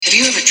Have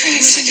you ever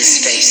transcended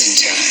space and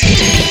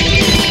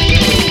time?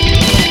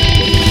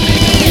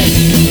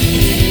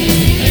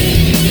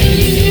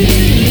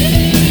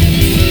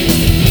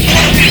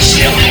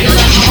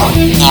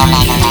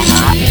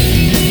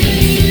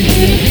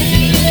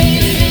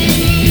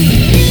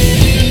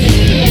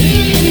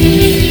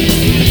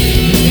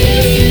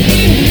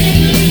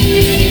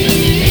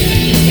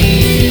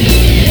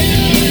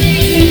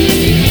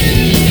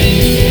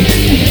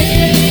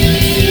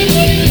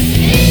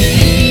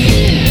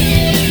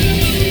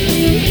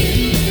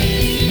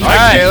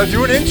 Let's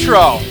do an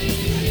intro.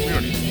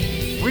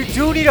 We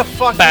do need a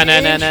fucking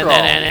intro.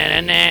 Well,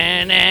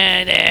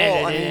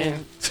 I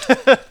mean,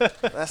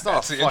 that's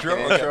not a fucking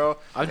intro.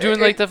 I'm doing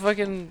like the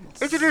fucking...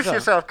 Introduce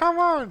yourself. Come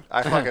on.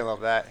 I fucking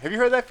love that. Have you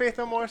heard that Faith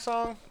No More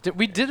song?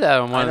 We did that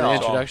on one of the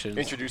introductions.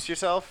 Introduce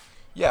yourself.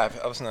 Yeah,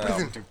 I listened to that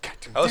album.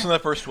 I listened to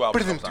that first two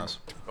albums sometimes.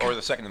 Or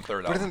the second and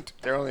third album.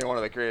 They're only one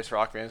of the greatest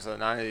rock bands of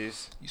the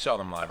 90s. You saw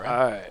them live, right?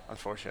 All right.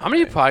 Unfortunately. How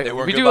many They podcasts?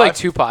 were We good do like live?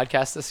 2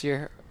 podcasts this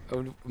year?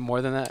 Or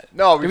more than that?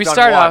 No, Did we've we done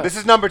start one. out- This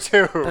is number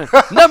 2.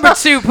 Number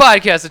 2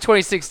 podcast of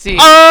 2016.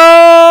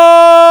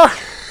 Oh!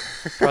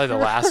 Probably the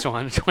last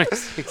one,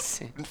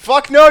 2016.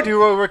 Fuck no, dude.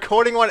 We're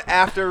recording one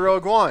after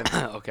Rogue One.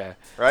 Okay.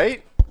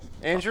 Right?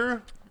 Andrew?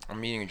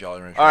 I'm eating a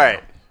Jolly Rancher. All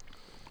right.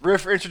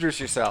 Riff,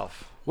 introduce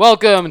yourself.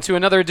 Welcome to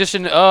another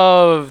edition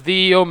of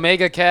the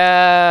Omega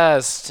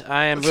Cast.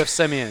 I am Riff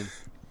Simeon.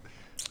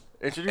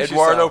 Introduce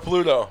Eduardo yourself.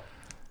 Pluto.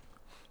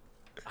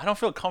 I don't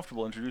feel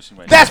comfortable introducing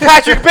myself. That's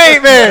Patrick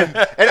Bateman!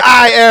 And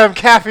I am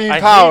Caffeine I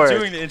Powered. hate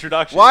doing the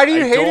introduction. Why do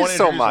you I hate don't it wanna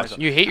so introduce much?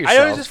 myself. You hate I yourself.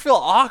 always just feel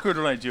awkward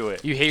when I do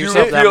it. You hate Do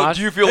yourself that much?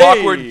 you feel Hey.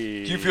 awkward? Do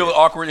you feel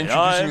awkward introducing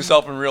I'm-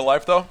 yourself in real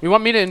life, though? You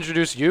want me to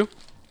introduce you?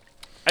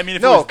 I mean,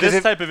 if No, it was 'cause this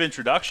if- type of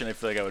introduction, I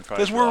feel like I would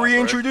probably Because feel we're awkward.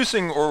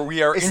 reintroducing, or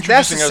we are It's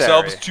introducing necessary.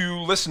 ourselves to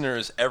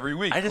listeners every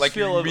week. I just like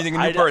feel you're meeting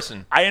a new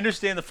person. I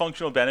understand the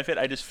functional benefit.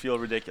 I just feel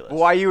ridiculous.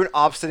 Why are you an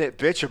obstinate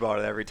bitch about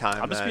it every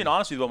time? I'm just then? being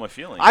honest with you about my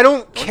feelings. I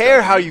don't care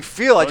judge how me. you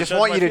feel. I Don't just judge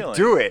want my you to feelings.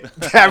 do it.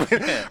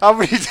 How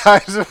many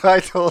times have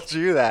I told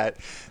you that?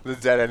 The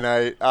dead of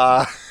night.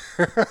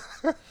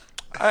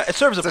 It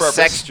serves a It's a purpose.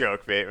 sex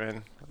joke,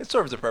 Bateman. It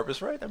serves a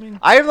purpose, right? I mean,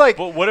 I have like,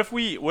 But what if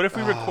we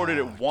recorded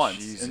it once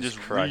Jesus and just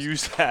Christ.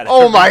 reuse that?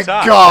 oh every my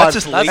time? god. That's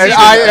just and lazy.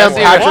 I am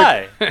That's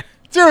Patrick. Why?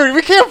 Dude,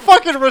 we can't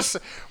fucking.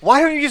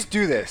 Why don't you just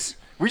do this?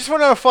 We just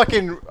went on a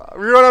fucking.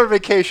 We went on a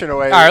vacation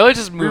away. All right, let's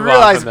just We move on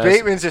realized from this.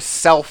 Bateman's just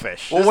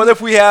selfish. well, what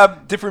if we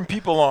have different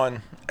people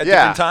on at Yeah.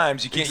 different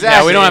times? You can't. Exactly.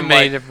 Yeah, we don't have same,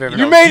 many like, different...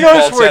 You may default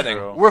notice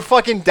setting. we're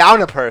fucking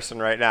down a person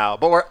right now,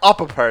 but we're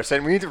up a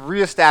person. We need to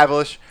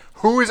reestablish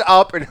who is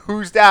up and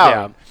who's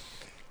down.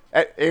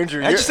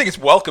 Andrew, I just think it's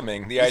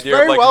welcoming, the idea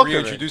very of like welcoming.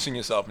 reintroducing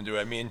yourself into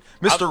it. I mean,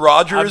 Mr.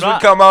 Rogers I'm would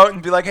not- come out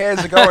and be like, "Hey,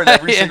 how's it going?"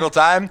 every single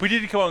time. We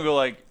did come on and go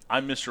like,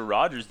 "I'm Mr.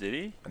 Rogers," did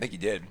he? I think he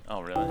did.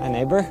 Oh, really? Hi,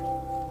 neighbor.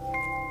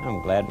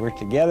 I'm glad we're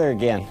together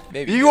again.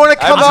 Maybe You he wanna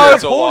did. I come haven't out- seen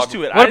it so opposed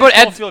long. to it. What I about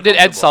just don't feel Ed? Did Ed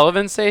comfortable.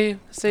 Sullivan say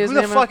his who name?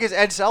 the fuck is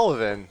Ed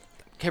Sullivan?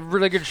 Okay,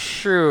 really good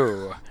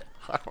shoe.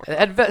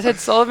 Ed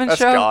Sullivan That's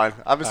show? gone.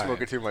 I've been All smoking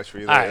right. too much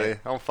weed All lately. right.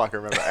 I don't fucking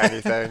remember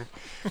anything.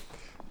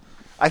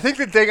 I think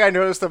the thing I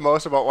notice the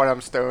most about when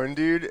I'm stoned,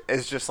 dude,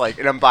 is just like,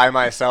 and I'm by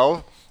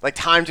myself, like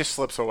time just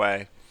slips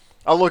away.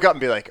 I'll look up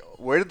and be like,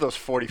 where did those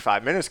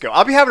 45 minutes go?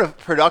 I'll be having a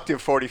productive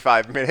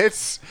 45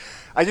 minutes.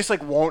 I just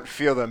like won't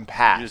feel them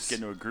pass. You just get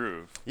into a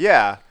groove.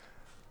 Yeah.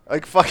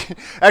 Like fucking.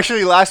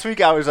 Actually, last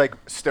week I was like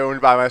stoned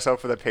by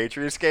myself for the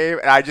Patriots game,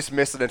 and I just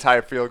missed an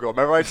entire field goal.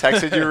 Remember I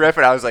texted you, Riff,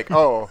 and I was like,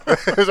 "Oh,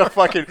 there's a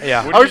fucking."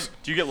 Yeah. What I, do, was,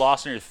 do you get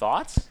lost in your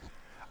thoughts?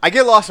 I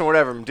get lost in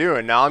whatever I'm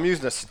doing. Now I'm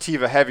using a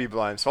sativa heavy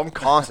blend, so I'm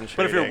concentrating.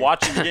 But if you're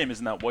watching the game,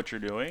 isn't that what you're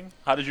doing?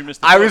 How did you miss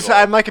the I field was.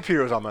 goal? My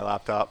computer was on my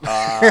laptop.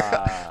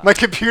 My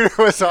computer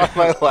was on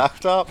my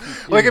laptop.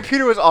 My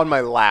computer was on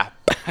my lap.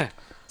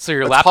 So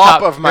your The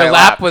laptop, top of my your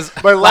lap. lap was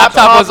My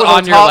laptop was was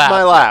on your top lap. of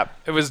my lap.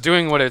 It was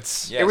doing what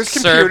it's Yeah. It was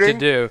served computing.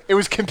 to do. It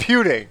was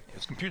computing.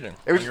 It's computing.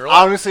 It was on your lap.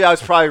 honestly, I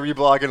was probably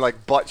reblogging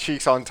like butt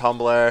cheeks on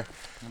Tumblr,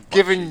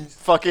 giving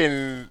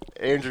fucking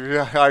Andrew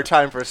a hard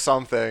time for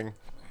something,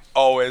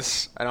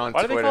 Always. and on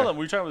Why do Twitter. they call them?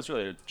 We were talking about this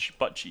earlier.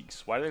 Butt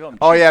cheeks. Why do they call them?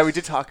 Oh yeah, cheeks? we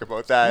did talk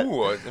about that.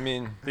 Ooh, I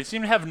mean, They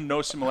seem to have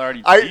no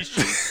similarity to I- these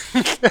cheeks.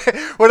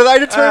 What did I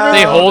determine?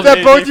 They hold that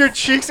it- both they- your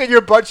cheeks and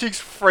your butt cheeks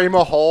frame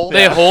a hole.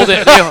 They hold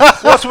it.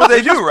 that's what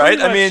they do, right?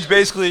 pretty I mean, much- it's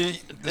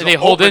basically there's They an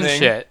hold in opening.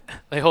 shit.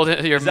 They hold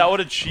in your. Is that what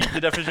a cheek?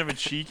 The definition of a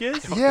cheek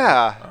is?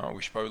 Yeah. Oh,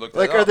 we should probably look that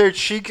Like, up. are there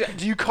cheeks?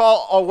 Do you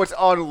call what's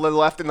on the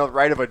left and the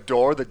right of a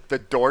door the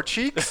door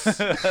cheeks?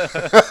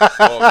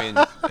 Well, I mean,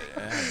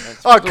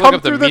 Oh, Look come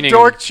up the through the meaning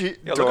door of- cheek.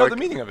 yeah, look at the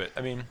meaning of it.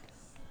 I mean,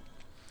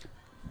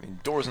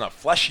 door's not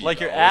fleshy. Like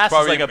your though. ass It's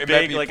probably- is like a it might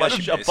big, be like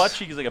fleshy a base. butt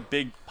cheek is like a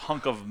big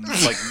hunk of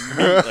like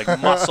meat,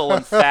 like muscle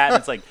and fat. And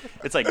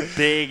it's like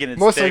big and it's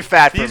Mostly thick.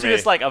 fat for These are me.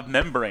 just like a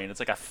membrane. It's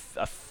like a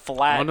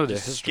flat wonder the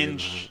history skin of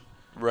it.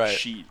 Right.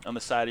 sheet on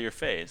the side of your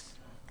face.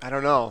 I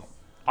don't know.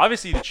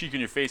 Obviously, the cheek on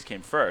your face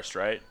came first,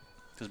 right?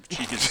 Because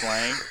cheek is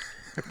slang.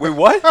 Wait,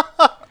 what?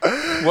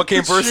 What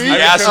came first, the cheek?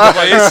 ass or the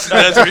face?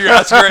 That's what you're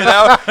asking right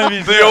now.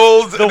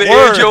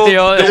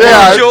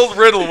 The age-old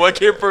riddle. What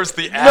came first,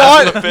 the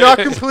ass or the face? Not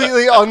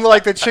completely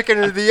unlike the chicken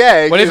or the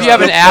egg. What if Is you have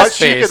the an ass butt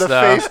cheek face, or the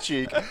though? face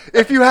cheek?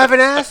 If you have an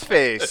ass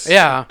face.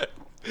 Yeah.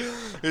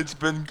 It's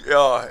been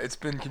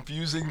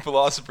confusing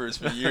philosophers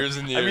for years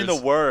and years. I mean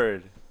the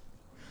word.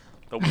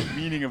 The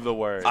meaning of the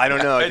word. I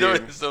don't know, I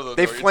don't dude. know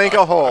They what you're flank a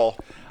talking hole.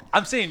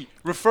 I'm saying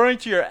referring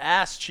to your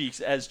ass cheeks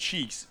as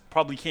cheeks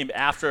probably came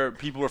after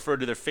people referred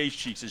to their face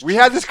cheeks as We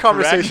cheeks. had this correct?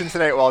 conversation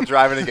tonight while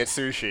driving to get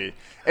sushi,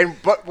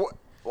 but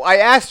I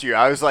asked you.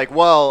 I was like,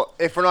 "Well,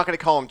 if we're not going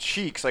to call them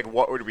cheeks, like,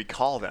 what would we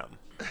call them?"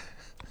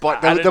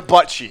 But I the didn't-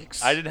 butt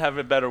cheeks. I didn't have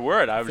a better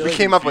word. I was We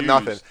came up with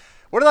nothing. confused.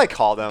 What did I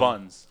call them?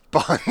 Buns.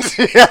 Buns.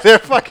 Yeah, they're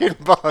fucking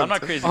buns. I'm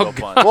not crazy Oh, about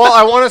buns. Well,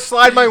 I want to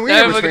slide my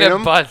wiener I'm looking between at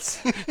them.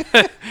 butts,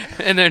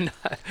 and they're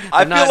not.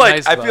 I they're feel not like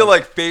nice I feel butts.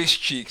 like face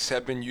cheeks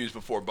have been used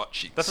before butt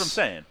cheeks. That's what I'm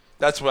saying.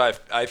 That's what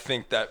I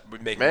think that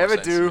would make more Maybe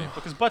sense to do. me.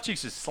 Because butt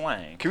cheeks is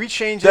slang. Can we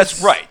change That's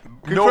this? right.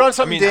 Can we put on I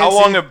something mean, how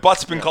long dancey? have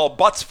butts been called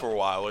butts for a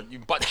while? Like, you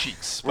butt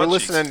cheeks. We're butt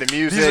listening cheeks. to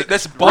music.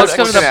 That's Let's buttocks.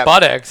 come to Looking the at-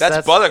 buttocks.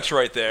 That's buttocks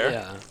right there.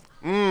 Yeah.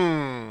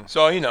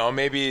 So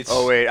maybe it's.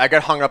 Oh wait, I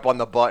got hung up on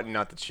the butt and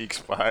not the cheek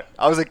spot.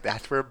 I was like,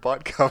 that's where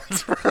butt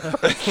comes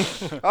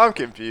from. I'm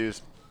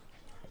confused.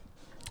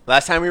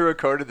 Last time we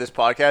recorded this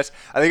podcast,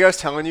 I think I was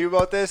telling you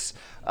about this.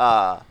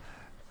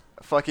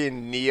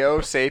 Fucking Neo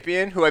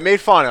Sapien, who I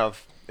made fun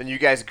of, and you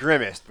guys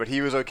grimaced, but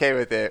he was okay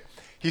with it.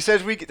 He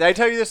says did I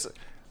tell you this?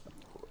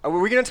 Were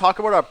we going to talk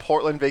about our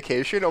Portland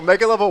vacation?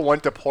 Omega Level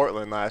went to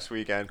Portland last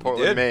weekend,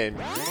 Portland, did?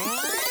 Maine.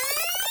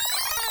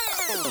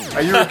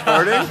 Are you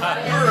recording?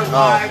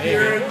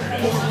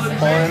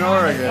 Portland,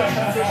 Oregon.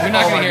 You're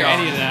not gonna hear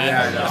any of that.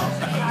 Yeah, I know.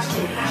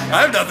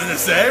 I have nothing to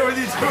say. What are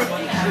you doing?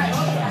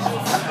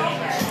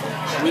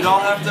 We'd all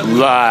have to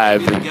Live.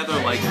 be together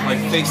like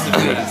face to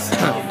face,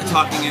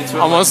 talking into it.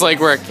 Almost like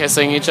we're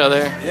kissing each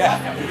other.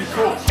 Yeah, it'd be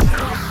cool.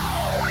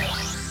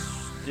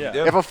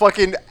 Yeah. If a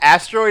fucking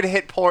asteroid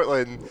hit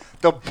Portland,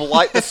 the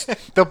blight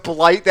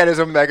that is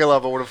Omega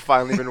Level would have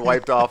finally been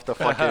wiped off the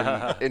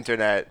fucking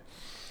internet.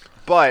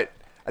 But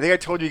I think I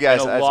told you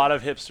guys. And a lot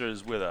of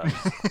hipsters with us.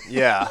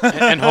 Yeah.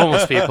 And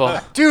homeless people.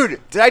 Dude,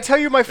 did I tell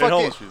you my fucking?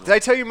 homeless people. Did I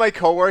tell you my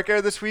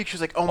coworker this week? She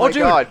was like, "Oh my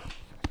dude. god."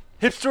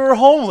 Hipster or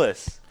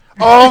homeless?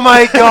 Oh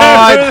my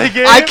god! Remember the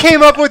game? I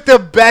came up with the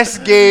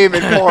best game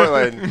in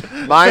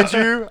Portland. Mind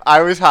you,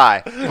 I was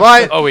high.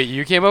 But Oh wait,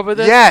 you came up with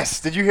this? yes,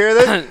 did you hear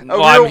this?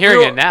 Well, I'm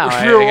hearing it now. We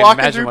I were can walking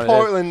imagine through what it is.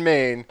 Portland,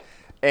 Maine,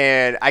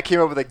 and I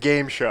came up with a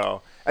game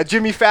show, a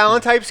Jimmy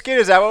Fallon type skit.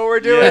 Is that what we're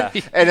doing?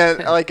 Yeah. And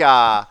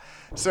then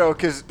so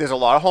because there's a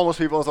lot of homeless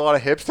people, there's a lot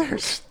of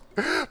hipsters.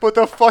 But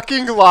the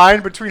fucking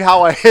line between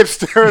how a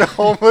hipster and a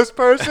homeless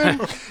person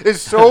is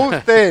so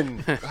thin,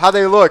 how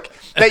they look,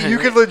 that you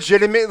could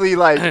legitimately,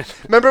 like,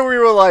 remember we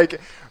were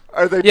like,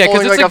 are they Yeah,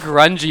 because pulling it's like a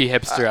grungy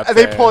hipster up are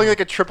there. they pulling like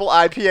a triple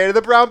IPA to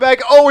the brown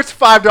bag? Oh, it's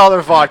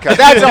 $5 vodka.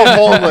 That's a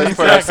homeless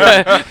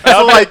person.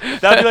 So like,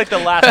 That'd be like the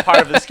last part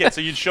of the skit.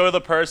 So you'd show the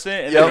person,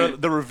 and Yep.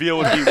 then the reveal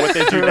would be what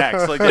they do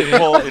next. Like they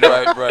pull,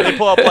 Right. they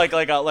pull up like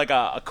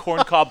a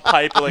corncob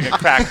pipe or like a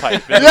crack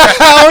pipe. yeah,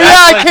 oh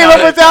yeah, I came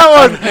up with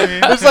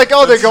that one. It's like,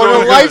 oh, they're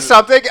going to light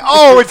something.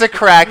 Oh, it's a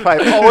crack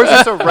pipe. Oh, it's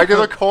just a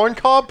regular corn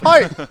cob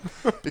pipe.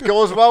 It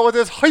goes well with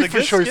this good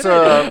Haifa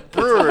skit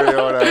brewery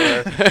or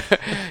whatever.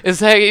 Is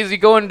he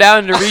going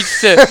down to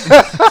reach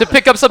to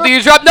pick up something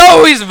you dropped?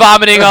 No, he's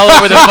vomiting all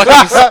over the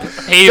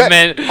fucking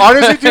pavement.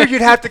 Honestly, dude,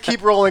 you'd have to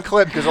keep rolling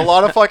clip because a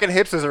lot of fucking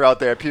hipsters are out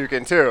there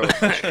puking too.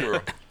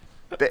 Sure.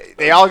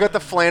 They all got the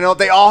flannel.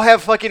 They all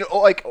have fucking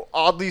like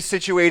oddly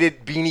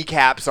situated beanie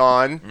caps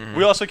on.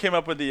 We also came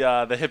up with the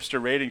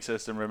hipster rating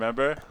system.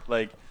 Remember,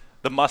 like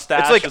the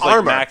mustache. It's like is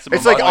armor. maximum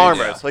It's like height.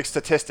 armor. yeah. It's like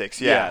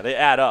statistics. Yeah. Yeah. They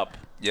add up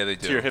Yeah, they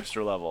do. to your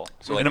hipster level.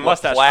 So and like a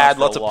mustache plaid, counts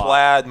for lots a of lot.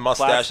 plaid, Plaid's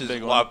mustaches, a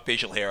big a one. lot of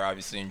facial hair,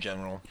 obviously in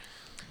general.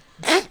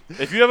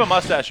 If you have a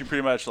mustache, you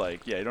pretty much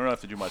like you don't have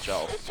to do much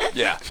else.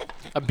 Yeah.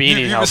 A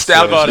beanie You've helps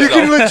established too. You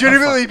can yourself.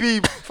 legitimately be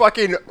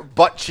fucking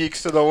butt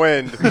cheeks to the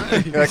wind.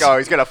 You're like, oh,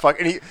 he's gonna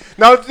fuck. And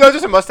no,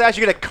 just a mustache.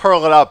 You're gonna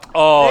curl it up.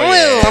 Oh,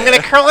 yeah. I'm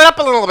gonna curl it up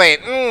a little bit.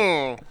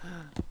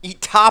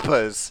 Eat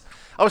tapas.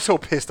 I was so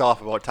pissed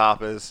off about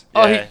tapas.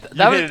 Oh, Yeah, he- you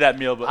that was- hated that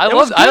meal, but I it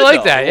was love. I good, like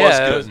though. that. It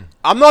Yeah, was good.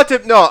 I'm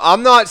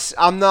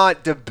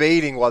not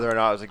debating whether or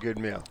not it was a good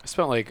meal. I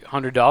spent like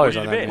 $100 What'd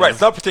you on that. debate? meal. Right,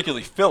 it's not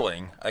particularly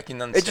filling. I can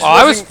understand. just Oh,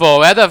 I was wasn't-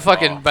 full. I had that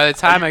fucking. By the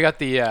time I got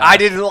the. I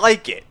didn't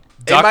like it.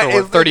 Duck or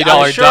it $30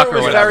 I'm sure duck it or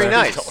was whatever. very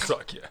nice.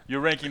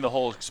 You're ranking the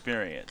whole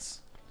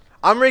experience.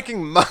 I'm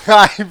ranking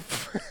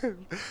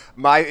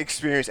my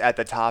experience at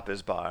the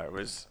tapas bar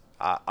was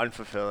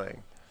unfulfilling.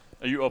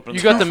 Are you open? You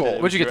to got the-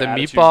 twofold? what'd you get, Your the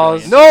attitude's meatballs?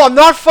 really- No, I'm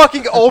not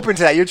fucking open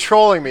to that. You're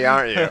trolling me,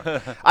 aren't you?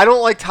 I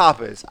don't like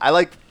tapas. I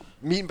like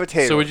meat and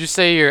potatoes. So would you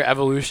say your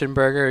Evolution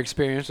Burger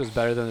experience was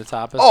better than the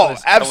tapas? Oh,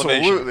 place?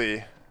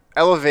 absolutely.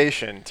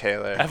 Elevation,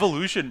 Taylor.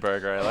 Evolution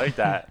burger. I like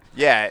that.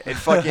 Yeah, it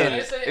fucking. Did I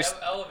say it's,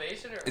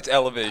 Elevation or? It's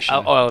elevation.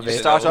 Oh, Elevation.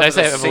 starts Did off I as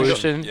say a single-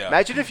 Evolution? Yeah.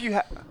 imagine if you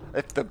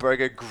if the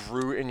burger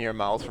grew in your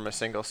mouth from a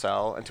single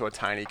cell into a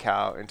tiny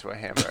cow into a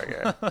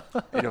hamburger?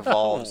 It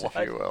evolves, if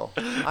you will.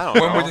 I don't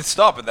know. When would it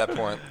stop at that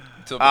point?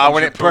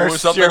 When it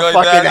bursts your like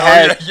fucking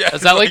head.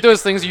 Is that like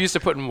those things you used to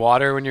put in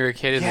water when you were a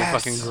kid and Yes.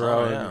 they fucking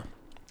grow? Oh, yeah.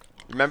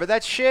 Remember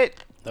that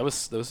shit?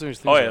 Those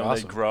things Oh yeah, are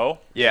awesome. they grow.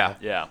 Yeah.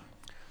 Yeah.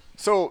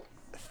 So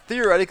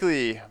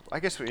theoretically, I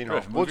guess we'll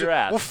move your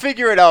ass. we'll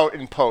figure it out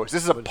in post.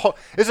 This is a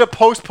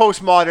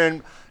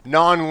postmodern,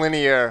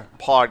 non-linear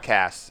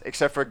podcast,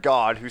 except for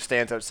God, who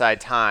stands outside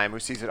time, who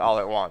sees it all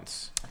at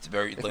once. It's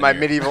very It's my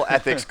medieval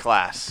ethics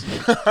class,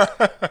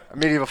 a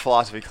medieval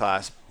philosophy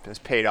class has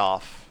paid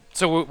off.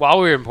 So while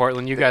we were in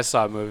Portland, you guys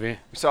saw a movie.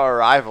 We saw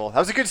Arrival. That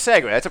was a good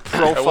segue. That's a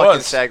pro It fucking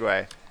was.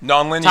 segue.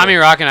 non-linear. Tommy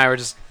Rock and I were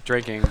just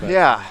drinking. But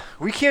Yeah,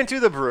 we can't do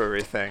the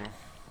brewery thing.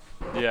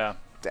 Yeah.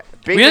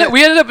 We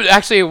ended up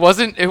actually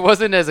it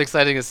wasn't as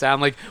exciting as it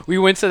sounded. Like we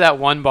went to that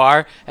one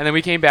bar and then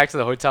we came back to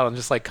the hotel and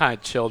just like kind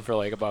of chilled for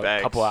like about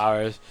a couple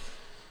hours.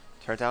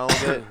 Turn it down a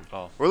little bit.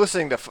 Oh. We're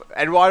listening to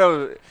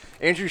Eduardo.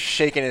 Andrew's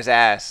shaking his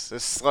ass,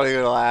 his slutty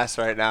little ass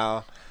right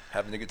now.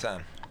 Having a good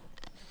time.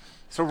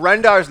 So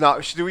Rendar's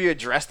not. Should we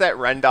address that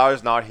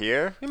Rendar's not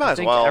here? We might I as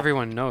think well.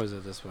 everyone knows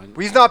at this point.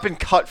 He's not been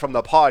cut from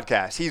the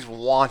podcast. He's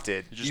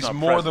wanted. Just He's not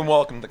more present. than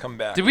welcome to come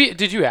back.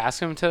 Did you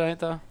ask him tonight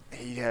though?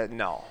 Yeah,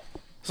 no.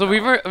 So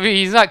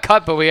he's not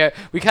cut, but we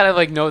kind of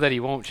like know that he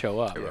won't show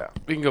up. Yeah.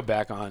 We can go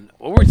back on.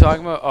 What were we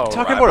talking about? Oh,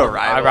 Talking about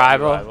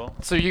Arrival. Arrival.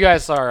 So you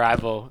guys saw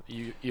Arrival.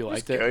 You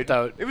liked it? Good.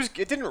 Without,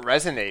 It didn't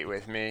resonate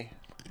with me.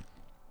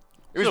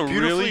 It was a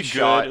beautifully really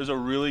shot. good. It was a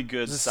really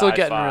good It's sci-fi. still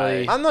getting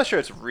really- I'm not sure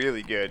it's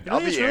really good. You I'll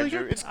think be it's really Andrew.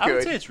 good? It's I would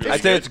good. say it's really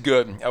I'd say it's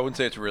good. I wouldn't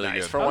say it's really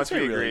Nice. good. For I would once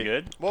say we really agree.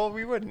 good. Well,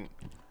 we wouldn't.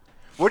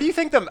 What do you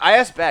think I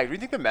asked back. What do you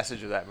think the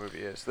message of that movie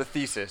is? The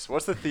thesis.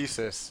 What's the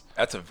thesis?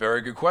 That's a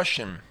very good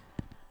question.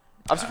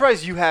 I'm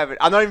surprised you haven't.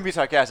 I'm not even being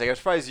sarcastic. I'm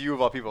surprised you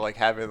of all people like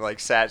haven't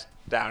like sat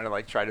down and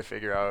like tried to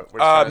figure out. What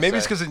it's trying to Maybe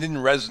it's say. because it didn't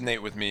resonate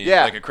with me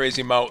Yeah. like a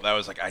crazy amount. I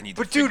was like, I need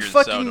to But figure dude, this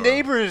out. fucking or-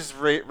 Neighbors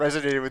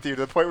resonated with you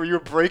to the point where you were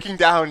breaking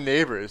down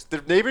Neighbors.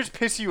 Did Neighbors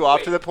piss you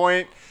off to the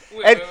point?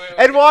 wait.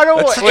 Eduardo,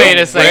 Wait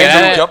a second.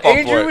 Random jump off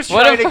Andrew point. was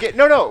What trying if- to get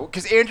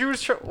because Andrew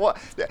was.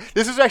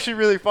 This was actually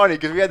really funny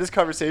because we had this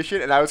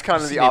conversation and I was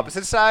kind of the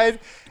opposite side.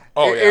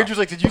 Oh, yeah. Andrew's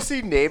like, "Did you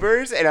see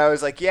Neighbors?" And I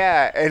was like,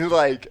 "Yeah." And he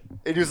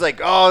was like,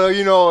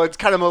 "Oh, it's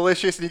kind of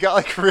malicious," and he got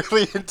like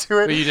really into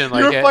it. But you didn't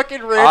You like were it?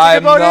 fucking ranting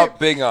I'm about not it.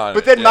 big on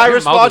But it. then yeah. my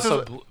Your mouth response is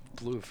was so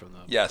blue from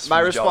them. Yes. my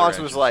from response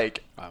Jolly was Ranchers.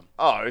 like,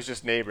 "Oh, it was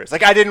just Neighbors."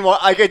 Like I didn't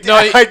want. Like No,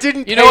 I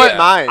didn't. You know pay what? it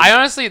mind. I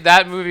honestly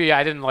that movie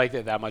I didn't like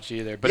it that much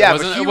either. But Yeah, it but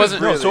wasn't. he It was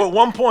wasn't. really- No, so at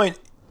one point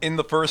in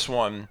the first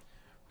one,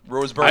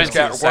 Rose Byrne's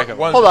didn't see the second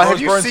one. Hold on, have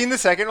you seen the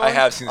second one? I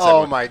have seen the second Oh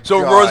one. my so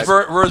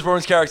god. Rose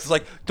Byrne's character is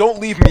like, don't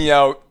leave me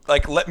out.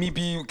 Like, let me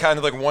be kind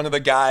of like one of the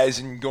guys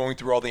and going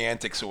through all the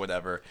antics or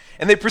whatever.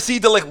 And they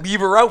proceed to like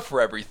leave her out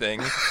for everything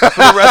for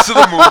the rest of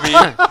the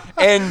movie.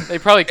 And They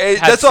probably had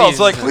that's all. It's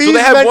like scenes. so they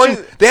Please had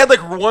mention- they had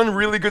like one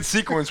really good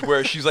sequence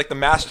where she's like the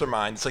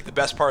mastermind. It's like the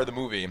best part of the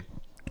movie.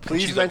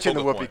 Please She's like, mention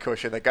the bullet whoopee point.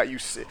 cushion that got you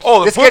sick. Oh,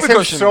 the this whoopee gets him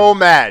cushion. so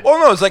mad. Oh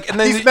no, it's like and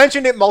then He's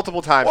mentioned it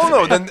multiple times. Oh to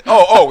no,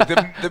 me.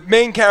 then the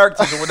main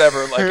characters or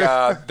whatever,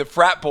 like the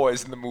frat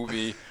boys in the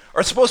movie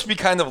are supposed to be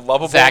kind of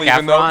lovable, Zac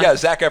even though Efron.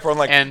 Zac Efron,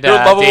 like And, they're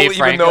lovable, Dave even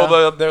Franco.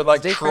 though they're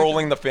like Dave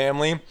trolling the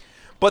family.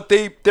 But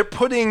they're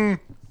putting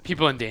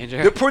People in danger.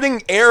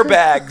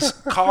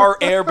 airbags, car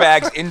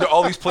airbags into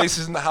all these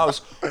places in the house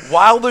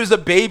while there's a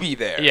baby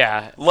there.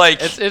 Yeah.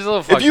 like It's a little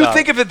if fucked you up.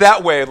 think of it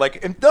that way,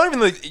 like and not even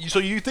like so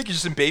you think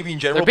it's just a baby in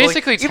general. They're but, like,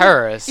 basically even-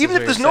 terrorists, Even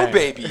is if what there's you're no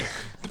saying. baby,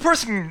 the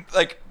person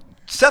like.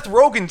 Seth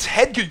Rogen's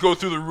head could go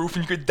through the roof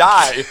and you could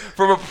die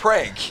from a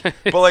prank.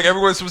 But like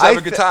everyone's supposed to have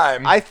a good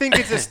time. I think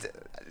it's just.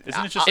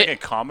 Isn't it just like a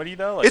comedy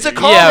though? Like, It's a you-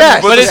 comedy, Yeah,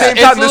 but but at the it's- same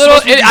it's time, a they're little-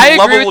 supposed to be I agree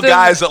lovable with them.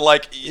 guys that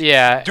like.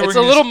 Yeah, doing it's a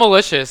these- little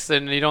malicious,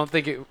 and you don't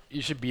think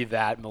you should be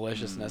that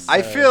malicious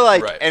necessarily. I feel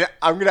like, Right. and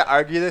I'm gonna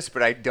argue this,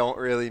 but I don't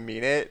really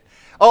mean it.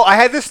 Oh, I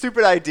had this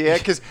stupid idea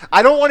because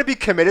I don't want to be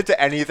committed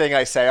to anything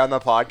I say on the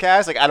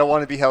podcast. Like, I don't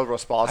want to be held I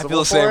responsible. feel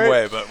the for same it.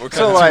 way, but we're kind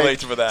So of like, too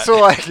late for that. So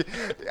like,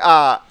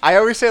 I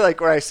always say like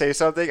when I say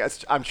something,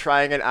 I'm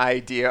trying an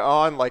idea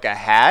on like a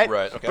hat.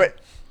 Right, okay. But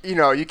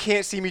you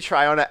can't see me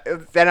try on a.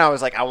 Then I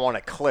was like, I want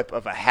a clip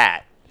of a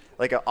hat,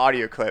 like an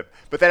audio clip.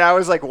 But then I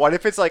was like, what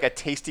if it's like a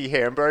tasty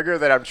hamburger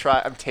that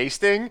I'm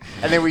tasting,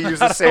 and then we use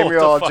the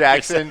Samuel L. fuck you're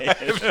Jackson.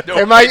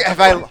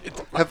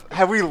 saying.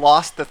 Have we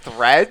lost the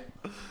thread?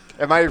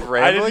 Am I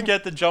rambling? I didn't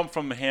get the jump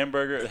from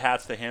hamburger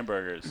hats to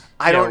hamburgers.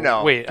 I don't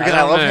know. Wait, because I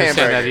don't love understand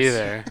that hamburgers.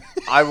 either.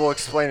 I will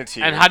explain it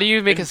to you. And how do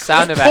you make a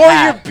sound of a Pour your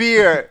hat?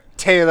 beer,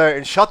 Taylor,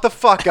 and shut the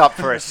fuck up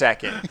for a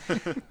second.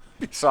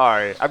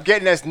 Sorry, I'm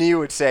getting, as Neo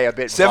would say, a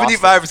bit.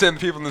 75% of the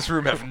people in this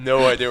room have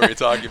no idea what you're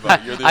talking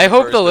about. You're the I only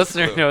hope the person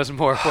listener that's knows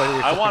more what you're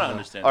I talking want to about.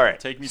 understand. All right,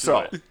 Take me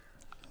so through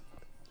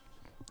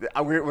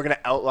We're gonna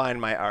outline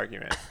my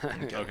argument.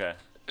 it. Okay.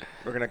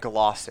 We're gonna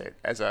gloss it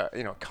as a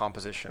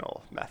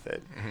compositional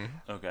method.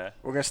 Okay.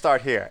 We're gonna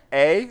start here.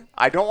 A,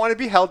 I don't want to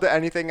be held to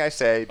anything I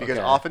say because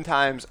Okay.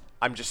 oftentimes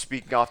I'm just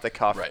speaking off the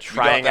cuff, Right, we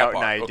got trying that out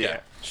an part, idea. okay.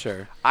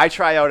 Sure. I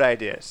try out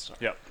ideas.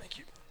 Yep.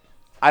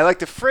 I like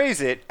to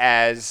phrase it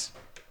as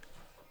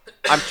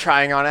I'm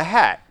trying on a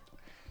hat.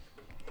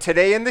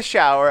 Today in the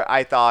shower,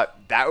 I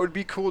thought that would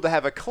be cool to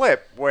have a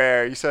clip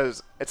where he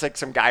says, it's like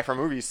some guy from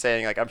movies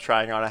saying, like, I'm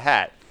trying on a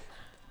hat.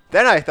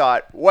 Then I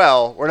thought,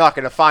 well, we're not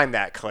going to find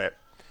that clip.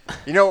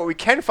 You know what we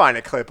can find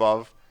a clip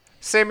of?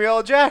 Samuel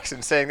L.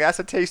 Jackson saying that's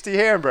a tasty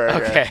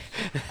hamburger. Okay.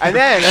 And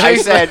then That I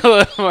makes said, a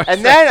little more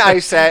and then I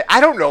said,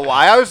 I don't know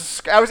why. I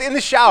was in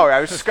the shower.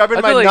 I was scrubbing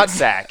I my feel like-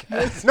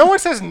 nutsack. No one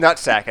says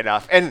nutsack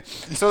enough. And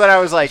so then I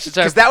was like, Should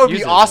start because that would be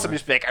using it awesome. more.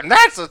 Just be like, and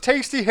that's a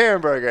tasty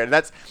hamburger. And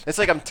it's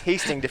like I'm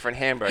tasting different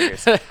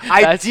hamburgers. That's-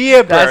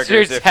 Idea that's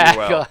your burgers, if you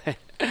will. tagline.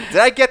 Did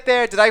I get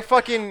there? Did I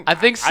fucking? I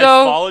think I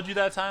so. followed you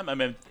that time. I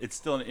mean, it's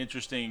still an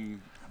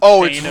interesting.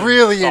 Oh, chain it's of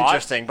really thought,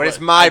 interesting, but it's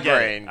my I get it.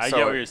 brain, I so-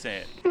 get what you're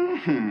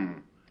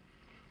saying.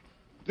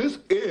 This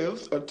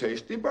is a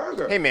tasty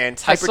burger. Hey man,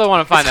 it's I still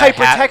wanna find it's that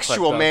hat clip,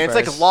 hypertextual, though, man. It's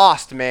first. like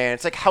Lost, man.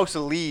 It's like House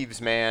of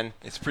Leaves, man.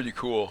 It's pretty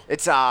cool.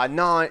 It's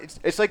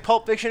it's like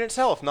Pulp Fiction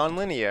itself,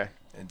 non-linear.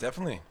 Yeah,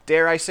 definitely.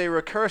 Dare I say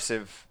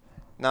recursive?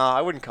 No,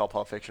 I wouldn't call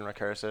Pulp Fiction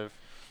recursive.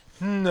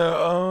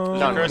 No. No,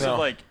 Recursive, no.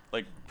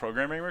 like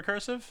programming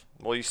recursive.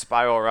 Well, you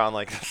spiral around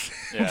like this.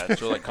 Yeah,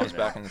 So it like comes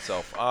back on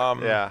itself.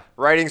 Yeah,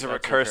 writing's a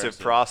That's recursive recursive.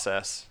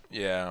 process.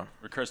 Yeah.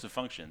 recursive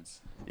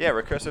functions. Yeah,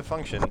 recursive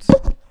functions.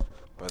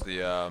 But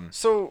the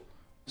So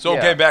So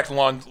yeah. getting back to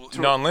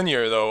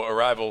non-linear though,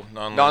 Arrival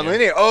non-linear.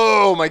 non-linear.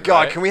 Oh my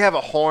God! Right? Can we have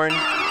a horn?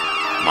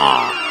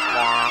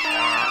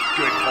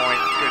 Good point.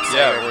 Good save.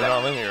 Yeah, we're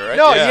non-linear, right?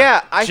 No,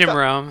 yeah, I Jim thought-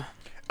 Rome.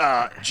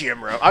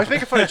 Jim Rome. I was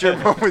making fun of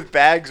Jim Rome with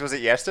bags. Was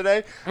it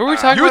yesterday? Were we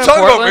talking You were about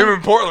talking about Portland? him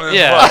in Portland as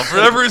Yeah. well. For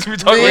whatever reason, we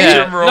talked Me? about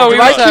Yeah. Jim Rome. No, we Do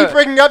were I talking- keep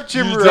bringing up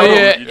Jim You Rome? don't.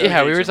 Yeah, You don't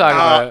yeah, we hate were Jim talking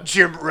about it.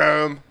 Jim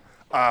Rome,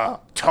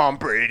 Tom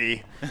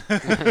Brady,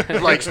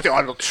 likes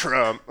Donald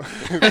Trump.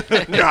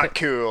 Not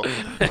cool.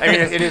 I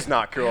mean, it is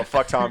not cool.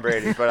 Fuck Tom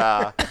Brady,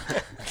 but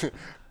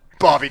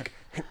Bobby,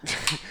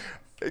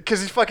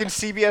 because he's fucking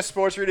CBS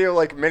Sports Radio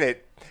like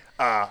minute.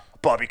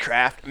 Bobby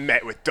Kraft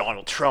met with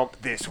Donald Trump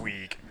this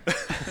week.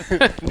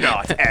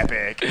 Not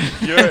epic.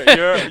 Your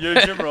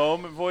Jim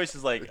Rome voice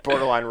is like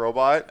Borderline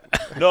robot.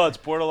 no, it's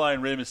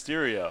borderline Rey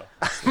Mysterio.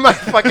 My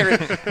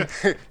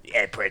fucking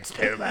yeah, Prince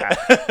Puma.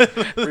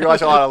 We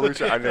watch a lot of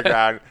Lucha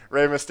Underground.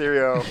 Rey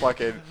Mysterio,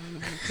 fucking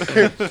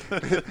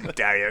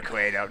Dario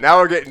Cueto. Now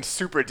we're getting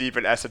super deep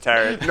and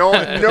esoteric. No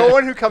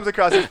one who comes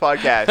across this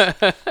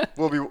podcast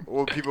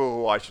will people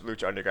who watch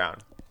Lucha Underground.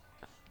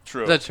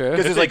 True. Is that true?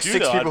 Because If there's they like do,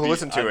 6 though, people I'd who be-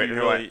 listen to I'd it. be and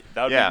really,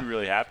 that would yeah. make me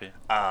really happy.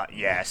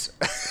 Yes.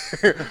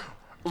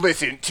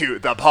 Listen to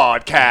the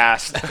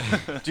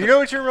podcast. Do you know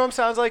what Jim Rome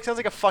sounds like? Sounds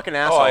like a fucking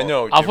asshole. Oh, I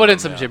know. I'll Jim put in Rome,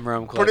 some yeah. Jim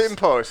Rome clips. Put it in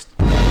post.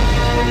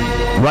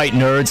 Right,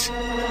 nerds.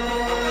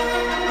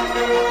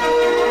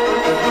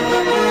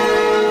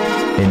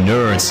 And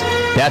nerds,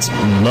 that's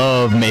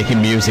love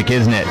making music,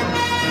 isn't it?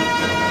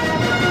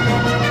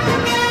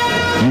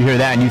 You hear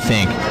that and you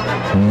think,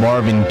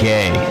 Marvin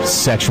Gaye,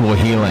 sexual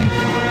healing.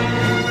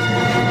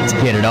 Let's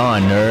get it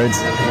on, nerds.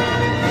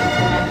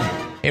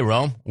 Hey,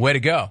 Rome, way to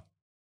go.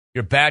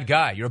 You're a bad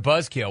guy. You're a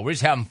buzzkill. We're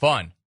just having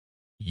fun.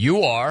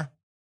 You are.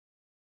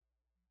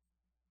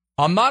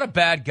 I'm not a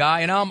bad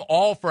guy, and I'm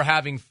all for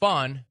having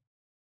fun.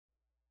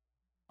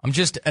 I'm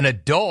just an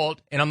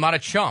adult, and I'm not a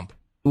chump.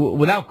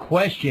 Without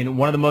question,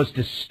 one of the most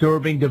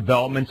disturbing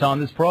developments on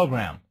this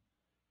program.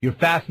 Your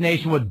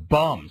fascination with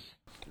bums.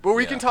 But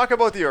we can talk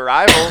about The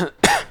Arrival.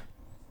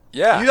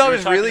 Yeah. You thought were it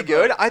was talking really about-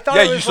 good? I thought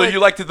Yeah, it was so like, you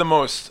liked it the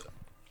most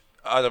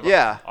out of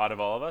yeah. Out of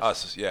all of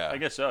us, us, yeah. I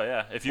guess so.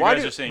 Yeah. If you Why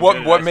guys do- are saying What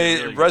good, what I say made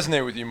really it good.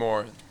 resonate with you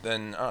more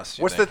than us?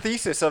 you What's the think?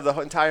 thesis of the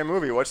entire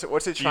movie? What's it Do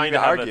you trying need to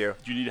have argue?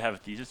 do you need to have a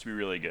thesis to be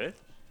really good?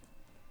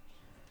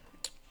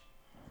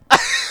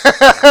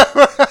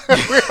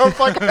 We don't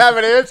fucking have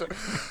an answer.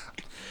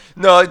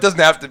 No, it doesn't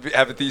have to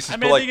have a thesis. I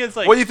mean, but I like, think it's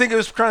like- what do you think it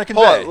was trying to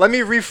convey? Hold on, let me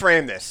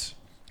reframe this.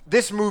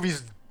 This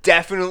movie's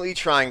definitely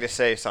trying to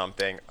say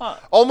something.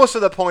 Almost to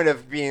the point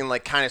of being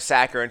like kind of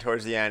saccharine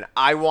towards the end.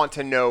 I want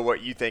to know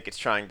what you think it's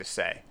trying to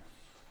say.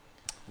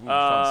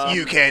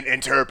 You can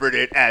interpret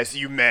it as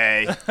you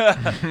may. Because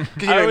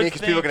you know what I mean? would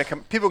Because people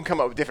think- people can come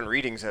up with different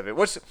readings of it.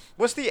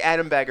 What's the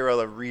Adam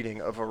Bagarella reading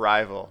of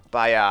Arrival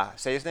by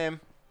say his name?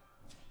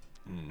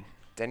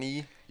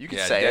 Denny. You can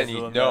yeah, say Denny,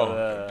 it.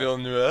 no,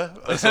 Villeneuve,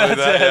 or something like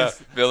that. Yeah,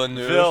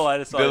 Villeneuve, Phil, I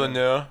just saw him.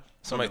 Villeneuve,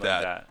 something like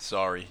like that. that.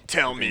 Sorry.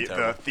 Tell me Being the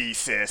terrible.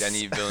 thesis.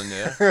 Denny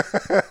Villeneuve.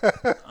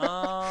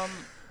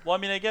 Well, I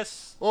mean, I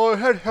guess Oh, it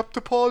had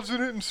heptapods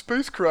in it and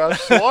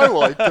spacecraft, so I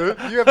liked it.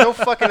 You have no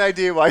fucking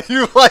idea why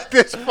you like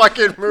this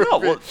fucking movie. no.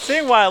 Well,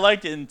 saying why I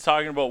liked it and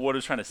talking about what it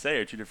was trying to say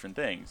are two different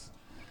things.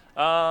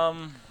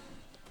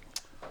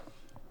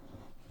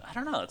 I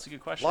don't know. That's a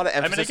good question. A lot of I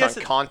mean, I emphasis guess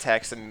on it-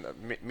 context and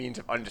means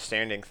of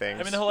understanding things.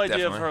 I mean, the whole idea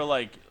Definitely. of her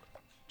like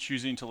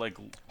choosing to like.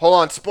 Hold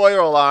on, spoiler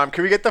alarm.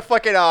 Can we get the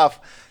fucking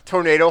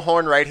tornado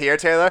horn right here,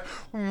 Taylor?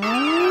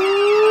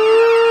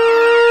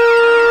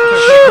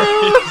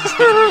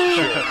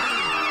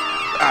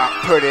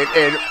 Put it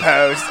in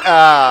post.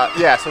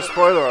 Yeah, so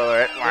spoiler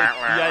alert. The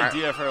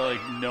idea of her like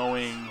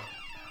knowing,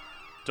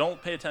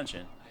 don't pay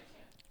attention.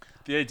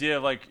 The idea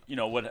of like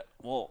what?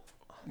 Well,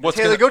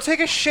 Taylor, go take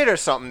a shit or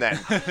something then.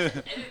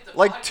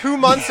 Like 2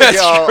 months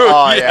ago. true.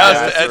 Oh, He yeah, has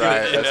to that's edit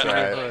right. it, That's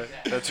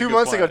yeah. right. 2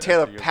 months ago,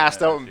 Taylor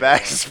passed out in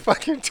Bax's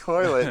fucking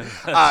toilet.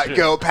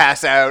 Go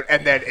pass out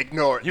and then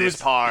ignore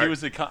this part. He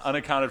was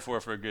unaccounted for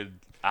a good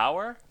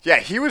hour. Yeah,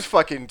 he was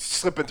fucking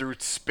slipping through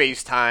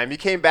space time. He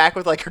came back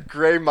with like a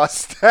gray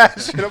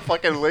mustache and a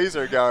fucking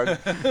laser gun.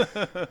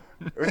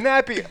 Wouldn't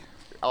that be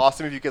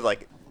awesome if you could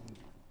like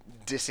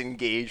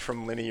disengage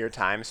from linear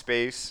time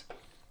space,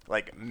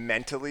 like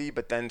mentally,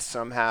 but then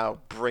somehow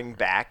bring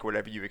back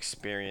whatever you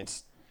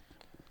experienced?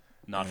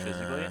 Not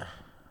physically.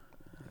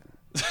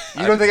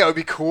 You don't think that would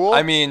be cool?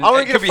 I mean,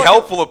 it could be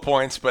helpful at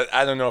points, but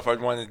I don't know if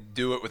I'd want to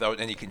do it without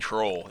any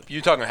control. If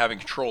you're talking about having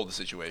control of the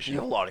situation. You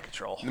have a lot of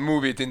control. In the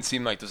movie, it didn't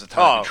seem like there's a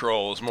ton of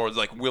control. It was more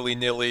like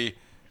willy-nilly.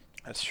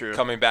 That's true.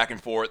 Coming back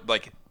and forth.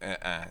 Like,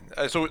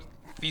 so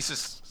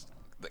thesis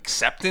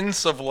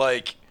acceptance of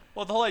like...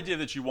 Well, the whole idea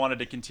that you wanted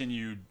to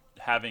continue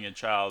having a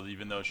child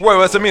even though she... Well,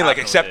 that's what I mean, like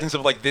acceptance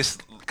of like this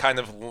kind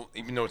of...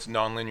 Even though it's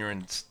non-linear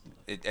and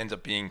it ends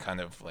up being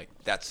kind of like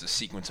that's the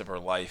sequence of her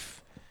life.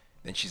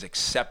 Then she's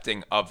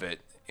accepting of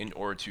it in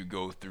order to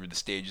go through the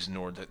stages in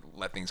order to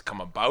let things come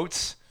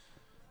about.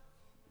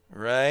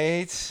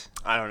 Right?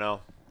 I don't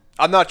know.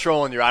 I'm not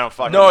trolling you. I don't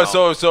fucking know.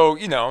 No, so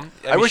you know,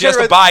 I wish she has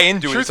to buy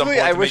into it at some point.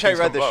 I wish I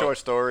read the short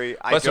story.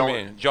 That's what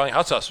I mean. Johnny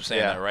Hot Sauce was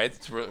saying that, right?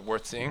 It's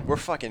worth seeing. We're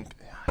fucking...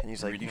 And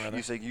he's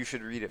like, you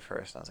should read it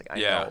first. And I was like, I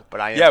know, but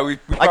I am. Yeah, we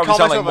probably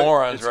sound like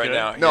morons right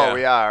now. No,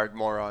 we are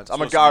morons.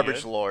 I'm a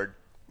garbage lord.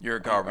 You're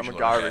a garbage lord. I'm a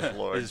garbage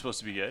lord. Is it supposed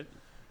to be good?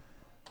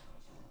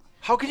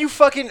 How can you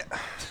fucking...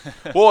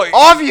 Well,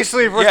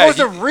 obviously, if we're supposed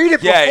to read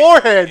it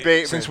beforehand,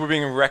 Bateman. Since we're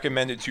being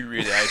recommended to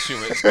read it, I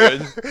assume it's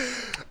good.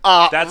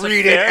 That's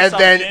read it and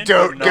then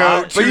don't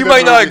go to But you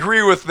might not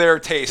agree with their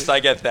taste. I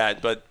get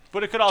that, but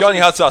it could also Johnny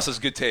Hot Sauce has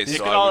good taste.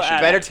 So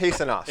better taste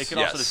than us. It could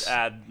also just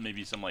add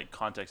maybe some like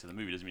context to the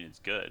movie. Doesn't mean it's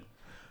good.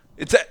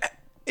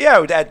 Yeah, it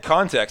would add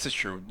context. It's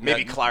true.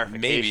 Maybe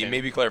clarification.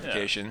 Maybe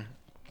clarification. Yeah.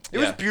 It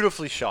was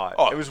beautifully shot.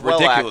 Oh, it was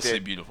ridiculously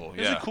well-acted. beautiful.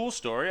 It was a cool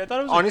story. I thought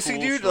it was honestly, a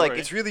cool dude. story. Like,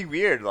 it's really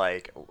weird.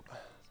 Like,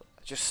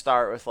 just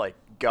start with like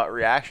gut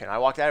reaction. I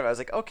walked out of it. I was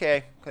like,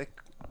 okay.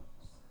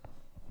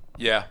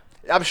 Yeah.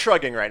 I'm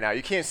shrugging right now.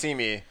 You can't see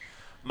me.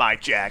 My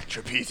jack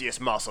trapezius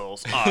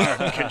muscles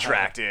are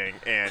contracting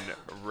and.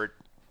 What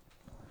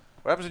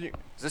happens when you?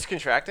 Is this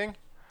contracting?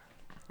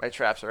 My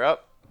traps are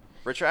up.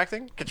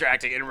 Retracting?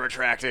 Contracting and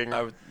retracting.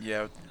 I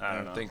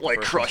don't think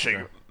like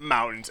crushing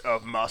mountains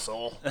of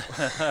muscle.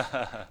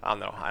 I don't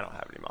know. I don't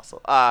have any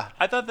muscle.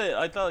 I thought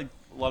like a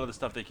lot of the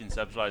stuff they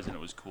conceptualized in it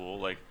was cool.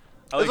 Like,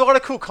 there's a lot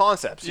of cool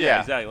concepts.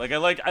 Yeah, exactly. Like I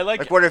like.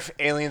 Like, what if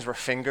aliens were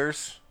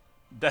fingers?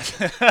 That's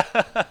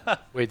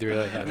Wait, do they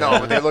really have no,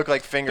 but they look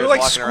like fingers. They're like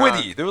walking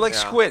squiddy. around. They're like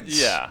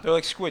squids. Yeah. They're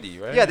like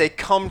squiddy, right? Yeah, they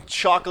come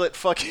chocolate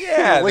fucking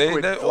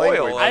liquid. they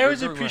oil. I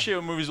always appreciate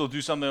when movies will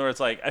do something where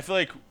it's like I feel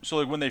like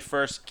like when they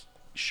first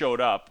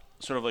showed up,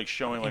 sort of like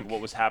showing like what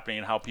was happening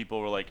and how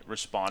people were like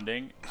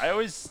responding. I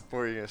always. What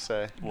were you gonna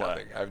say? What?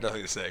 Nothing. I have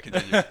nothing to say.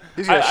 Continue.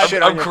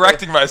 I'm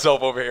correcting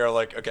myself over here.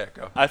 Like, okay,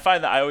 go. I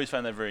always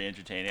find that very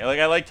entertaining.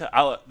 Like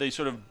they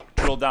sort of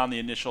drill down the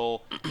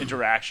initial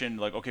interaction.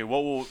 Like, okay,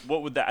 what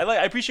would that?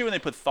 I appreciate when they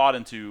put thought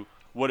into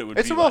what it would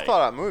be. It's a well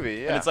thought out movie.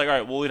 Yeah. And it's like, all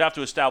right, well, we'd have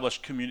to establish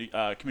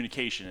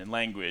communication and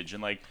language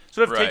and like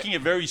sort of taking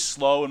it very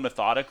slow and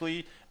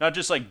methodically, not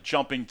just like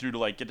jumping through to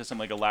like get to some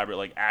like elaborate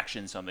like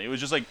action something. It was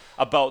just like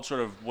about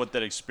sort of what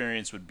that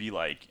experience would be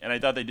like, and I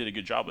thought they did a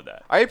good job with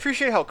that. I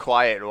appreciate how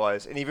quiet it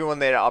was, and even when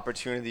they had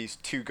opportunities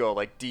to go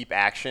like deep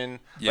action,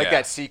 like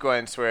that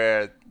sequence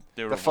where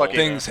the fucking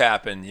things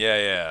happen.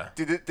 Yeah.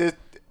 Dude,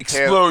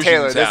 explosions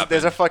Taylor, happen.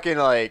 There's a fucking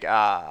like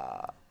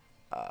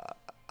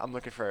I'm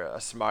looking for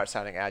a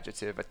smart-sounding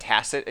adjective. A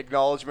tacit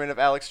acknowledgement of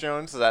Alex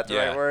Jones. Is that the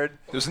right word?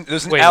 There's an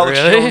Alex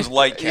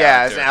Jones-like character.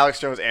 Yeah, there's an Alex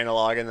Jones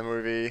analog in the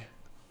movie,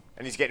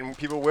 and he's getting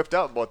people whipped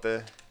up about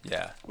the.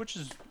 Yeah. Which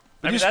is.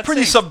 He's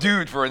pretty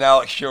subdued for an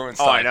Alex Jones.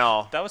 Oh, I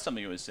know. That was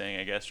something he was saying,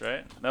 I guess,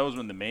 right? That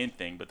wasn't the main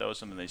thing, but that was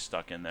something they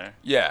stuck in there.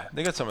 Yeah,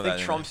 they got some of that. I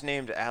think Trump's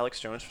named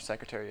Alex Jones for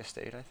Secretary of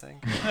State. I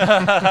think.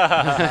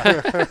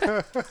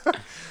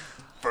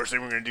 First thing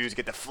we're gonna do is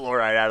get the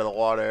fluoride out of the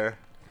water.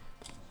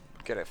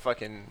 Get it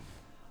fucking.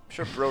 I'm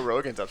sure Bro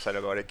Rogan's upset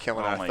about it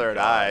killing our third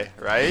eye,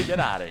 right?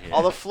 Get out of here.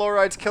 All the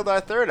fluorides killed our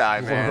third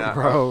eye, man.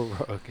 Bro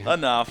Rogan.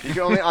 Enough. You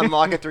can only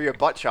unlock it through your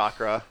butt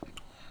chakra.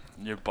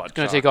 Your butt. It's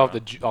gonna take off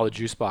all the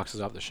juice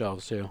boxes off the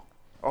shelves too.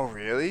 Oh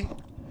really?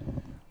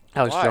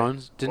 Alex Why?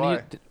 Jones didn't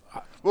Why? he?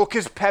 Well,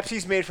 because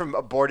Pepsi's made from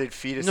aborted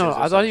fetuses. No, or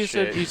I thought some he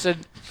shit. said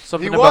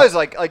something. He about, was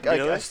like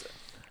Really?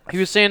 he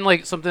was saying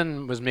like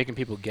something was making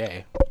people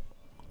gay.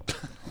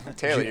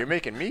 Taylor, you're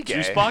making me gay.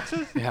 Juice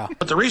boxes? Yeah.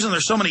 But the reason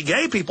there's so many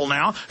gay people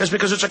now is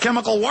because it's a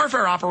chemical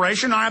warfare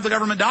operation. I have the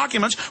government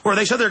documents where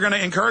they said they're going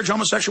to encourage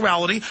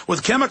homosexuality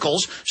with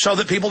chemicals so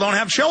that people don't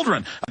have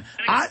children.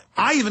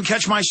 I even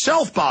catch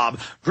myself,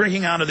 Bob,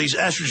 drinking out of these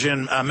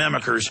estrogen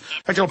mimickers.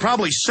 In fact, it'll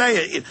probably say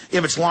it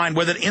if it's lined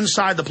with it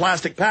inside the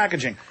plastic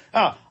packaging.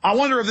 I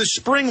wonder if this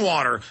spring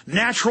water,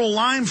 natural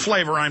lime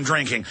flavor I'm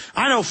drinking.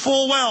 I know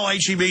full well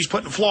HEB's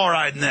putting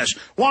fluoride in this.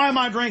 Why am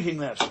I drinking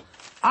this?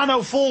 I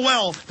know full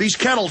well these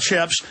kettle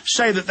chips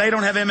say that they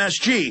don't have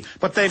MSG,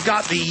 but they've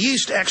got the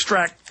yeast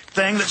extract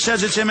thing that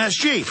says it's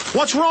MSG.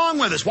 What's wrong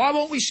with us? Why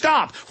won't we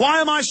stop?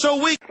 Why am I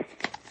so weak?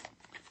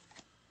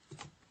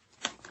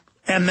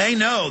 And they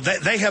know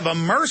that they have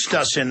immersed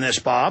us in this,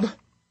 Bob.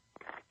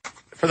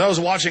 For those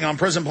watching on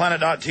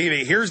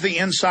PrisonPlanet.tv, here's the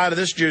inside of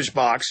this juice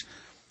box.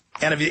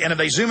 And if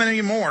they zoom in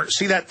any more,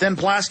 see that thin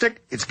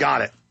plastic? It's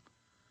got it.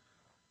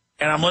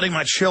 And I'm letting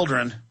my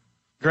children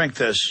drink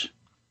this.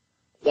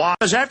 Why?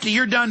 Because after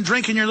you're done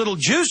drinking your little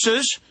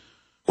juices,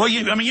 well,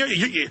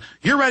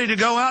 you're ready to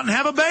go out and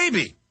have a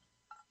baby.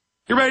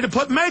 You're ready to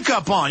put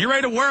makeup on. You're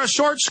ready to wear a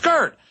short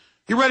skirt.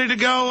 You're ready to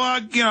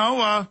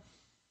go,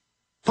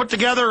 put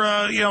together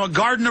a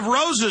garden of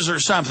roses or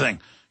something.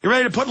 You're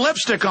ready to put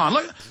lipstick on.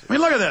 Look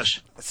at this.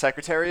 The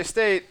Secretary of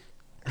State.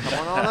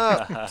 Come on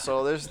up.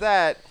 So there's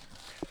that.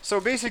 So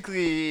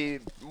basically,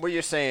 what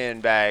you're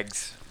saying,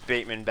 Bags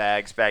Bateman,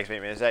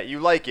 is that you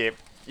like it.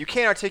 You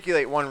can't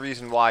articulate one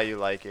reason why you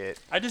like it.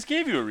 I just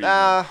gave you a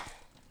reason.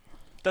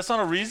 That's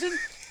not a reason?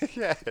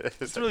 Yeah, it is.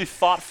 It's really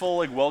thoughtful,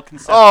 like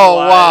well-conceptualized. Oh,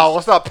 wow.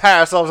 Let's not pat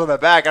ourselves on the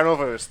back. I don't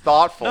know if it was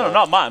thoughtful. No,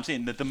 not mine. I'm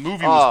saying that the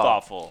movie was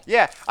thoughtful.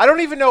 Yeah. I don't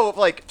even know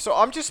if, so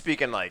I'm just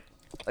speaking, like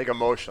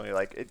emotionally.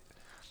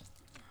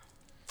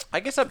 I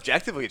guess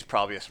objectively it's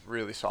probably a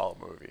really solid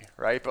movie,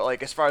 right?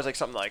 But, as far as,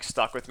 something,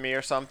 stuck with me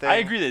or something. I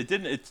agree that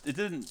it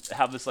didn't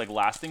have this,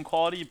 lasting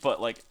quality, but,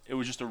 it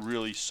was just a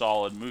really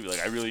solid movie.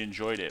 I really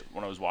enjoyed it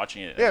when I was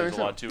watching it. Yeah, there's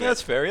a lot to it. Yeah,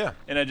 that's fair, yeah.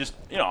 And I just,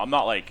 I'm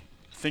not,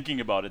 thinking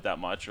about it that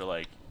much or,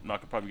 I'm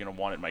not probably going to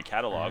want it in my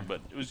catalog, but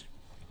it was,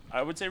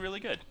 I would say, really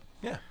good.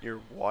 Yeah. Your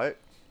what?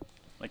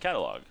 My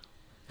catalog.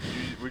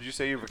 Would you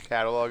say you have a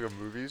catalog of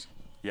movies?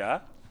 Yeah.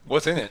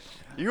 What's in it?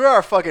 You are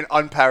a fucking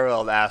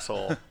unparalleled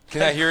asshole.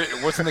 Can I hear it?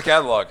 What's in the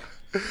catalog?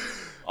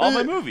 All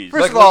my movies.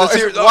 First of all,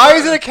 why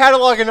is it a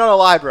catalog and not a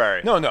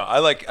library? No,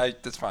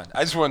 that's fine.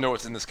 I just want to know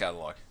what's in this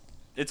catalog.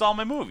 It's all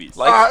my movies.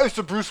 It's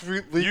the Bruce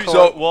Lee.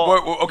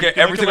 Okay,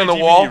 everything on the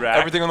wall. Rack.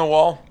 Everything on the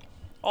wall.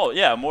 Oh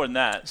yeah, more than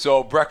that.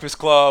 So Breakfast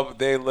Club,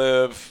 They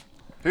Live,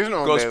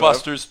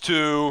 Ghostbusters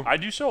 2. I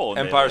do so own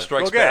Empire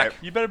Strikes Back.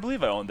 You better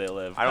believe I own They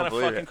Live. I don't what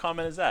kind believe of fucking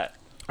comment is that?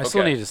 I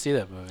still need to see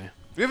that movie.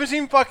 You haven't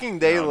seen fucking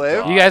They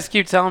Live? You guys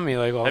keep telling me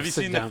have you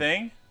seen down. The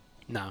Thing?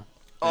 No.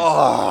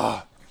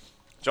 Oh,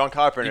 John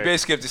Carpenter. You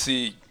basically have to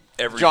see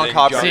everything John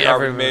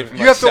Carpenter made from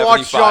you have to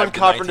watch John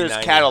Carpenter's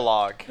 1990.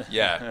 catalog.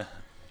 Yeah.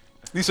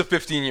 At least a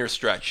 15-year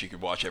stretch, you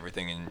could watch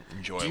everything and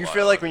enjoy it. Do you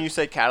feel like when you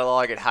say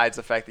catalog, it hides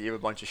the fact that you have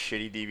a bunch of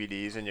shitty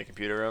DVDs in your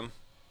computer room?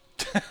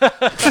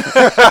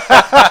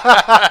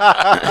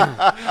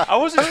 I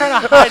wasn't trying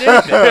to hide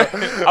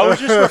anything. I was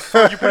just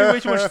you're putting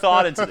way too much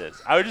thought into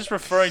this. I was just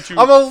referring to.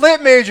 I'm a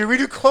lit major. We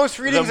do close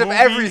readings of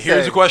everything.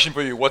 Here's a question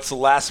for you: what's the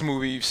last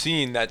movie you've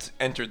seen that's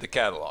entered the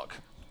catalog?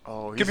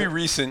 Oh, it could be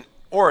recent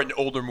or an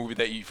older movie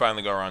that you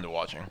finally got around to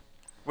watching.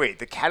 Wait,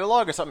 the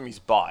catalog or something he's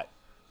bought?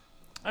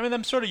 I mean,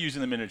 I'm sort of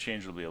using them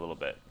interchangeably a little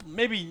bit.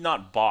 Maybe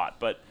not bought,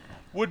 but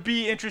would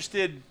be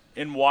interested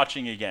in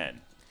watching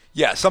again.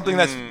 Yeah, something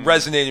that's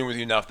resonating with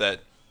you enough that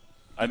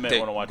I may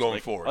want to watch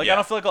going forward. I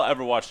don't feel like I'll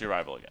ever watch The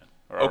Arrival again.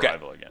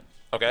 Arrival again.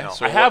 Okay. No.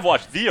 So I have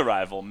watched The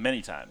Arrival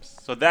many times.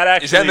 So that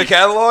actually is that in the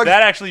catalog?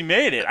 That actually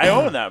made it. I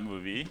own that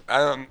movie.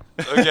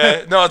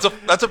 Okay. No,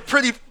 that's a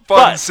pretty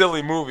fun,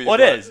 silly movie. Well,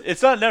 it is.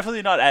 It's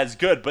definitely not as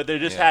good, but they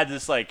just had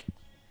this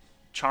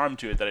charm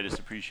to it that I just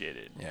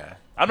appreciated. Yeah.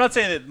 I'm not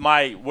saying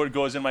that what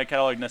goes in my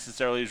catalog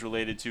necessarily is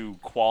related to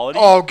quality.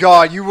 Oh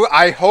God,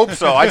 I hope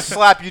so. I'd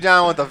slap you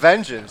down with a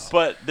vengeance.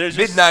 But there's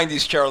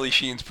mid-90s Charlie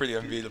Sheen's pretty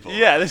unbeatable.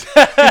 Yeah,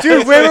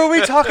 dude, where were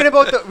we talking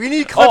about we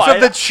need clips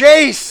of the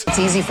chase. It's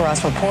easy for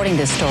us reporting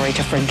this story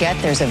to forget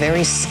there's a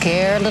very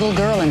scared little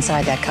girl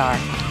inside that car.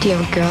 Do you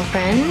have a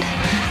girlfriend?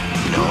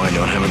 No, I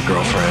don't have a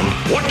girlfriend.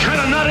 What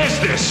kind of nut is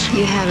this?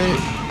 You haven't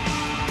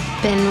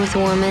been with a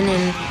woman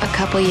in a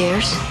couple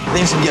years?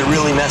 Things can get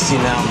really messy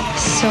now.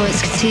 So it's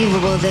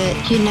conceivable that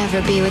you'd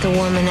never be with a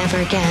woman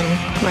ever again,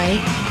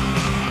 right?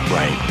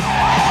 Right.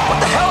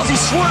 What the hell is he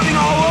swerving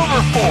all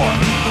over for?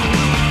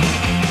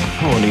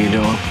 What are you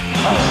doing?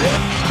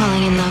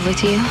 Falling in love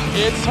with you.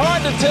 It's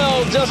hard to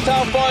tell just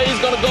how far he's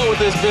gonna go with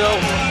this, Bill.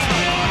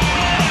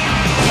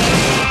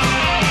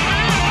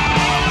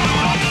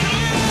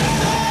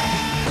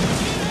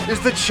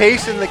 Is the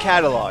chase in the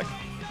catalog?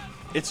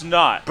 It's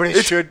not. But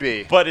it should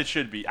be. But it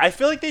should be. I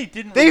feel like they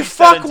didn't. They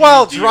fuck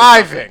while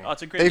driving. Oh,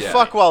 it's a great. They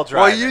fuck while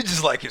driving. Well, you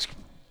just like his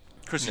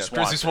Chrissy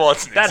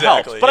Swanson. That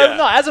helps. But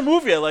no, as a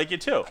movie, I like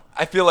it too.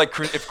 I feel like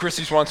if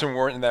Chrissy Swanson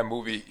weren't in that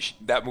movie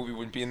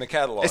wouldn't be in the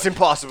catalog. It's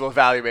impossible to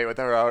evaluate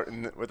without her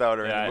in the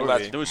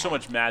movie. There was so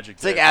much magic.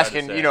 It's like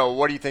asking,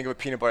 what do you think of a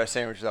peanut butter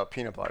sandwich without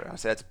peanut butter? I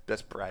say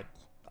that's bread.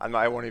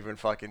 I won't even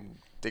fucking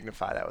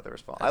dignify that with a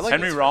response. I like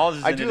Henry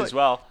Rollins is in it as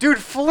well. Dude,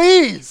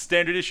 Flea!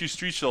 Standard issue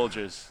Street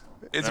Soldiers.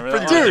 It's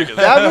Remember pretty that? Dude,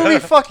 that movie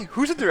fucking.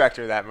 Who's the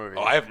director of that movie?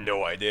 Oh, I have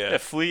no idea. Yeah,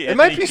 Flea. It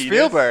might Anthony be Kiedis.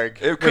 Spielberg.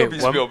 It could be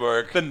what-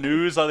 Spielberg. The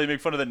News, how they make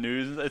fun of the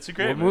news. It's a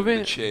great What movie. movie?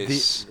 The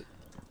Chase.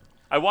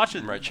 I watched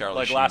it Right, Charlie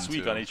like Sheen, last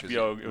week too, on 'cause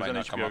HBO. It was might on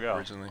not come HBO up Go.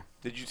 originally.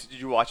 Did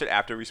you watch it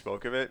after we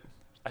spoke of it?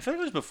 I feel like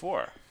it was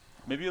before.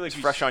 Maybe like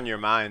It's fresh on your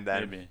mind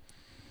then. Maybe.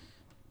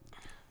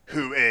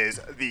 Who is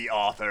the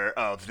author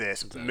of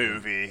this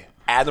movie?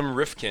 Adam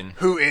Rifkin.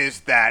 Who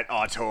is that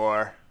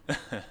auteur?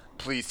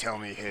 Please tell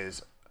me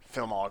his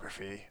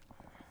filmography.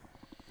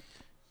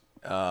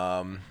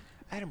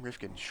 Adam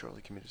Rifkin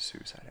surely committed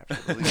suicide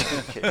after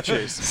releasing Cape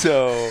Chase.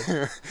 So,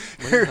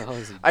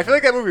 I feel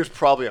like that movie was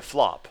probably a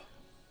flop.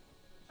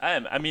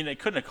 I mean, it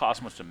couldn't have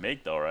cost much to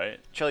make, though, right?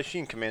 Charlie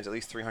Sheen commands at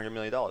least $300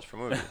 million for a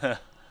movie.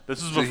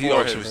 This was so he before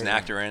also his. was an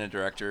actor and a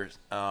director.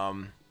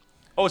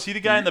 Oh, is he the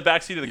guy in the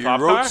backseat of the He cop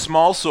wrote car?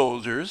 Small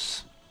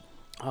Soldiers.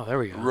 Oh, there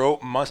we go.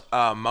 Wrote Mouse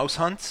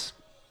Hunts.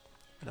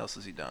 What else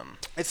has he done?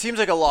 It seems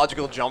like a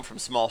logical jump from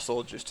Small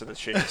Soldiers to The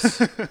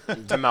Chase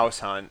to Mouse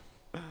Hunt.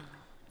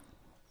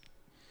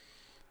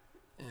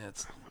 Yeah,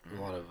 it's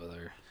A lot of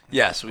other.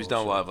 yeah. So he's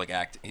done a lot of like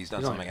He's done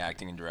He's some only- like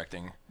acting and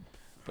directing.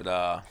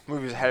 But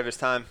Movie was ahead of his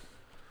time.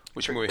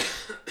 which movie?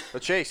 The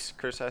Chase,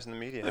 criticizing the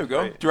media. There we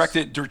go. Great.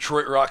 Directed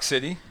Detroit Rock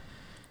City.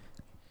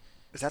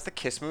 Is that the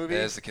Kiss movie?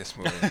 That is the Kiss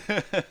movie.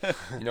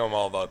 You know I'm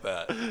all about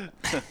that.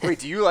 Wait,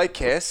 do you like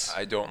Kiss?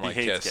 I don't like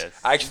hates Kiss. Kiss.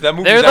 Actually, that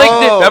movie's They're like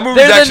actually, the- that movie's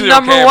they're the actually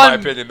number okay in my one-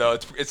 opinion, though.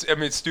 It's I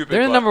mean, it's stupid.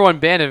 They're the but number one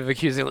band of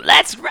accusing.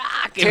 Let's rock.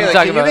 And Taylor, we're can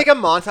talking you about- make a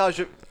montage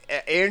of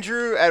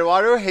Andrew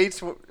Eduardo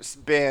hates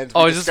bands.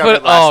 Oh, we just discovered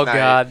put- last oh, night.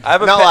 God. I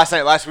have a Not pet- last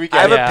night, last weekend.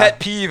 I have Yeah. a pet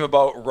peeve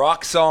about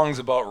rock songs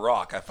about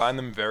rock. I find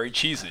them very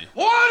cheesy.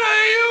 What do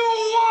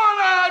you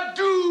wanna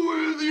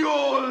do with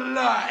your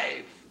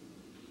life?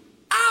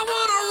 I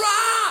wanna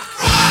rock.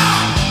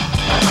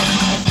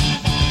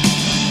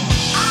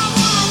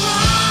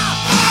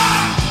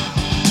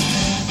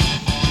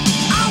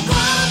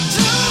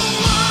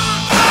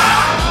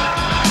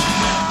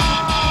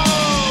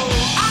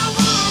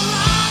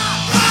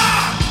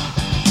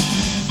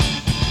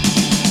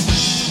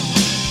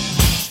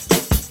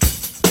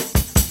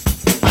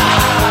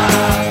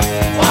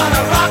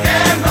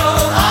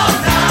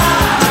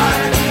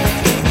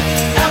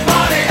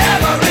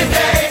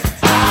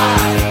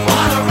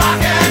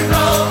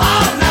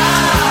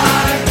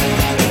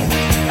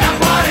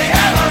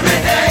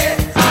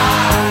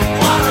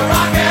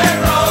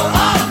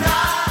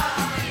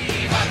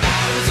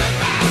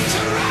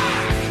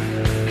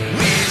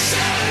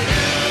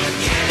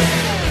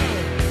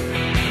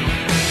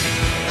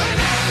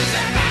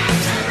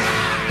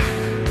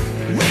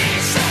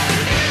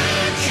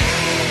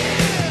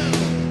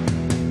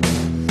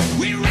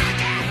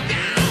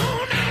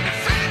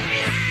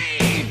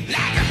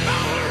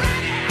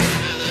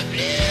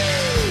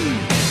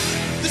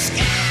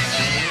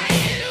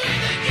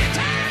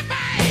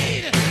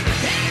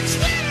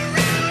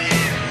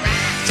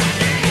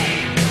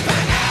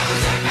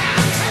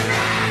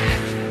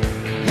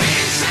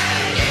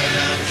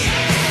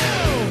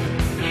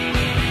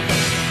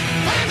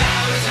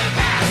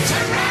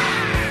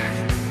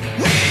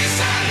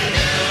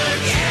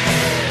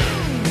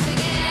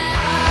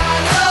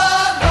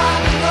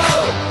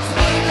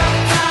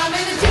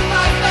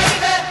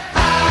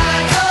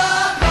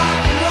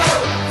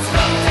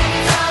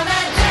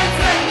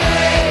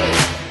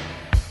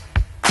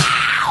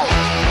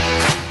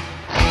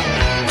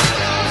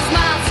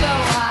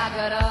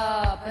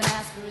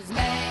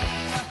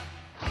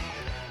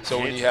 So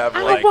when you have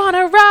I like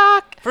wanna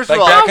rock. First like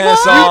of all, that kind of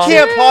song, you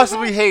can't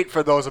possibly hate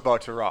for those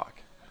about to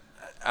rock.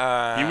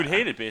 You would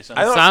hate it based on.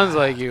 I don't- Sounds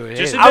like you would.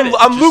 Just hate it. admit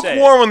I'm Just say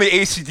lukewarm on the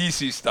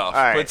AC/DC stuff,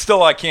 All right. but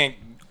still I can't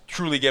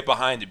truly get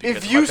behind it because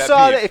If of you my pet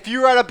saw peeve. that, if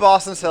you were at a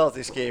Boston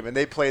Celtics game and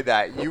they played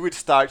that, you would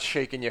start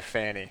shaking your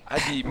fanny.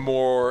 I'd be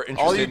more All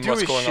interested you in do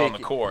what's is going shake on in the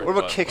court. What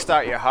about but-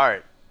 kickstart your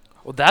heart?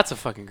 Well, that's a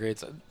fucking great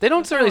song. They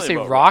don't really really say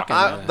about rock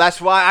rock. in That's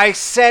why I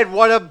said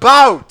what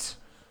about.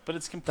 But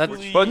it's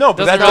completely. But no,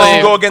 but that Doesn't doesn't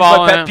really go against fall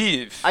my pet in.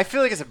 peeve. I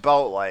feel like it's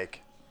about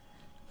like.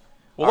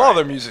 Well, all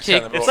their music's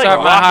Kick- kind of It's about like Start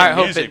my rock heart, and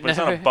hope music, it but it's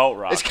not never- about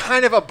rock. It's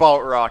kind of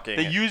about rocking.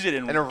 They use it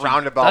in a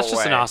roundabout That's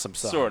just way. an awesome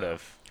song. Sort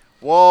of.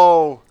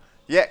 Whoa.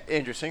 Yeah,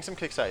 Andrew, sing some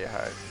Kickstart Your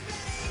Heart.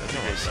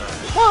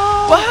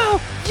 Whoa!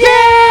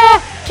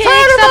 Yeah! Kicks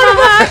on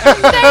my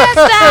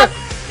heart.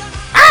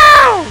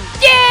 Ow!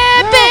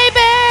 Yeah, baby!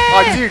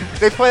 Oh, dude,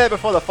 they play that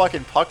before the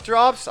fucking puck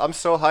drops. I'm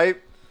so hyped.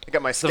 I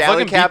got my The Scally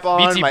fucking cap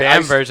on. BT my Bam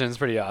ice- version is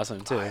pretty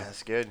awesome too. Oh, yeah,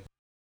 that's good.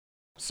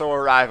 So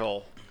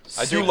Arrival.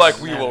 I do Six- like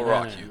We Will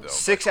Rock You though.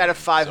 6 out of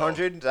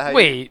 500. Is that how you-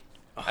 Wait,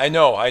 I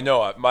know.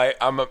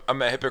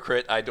 I'm a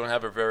hypocrite. I don't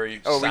have a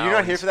very. Oh, were you not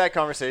sound- here for that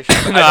conversation?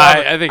 No,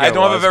 I think I I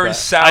don't have a was, very but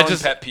sound I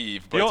just- pet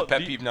peeve, but The it's a o- pet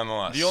the- peeve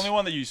nonetheless. The only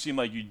one that you seem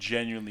like you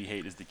genuinely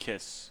hate is the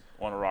Kiss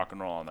 "Wanna Rock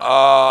and Roll" on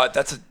that.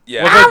 That's a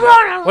yeah.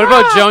 What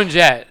about Joan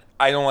Jett?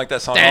 I don't like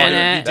that song. Da-na. either.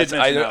 You did That's-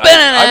 mention I,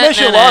 that. I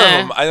mentioned a lot of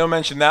them. I don't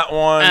mention that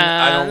one.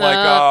 I don't like.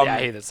 Yeah, I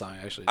hate that song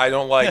actually. I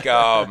don't like.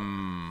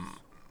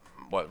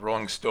 What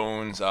Rolling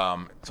Stones?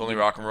 It's only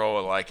rock and roll.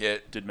 I like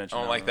it. Did mention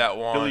I don't that like one. that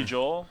one. Billy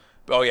Joel.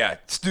 Oh yeah,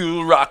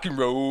 still rock and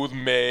roll with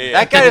me.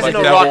 That guy doesn't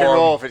know rock and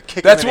roll if it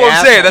kicked That's him in what the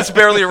I'm saying. ass. That's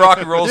barely a rock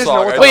and roll He doesn't know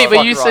song. what right? the Wait, but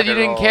fuck you rock said you and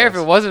didn't roll care if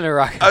is. it wasn't a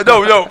rock.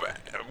 No.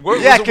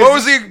 What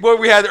was the what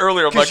we had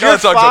earlier? I'm like, You're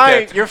that song's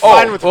fine. okay. You're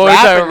fine with what was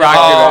that,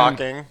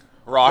 rocking.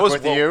 Rock What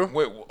with was-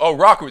 you.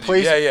 Rock with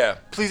Please, you. Yeah.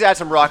 Please add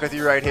some rock with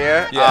you right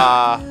here.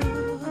 Yeah.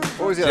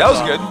 What was the Yeah, other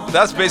that was song? good.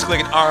 That's basically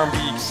like an R&B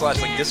 /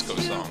 like disco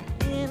song.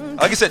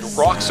 Like I said,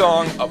 rock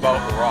song about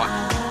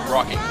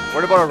rocking.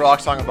 What about a rock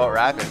song about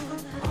rapping?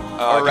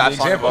 Or a give rap me an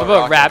song example. about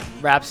What about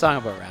rocking? rap song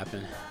about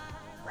rapping?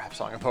 Rap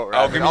song about I'll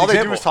rapping. give you All an they do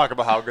example. is talk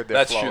about how good their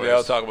That's flow true. is. They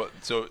all talk about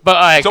so.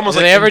 But it's almost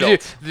do like they ever do?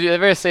 inbuilt. Do you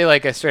ever say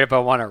like a straight up I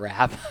want to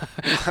rap?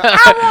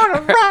 I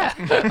want to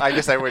rap. I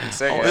guess I wouldn't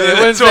sing it. It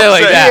wouldn't That's what say I'm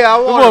like saying. that. Yeah, I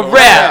want want to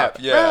rap.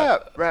 Yeah.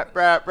 Rap.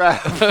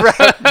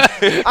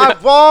 I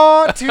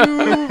want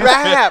to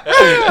rap.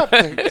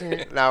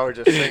 Now we're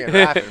just singing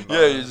rapping.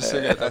 Yeah, you're just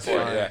singing at that That's point.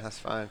 fine. Yeah. That's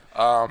fine.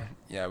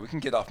 Yeah, we can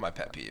get off my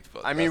pet peeve.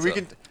 But I mean, that's we a-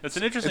 can. It's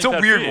an interesting. It's a pet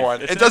weird peeve.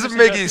 one. It's It an doesn't interesting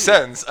make pet any peeve.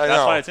 sense. I know.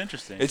 That's why it's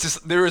interesting. It's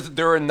just there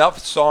are enough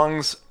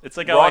songs, It's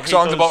like how I rock hate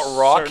songs those about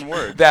rock certain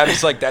words. that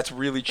it's like that's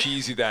really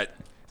cheesy. That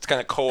it's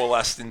kind of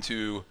coalesced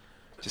into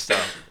just a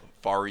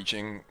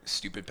far-reaching,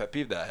 stupid pet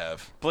peeve that I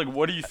have. But like,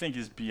 what do you think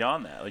is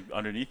beyond that? Like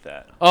underneath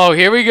that? Oh,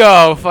 here we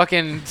go.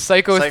 Fucking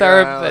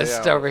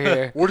psychotherapist yeah. over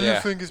here. What do you Yeah.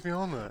 think is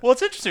beyond that? Well,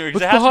 it's interesting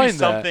because What's there has to be behind that?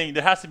 something.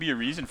 There has to be a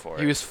reason for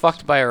it. He was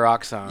fucked by a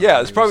rock song.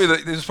 Yeah, there's probably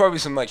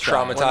some like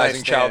One night traumatizing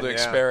stand, childhood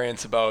yeah.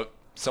 experience about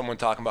someone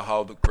talking about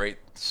how the great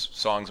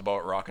songs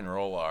about rock and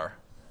roll are.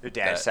 Your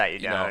dad that, sat you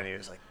you down know- and he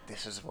was like,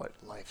 "This is what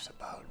life's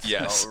about. It's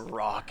Yes. about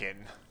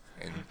rocking."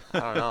 And I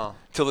don't know.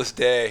 till this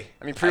day,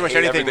 I mean, pretty much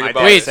hate anything everything my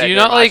about dad it. Wait, said do you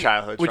during not my like?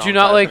 childhood Would you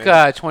not traumatized like me.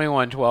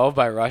 2112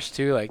 by Rush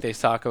too? Like they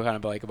talk kind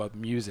of like about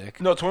music.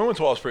 No,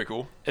 2112 is pretty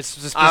cool. It's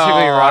just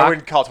specifically Oh, rock. I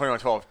wouldn't call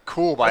 2112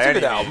 cool by That's a any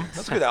good album. means.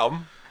 That's a good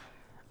album.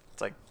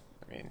 It's like,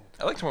 I mean,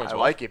 I like I 2112.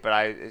 like it, but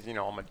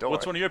I'm a dork.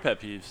 What's one of your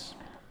pet peeves?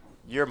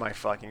 You're my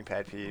fucking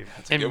pet peeve.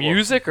 a in good one.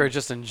 music or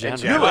just in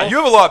general? general. You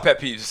have a lot of pet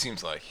peeves. It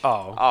seems like.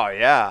 Oh, Oh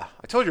yeah,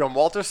 I told you I'm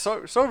Walter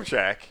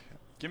Sobchak.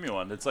 Give me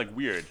one. That's like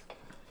weird.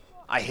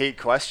 I hate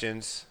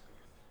questions.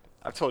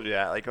 I've told you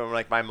that. Like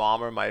when my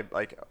mom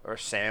or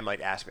Sam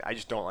ask me,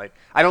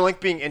 I don't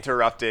like being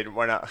interrupted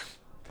when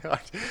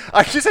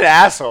I'm just an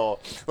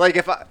asshole. Like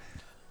if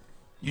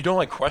You don't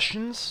like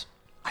questions?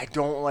 I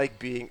don't like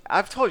being.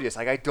 I've told you this.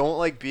 Like I don't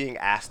like being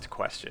asked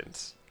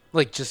questions.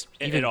 like just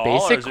In even all, or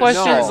basic is it-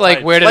 questions. No.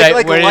 Like where did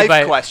like I? Where life did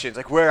I? questions.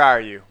 Like where are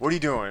you? What are you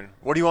doing?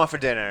 What do you want for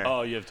dinner?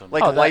 Oh, you have to.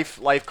 Like Oh, that-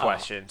 life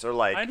questions or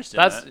like I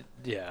understand That's that.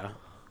 yeah.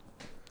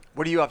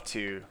 what are you up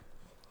to?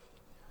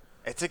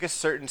 It's like a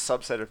certain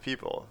subset of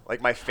people,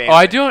 like my family. Oh,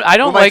 I don't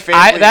When my like.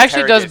 family That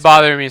actually does interrogates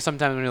bother me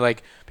sometimes when you're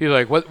like people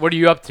are like, what are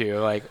you up to?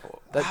 Like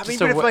that's I mean, just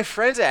but a if wa- my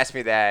friends ask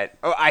me that,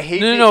 I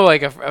hate. no,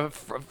 like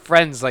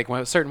friends like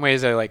certain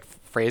ways they like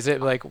phrase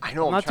it. Like I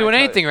know, I'm I'm not trying doing to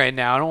tell anything right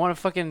now. I don't want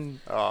to fucking.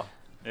 Oh,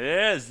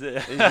 Yes.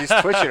 he's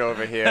twitching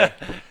over here.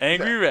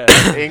 Angry Red.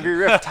 Angry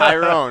Riff,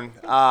 Tyrone.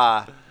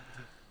 I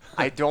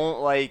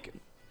don't like.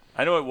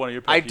 I know what one of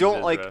your pet I peeves don't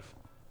is, like- Ref.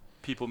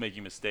 People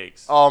making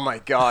mistakes. Oh my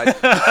God.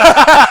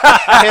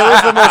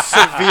 Taylor's the most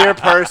severe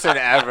person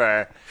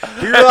ever.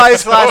 We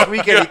realized last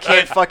weekend he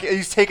can't fucking.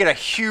 He's taking a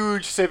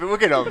huge sip.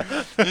 Look at him,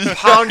 he's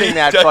pounding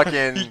that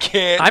fucking. He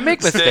can't. I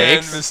make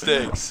stand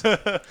mistakes. No,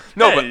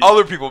 Hey, but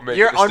other people make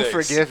You're mistakes.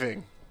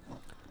 unforgiving.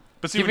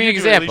 But see, Give when me you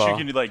an do it, at least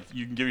example.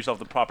 you can give yourself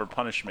the proper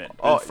punishment.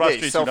 Oh, It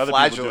frustrates yeah, you when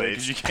other people do it self-flagellate.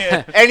 because you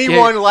can't.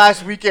 Anyone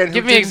last weekend who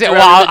Give me an didn't do example.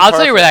 Well, everything I'll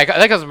tell you where perfect.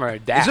 that comes from. Our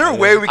dad. Is there a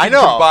way we I can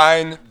know.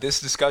 combine this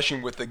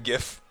discussion with the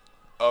GIF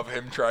of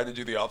him trying to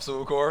do the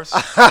obstacle course?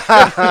 Dude,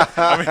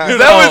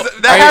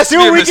 that has to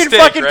be a we mistake, can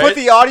fucking right? put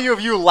the audio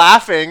of you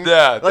laughing.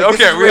 Yeah. Like, this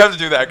okay, is we where- have to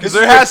do that because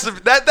this there is has to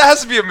that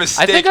has to be a I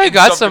mistake. think I in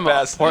got some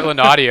capacity. Portland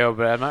audio,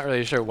 but I'm not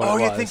really sure what Oh,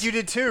 it you was. think you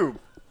did too?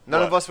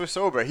 None What? of us were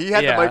sober. He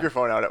had Yeah. the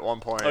microphone out at one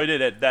point. Oh, you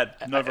did it.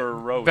 That Nova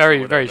Rose.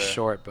 very, or very whatever.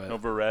 short, but.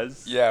 Nova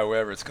Res. Yeah,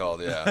 whatever it's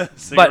called. Yeah.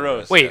 But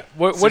Rose. wait,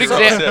 what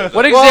Cigarette example? Rose.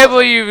 What Well,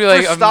 example you be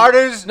like? for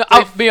starters, no,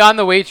 like- beyond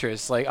the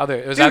waitress, like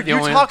other. Was that Dude, the you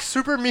only? talk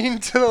super mean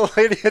to the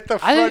lady at the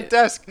I- front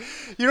desk.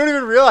 You don't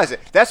even realize it.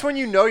 That's when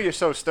you know you're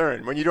so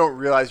stern, when you don't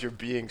realize you're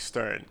being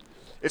stern.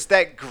 It's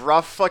that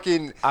gruff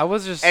fucking I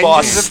was just. engines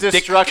False of stick.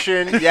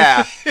 destruction.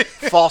 Yeah.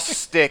 False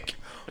stick.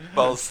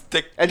 Well,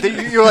 stick. And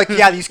then you're like,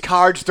 yeah, these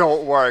cards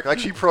don't work. Like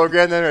she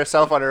programmed them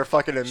herself on her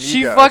fucking Amiga.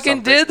 She or fucking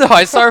something. did though.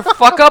 I saw her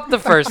fuck up the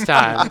first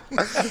time.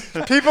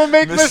 People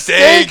make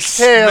mistakes,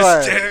 Taylor.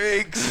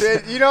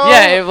 Mistakes. You know?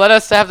 Yeah, it let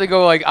us have to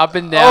go like up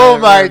and down. Oh the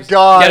my rooms,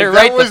 God, Get it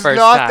right that was the first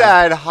not time.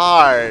 that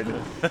hard.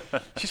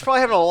 She's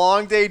probably having a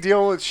long day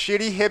dealing with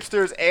shitty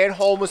hipsters and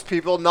homeless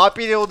people, not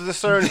being able to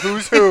discern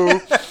who's who.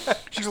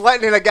 She's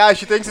letting in a guy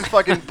she thinks is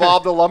fucking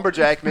Bob the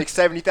lumberjack, makes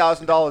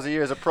 $70,000 a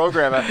year as a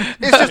programmer.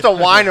 It's just a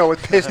wino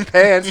with pissed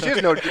pants. She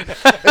has no.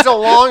 It's a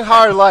long,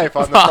 hard life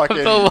on the Bob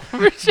fucking the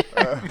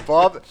lumberjack.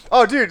 Bob.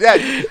 Oh, dude, I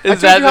told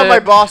that you how the- my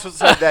boss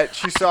said that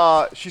she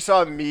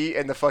saw me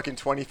in the fucking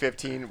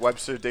 2015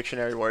 Webster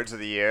Dictionary Words of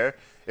the Year,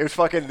 It was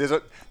fucking.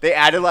 They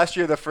added last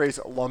year the phrase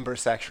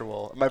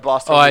lumbersexual. My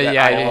boss told Oh, me that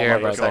yeah, I I did am hear a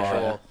about that.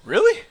 lumbersexual.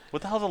 Really?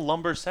 What the hell's a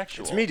lumbersexual?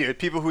 It's me, dude.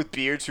 People with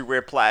beards who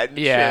wear plaid and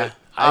Yeah. shit.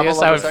 I I'm a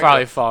guess I would lumbersexual.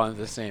 probably fall into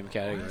the same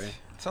category.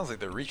 Sounds like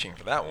they're reaching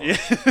for that one.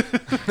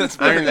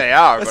 I mean, they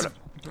are, that's,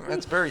 but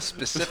that's very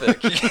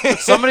specific.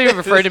 Somebody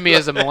referred to me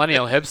as a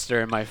millennial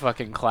hipster in my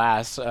fucking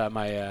class,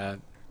 my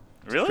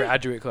Really?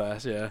 graduate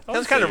class. Yeah.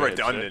 that's kind of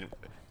redundant.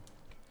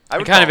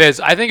 It kind of is.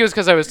 I think it was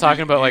because I was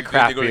talking about like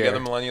craft they go beer. together,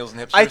 millennials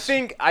and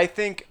hipsters.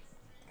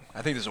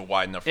 I think there's a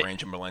wide enough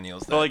range of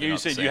millennials. But like they're you not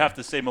the said, same. you have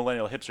to say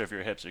millennial hipster if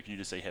you're a hipster. Can you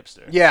just say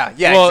hipster? Yeah,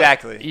 Well,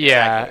 exactly.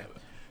 Yeah.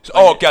 Exactly. So,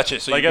 oh, gotcha.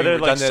 So Like you are there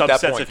like redundant at that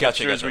subsets point. of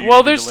Gotcha, hipsters gotcha. where you Well,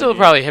 need to there's still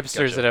delineate? probably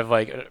hipsters Gotcha. that have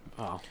like,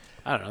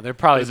 I don't know. They're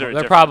probably Is there a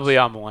they're difference? probably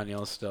on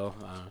millennials still.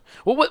 I don't know.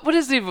 Well,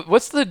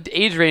 what's the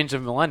age range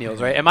of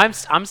millennials? Right?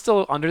 I'm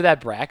still under that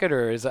bracket,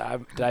 or did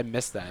I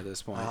miss that at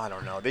this point? I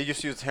don't know. They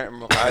just use the term I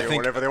millennial think-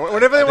 whenever they want.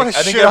 Whenever they want to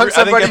I think shit on every- I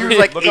think somebody every- who's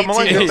like look at 18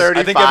 to millennials. 35,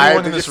 I think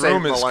everyone they in this just say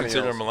room is millennials.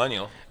 considered a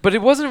millennial. But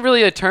it wasn't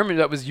really a term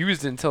that was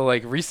used until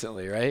like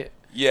recently, right?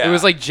 Yeah. It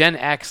was like Gen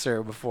X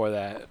or before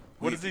that.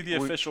 What is the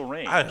official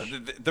range? I don't know.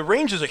 The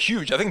ranges are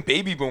huge. I think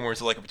baby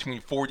boomers are like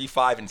between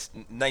 45 and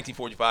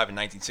 1945 and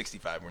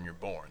 1965 when you're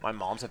born. My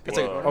mom's a It's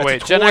baby. like, Oh, it's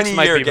wait, a Gen X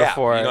might 20-year be gap,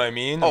 before You it. know what I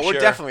mean? Oh, I'm we're sure.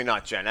 definitely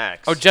not Gen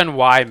X. Oh, Gen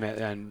Y,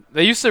 and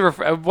they used to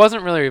refer. It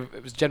wasn't really.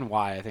 It was Gen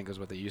Y, I think, is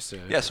what they used to.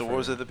 Yeah. So what refer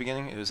was it to. at the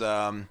beginning? It was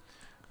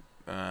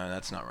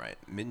that's not right.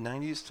 Mid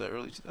 90s to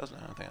early 2000s.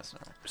 I don't think that's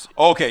not right.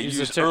 Okay, Use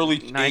use the early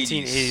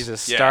 1980s 80s.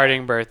 as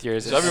starting birth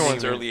years. So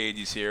everyone's early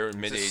 80s here,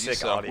 mid It's a 80s. sick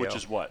So audio. Which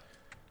is what?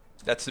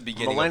 that's the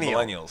beginning Millennial.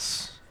 of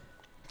millennials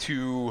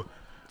to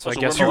So I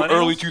so guess we're to millennials?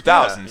 early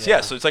 2000s. Yeah.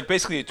 Yeah. So it's like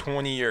basically a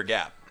 20-year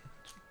gap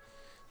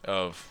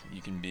of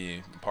you can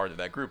be part of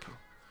that group.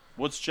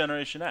 What's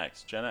Generation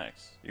X? Gen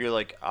X. You're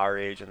like our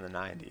age in the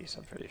 90s,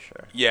 I'm pretty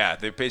sure. Yeah,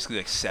 they're basically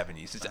like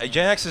 70s. It's,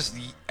 Gen X is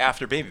the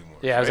after baby boomers.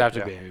 Yeah, it was right?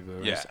 after baby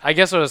boomers. Yeah. I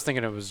guess I was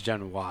thinking it was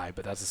Gen Y,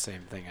 but that's the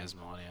same thing as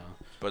millennial.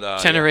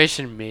 But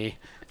Generation Me,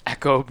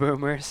 Echo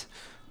Boomers.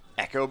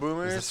 Echo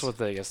boomers? Is this what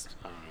they guess?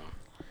 I don't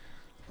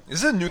know.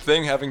 Is it a new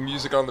thing having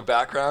music on the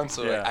background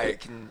so Yeah. I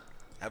can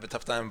have a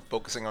tough time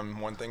focusing on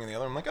one thing and the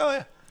other? I'm like, oh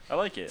yeah. I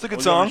like it. It's a good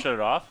Well, you want me song. to Shut it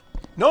off.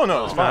 No, it's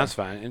No, fine. it's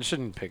fine. It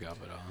shouldn't pick up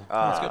at all.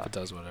 If it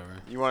does, whatever.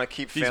 You want to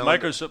keep These failing?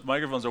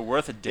 microphones are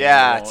worth a damn.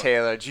 Yeah, They won't-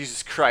 Taylor.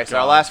 Jesus Christ. God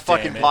Our last damn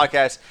fucking it.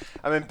 podcast,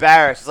 I'm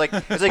embarrassed.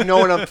 It's like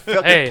knowing I'm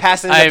Hey,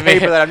 passing I the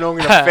paper mean- that I'm knowing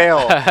going to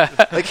fail.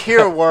 Like,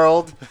 here,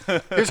 world.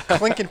 Here's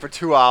clinking for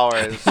 2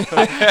 hours.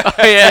 yeah.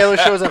 Taylor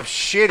shows up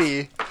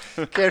shitty.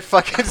 Can't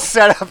fucking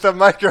set up the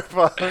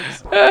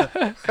microphones.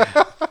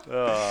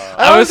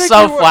 I was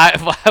so flat.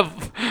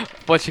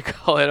 What you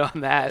call it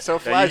on that? So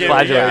Yeah, you gave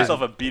flagellated.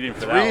 yourself a beating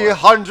for that one.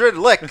 300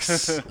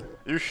 licks.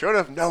 You should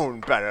have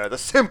known better. The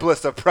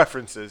simplest of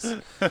preferences.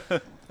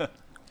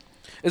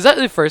 Is that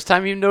the first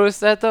time you noticed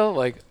that though?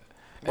 Like,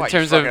 in What,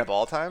 terms you fucking of up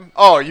all time?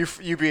 Oh,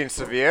 you being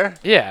severe?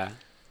 yeah.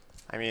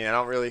 I mean, I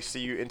don't really see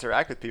you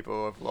interact with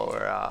people of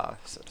lower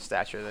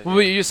stature than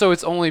Well, you. so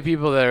it's only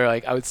people that are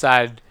like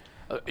outside.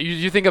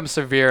 You think I'm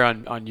severe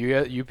on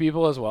you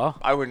people as well?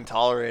 I wouldn't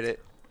tolerate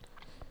it.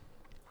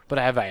 But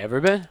have I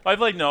ever been? I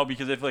feel like no,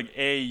 because I feel like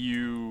A,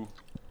 you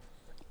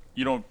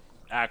don't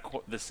act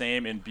the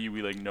same, and B,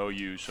 we like know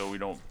you, so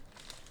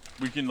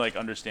we can like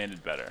understand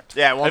it better.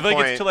 Yeah, at one I feel like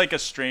point- it's to like a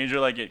stranger,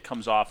 like it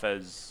comes off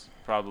as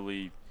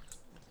probably.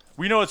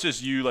 We know it's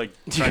just you like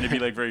trying to be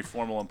like very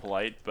formal and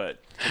polite, but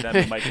to them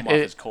it might come off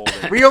as cold.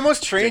 And We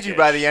almost trained you dickish.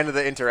 by the end of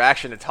the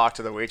interaction to talk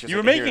to the waitress. You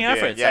were like a making human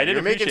being. efforts. Yeah, I did you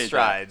were making appreciate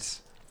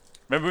strides.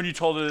 Remember when you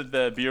told her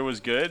the beer was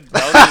good?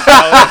 That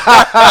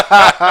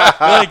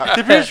was you're like,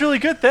 the beer's really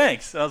good,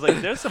 thanks. And I was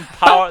like, there's some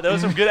power, there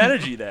was some good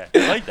energy there.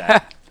 I like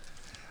that.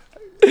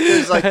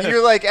 It's like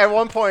you're like at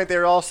one point they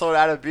were all sold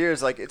out of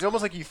beers. Like it's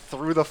almost like you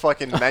threw the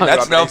fucking menu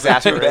That's up in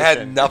nothing too. They had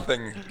exasperation.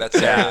 nothing that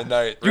Saturday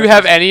night. Do you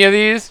have any of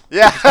these?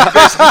 Yeah.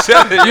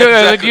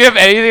 Do you have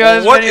anything on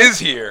this What menu? is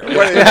here?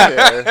 What is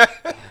here?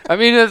 I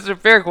mean, it's a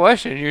fair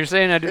question. You're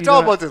saying I do. It's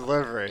all about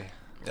delivery.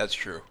 That's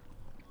true.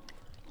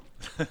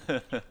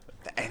 The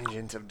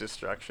engines of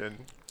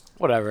destruction.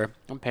 Whatever.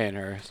 I'm paying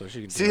her, so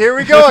she can. See, do here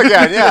it. we go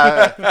again.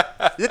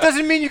 Yeah. It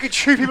doesn't mean you can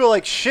treat people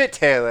like shit,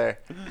 Taylor.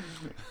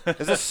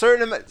 There's a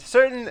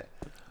certain.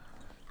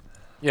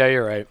 Yeah,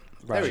 you're right.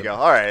 There we go.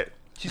 All right.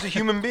 She's a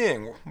human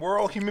being. We're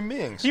all human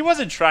beings. He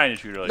wasn't trying to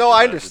treat her like No, shit,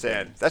 I that's the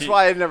understand. thing. That's He-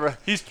 why I never.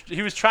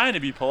 He was trying to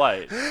be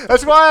polite.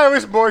 That's why I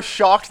was more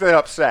shocked than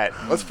upset.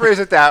 Let's phrase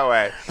it that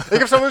way.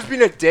 Like if someone was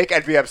being a dick,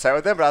 I'd be upset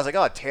with them. But I was like,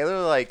 oh,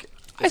 Taylor, like.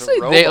 I is a say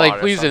robot they like or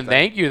please and something.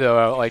 thank you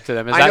though, like to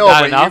them. Is I that know,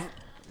 not but enough?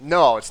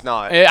 No, it's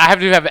not. I have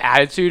to have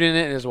attitude in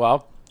it as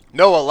well.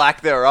 No, a lack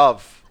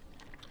thereof.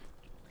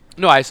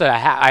 No, I said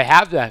I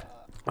have that.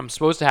 I'm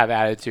supposed to have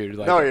attitude.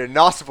 Like No, you're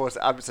not supposed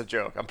to. It's a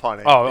joke. I'm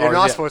punning. Oh, you're or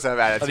not the- supposed to have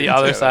attitude. the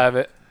other Taylor. side of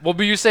it. Well,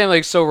 but you're saying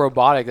like so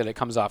robotic that it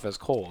comes off as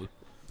cold.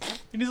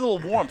 He needs a little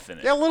warmth in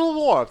it. Yeah, a little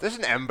warmth. There's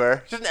an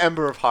ember. Just an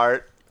ember of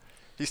heart.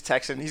 He's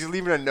texting. He's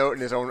leaving a note in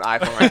his own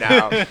iPhone right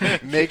now.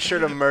 Make sure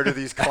to murder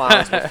these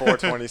clowns before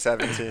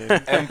 2017.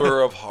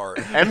 Ember of Heart.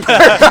 Ember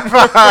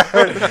of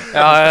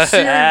Heart.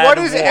 Siri, what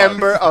is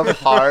Ember of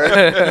Heart?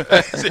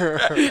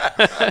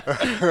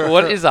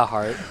 What is a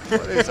heart?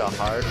 What is a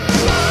heart?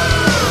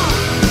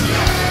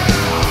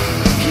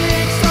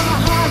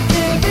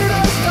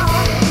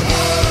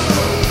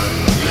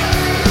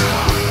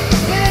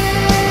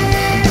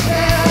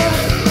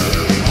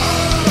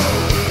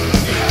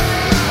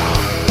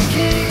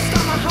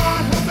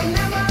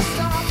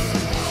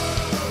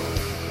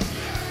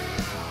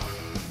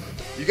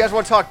 You guys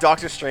want to talk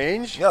Doctor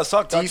Strange? Yeah, let's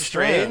talk Doctor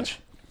Strange.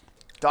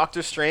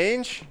 Doctor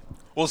Strange.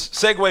 Well,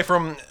 segue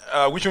from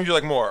which one would you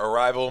like more?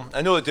 Arrival.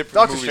 I know the different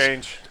Doctor movies.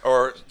 Strange.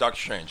 Or Doctor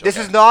Strange. This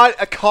okay. is not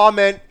a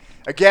comment.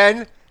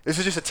 Again, this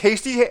is just a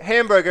tasty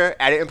hamburger.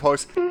 Edit and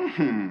post.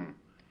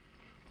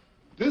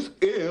 This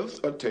is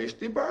a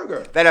tasty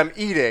burger. That I'm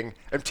eating.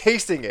 I'm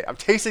tasting it. I'm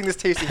tasting this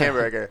tasty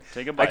hamburger.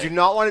 Take a bite. I do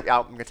not want to.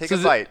 I'm going to take a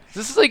bite.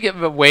 This is like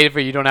a way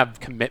where you don't have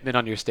commitment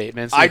on your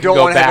statements. So I you can don't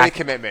go want to have any back.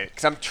 commitment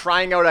because I'm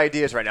trying out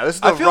ideas right now. This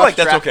is the I feel rough like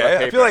that's draft of my okay. I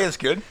paper. feel like it's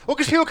good. Well,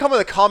 because people come in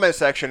the comment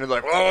section and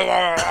they're like,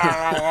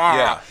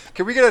 Yeah.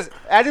 Can we get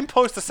add and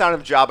post the sound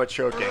of Jabba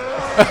choking?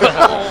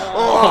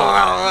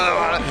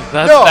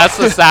 That's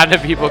the sound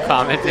of people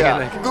commenting.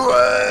 Yeah.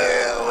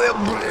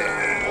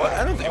 Well,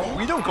 I don't think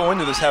we don't go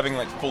into this having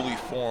like fully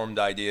formed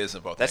ideas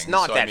about That's things.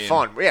 not so, that I mean,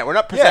 fun. Yeah, we're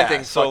not presenting.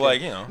 Yeah, so fucking, like,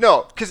 you know.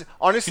 No, because You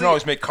honestly, can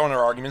always make counter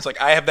arguments. Like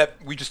I have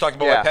that we just talked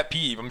about Yeah. my pet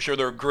peeve. I'm sure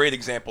there are great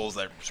examples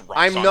that rock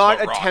I'm songs not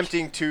about rock.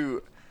 attempting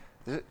to.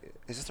 Is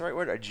this the right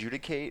word?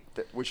 Adjudicate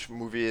which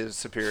movie is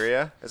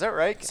superior? Is that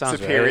right? Sounds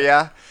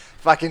superior.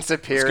 Fucking go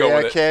superior,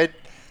 with it. kid.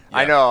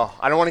 I Yeah. know.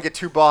 I don't want to get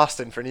too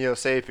Boston for Neo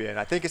Sapien.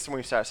 I think it's when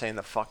we start saying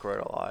the fuck word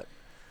a lot.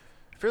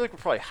 I feel like we're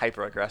probably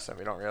hyper aggressive.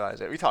 We don't realize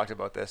it. We talked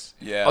about this.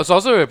 Yeah. It's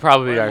also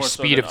probably Way our more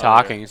so speed than of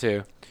talking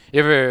too. You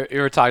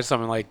ever talk to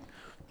someone like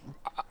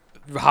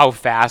how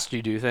fast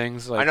you do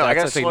things? Like, I know. I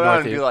gotta that's, think, slow down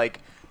north and of be you. like,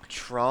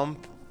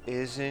 Trump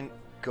isn't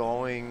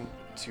going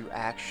to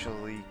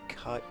actually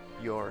cut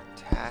your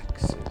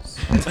taxes,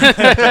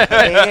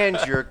 and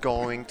you're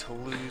going to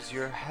lose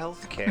your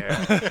health care.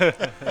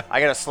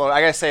 I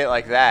gotta say it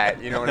like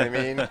that. You know what I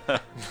mean?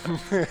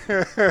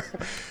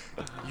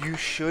 You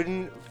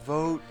shouldn't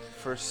vote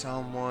for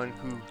someone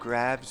who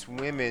grabs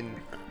women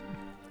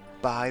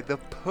by the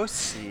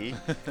pussy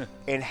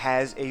and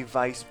has a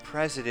vice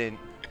president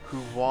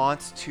who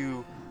wants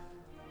to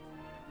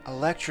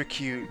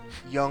electrocute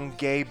young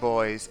gay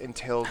boys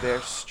until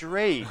they're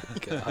straight.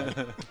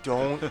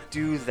 Don't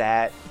do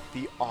that.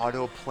 The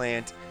auto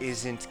plant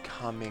isn't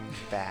coming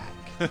back.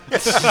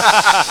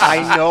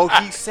 I know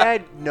he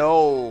said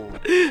no.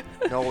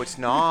 No, it's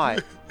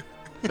not.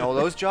 No,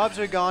 those jobs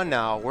are gone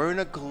now. We're in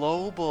a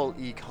global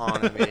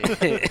economy.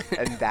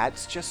 And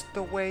that's just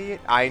the way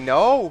it... I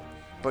know.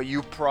 But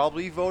you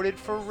probably voted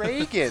for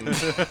Reagan.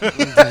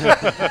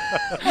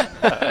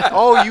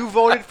 Oh, you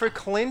voted for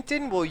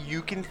Clinton? Well,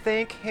 you can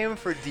thank him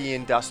for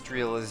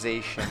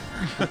deindustrialization.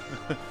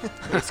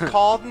 It's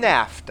called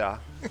NAFTA.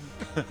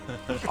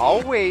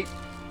 I'll wait.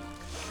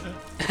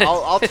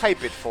 I'll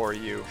type it for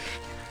you.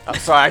 I'm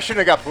sorry, I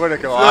shouldn't have got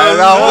political. I don't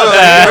know.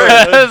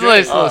 That's a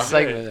nice little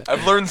segment.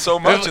 I've learned so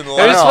much in the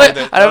I last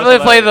minute. don't really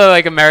play the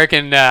like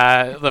American,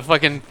 the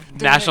fucking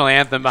national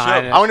anthem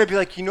behind it. I want to be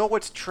like, you know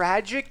what's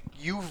tragic?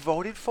 You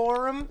voted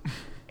for him,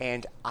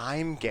 and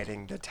I'm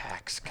getting the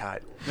tax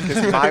cut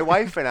because my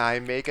wife and I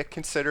make a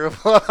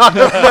considerable amount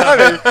of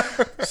money.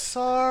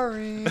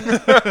 Sorry.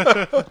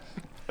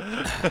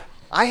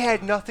 I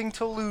had nothing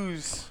to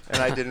lose, and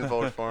I didn't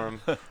vote for him.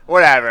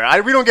 Whatever.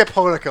 We don't get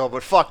political,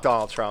 but fuck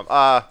Donald Trump.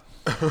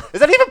 Is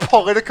that even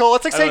political?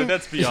 It's like saying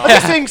that's beyond.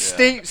 That's like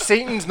saying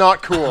Satan's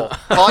not cool.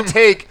 Hot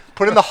take.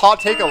 Put in the hot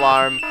take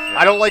alarm.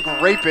 I don't like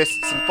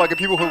rapists and fucking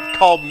people who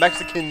call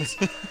Mexicans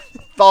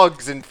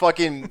thugs and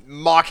fucking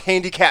mock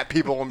handicapped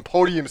people in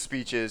podium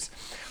speeches.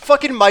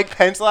 Fucking Mike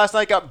Pence last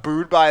night got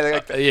booed by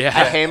the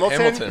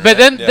Hamilton. But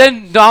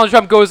then Donald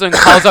Trump goes and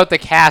calls out the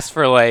cast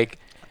for like.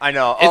 I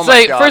know. It's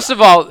like first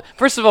of all,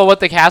 what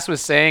the cast was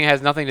saying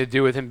has nothing to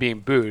do with him being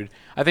booed.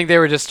 I think they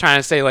were just trying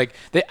to say like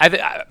I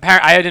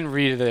didn't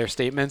read their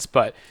statements,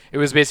 but it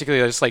was basically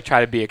just like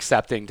try to be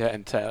accepting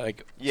to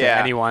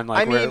anyone.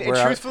 Like, I mean, and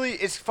truthfully,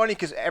 it's funny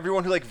because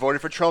everyone who like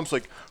voted for Trump's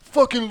like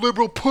fucking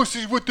liberal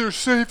pussies with their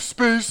safe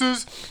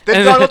spaces.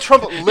 Then Donald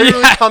Trump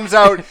literally comes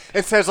out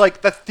and says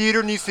like the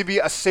theater needs to be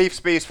a safe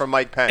space for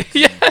Mike Pence.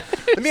 Yeah.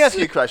 Let me ask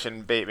you a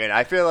question, Bateman.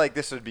 I feel like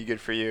this would be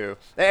good for you.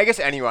 And I guess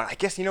anyone. I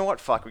guess you know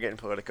what? Fuck, we're getting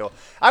political.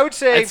 I would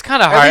say it's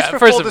kind of hard.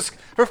 At least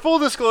for full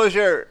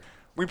disclosure,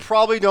 we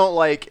probably don't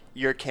like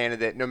your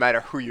candidate, no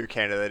matter who your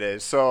candidate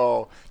is.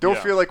 So don't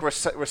feel like we're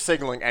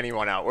signaling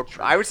anyone out.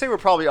 I would say we're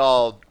probably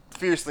all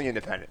fiercely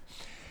independent.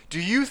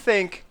 Do you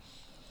think?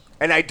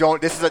 And I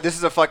don't. This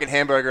is a fucking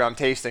hamburger I'm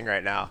tasting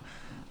right now.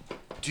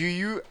 Do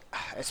you,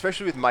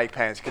 especially with Mike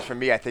Pence? Because for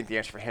me, I think the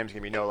answer for him is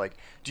gonna be no. Like,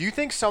 do you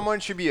think someone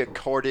should be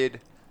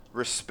accorded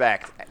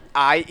respect,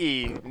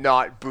 i.e.,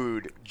 not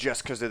booed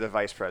just because they're the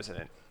vice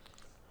president?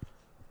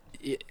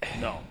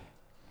 No.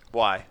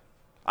 Why?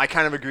 I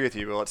kind of agree with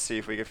you, but let's see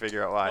if we can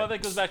figure out why. Well,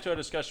 that goes back to our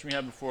discussion we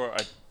had before.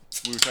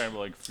 We were talking about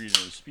like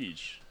freedom of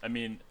speech. I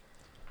mean,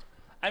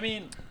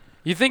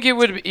 you think it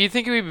would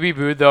be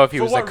booed though if he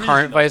was the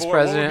current vice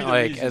president,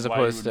 like as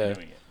opposed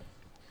to?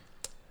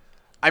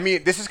 I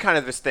mean, this is kind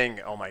of this thing.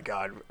 Oh my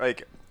God,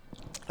 like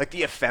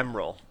the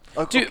ephemeral.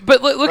 Dude,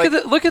 but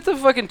look at the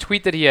fucking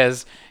tweet that he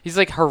has. He's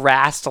like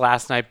harassed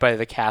last night by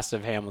the cast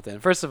of Hamilton.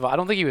 First of all, I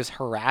don't think he was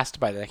harassed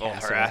by the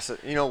cast.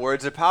 You know,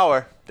 words of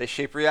power. They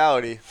shape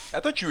reality. I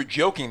thought you were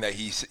joking that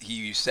he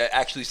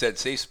actually said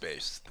safe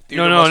space.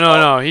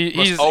 No.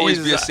 He's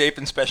always be a safe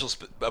and special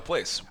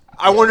place.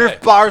 I wonder if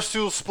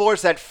Barstool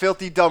Sports, that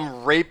filthy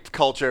dumb rape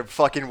culture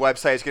fucking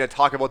website, is going to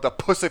talk about the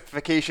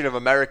pussification of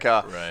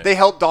America. Right. They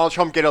helped Donald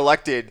Trump get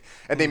elected,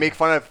 and they make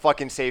fun of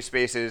fucking safe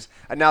spaces,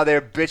 and now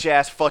they're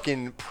bitch-ass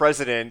fucking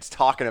presidents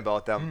talking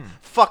about them.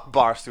 Fuck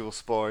Barstool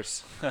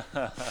Sports.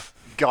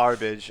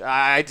 Garbage.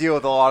 I deal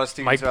with a lot of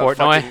students. Mike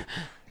Portnoy?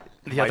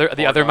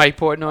 The other Mike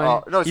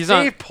Portnoy? No, it's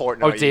Dave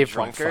Portnoy, Dave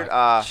drunkard.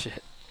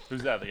 Shit.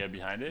 Who's that, the guy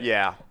behind it?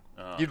 Yeah.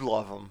 You'd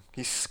love him.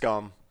 He's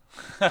scum.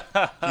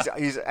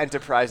 he's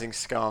enterprising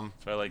scum.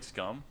 So I like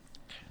scum.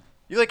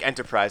 You like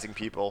enterprising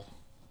people.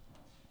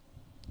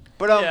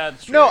 But yeah,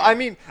 that's no, true. I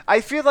mean,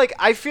 I feel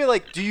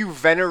like do you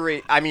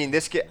venerate? I mean,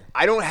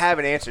 I don't have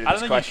an answer to this question. I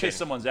don't think you kiss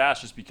someone's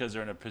ass just because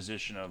they're in a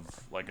position of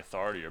like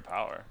authority or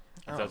power.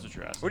 If that's what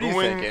you're asking. What do you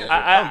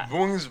think?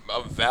 Booing is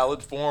a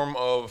valid form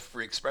of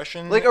free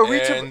expression. Like,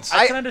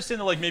 I can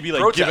understand that, like maybe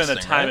like given the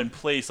time right? and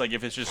place, like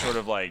if it's just sort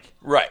of like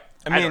right.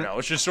 I don't know.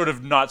 It's just sort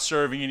of not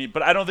serving any.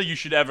 But I don't think you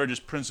should ever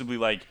just principally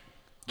like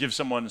give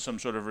someone some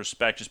sort of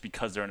respect just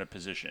because they're in a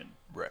position.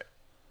 Right.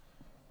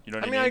 You know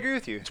what I mean? I agree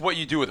with you. It's what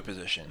you do with a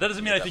position. That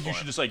doesn't mean I think you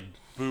should just like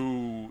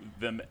boo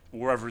them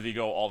wherever they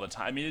go all the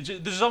time. I mean,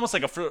 there's almost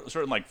like a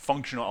certain like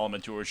functional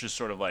element to it. Where it's just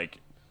sort of like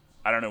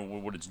I don't know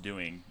what it's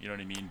doing. You know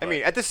what I mean? I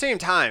mean, at the same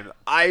time,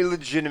 I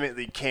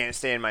legitimately can't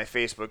stand my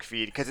Facebook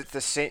feed because it's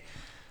the same.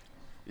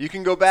 You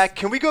can go back.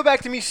 Can we go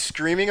back to me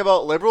screaming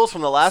about liberals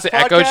from the last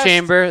podcast? Echo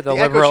chamber, the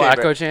liberal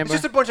echo chamber.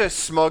 It's just a bunch of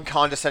smug,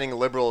 condescending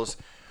liberals.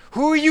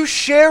 Who are you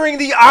sharing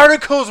the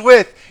articles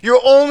with?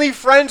 You're only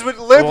friends with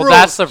liberals. Well,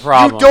 that's the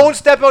problem. You don't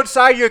step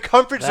outside your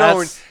comfort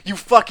zone, you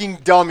fucking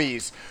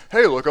dummies.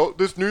 Hey, look out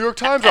this New York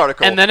Times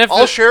article. And then if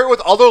I'll share it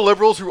with other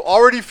liberals who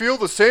already feel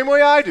the same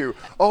way I do.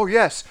 Oh,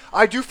 yes,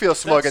 I do feel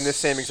smug in this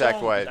same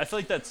exact way. I feel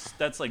like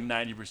that's like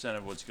 90%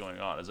 of what's going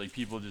on. It's like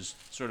people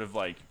just sort of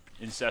like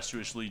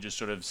incestuously just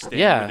sort of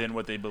stay within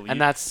what they believe.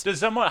 And that's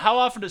how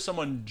often does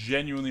someone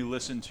genuinely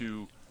listen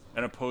to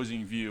an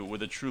opposing view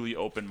with a truly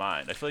open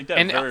mind? I feel like that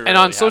and very on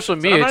rarely social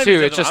happens. media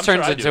too, it just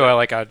turns sure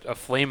into a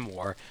flame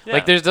war. Yeah.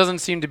 Like there doesn't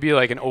seem to be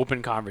like an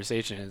open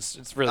conversation.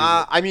 It's really.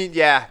 I mean,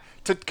 yeah.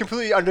 To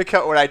completely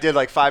undercut what I did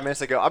like 5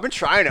 minutes ago, I've been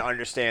trying to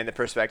understand the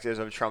perspectives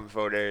of Trump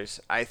voters.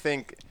 I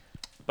think.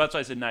 That's why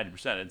I said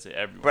 90%. I'd say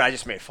everyone. But I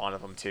just made fun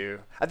of him too.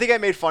 I think I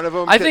made fun of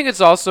him. I think it's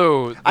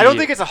also. I don't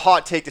think it's a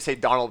hot take to say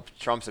Donald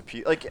Trump's a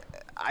piece. Like,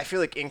 I feel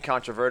like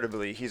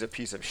incontrovertibly he's a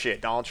piece of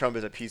shit. Donald Trump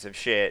is a piece of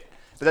shit.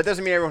 But that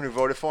doesn't mean everyone who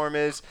voted for him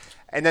is.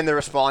 And then the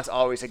response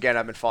always, again,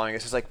 I've been following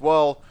this, is like,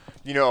 well,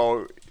 you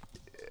know,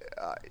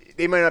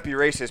 they might not be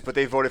racist, but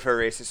they voted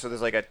for a racist. So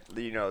there's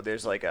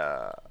like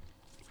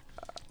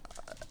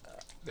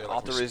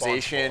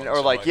authorization or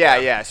like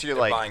so you're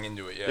like buying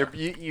into it.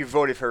 You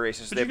voted for a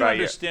racist. But you can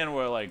understand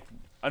where like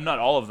I'm not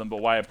all of them, but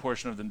why a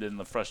portion of them did, and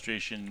the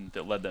frustration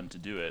that led them to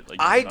do it.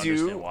 Like I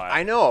do. Why.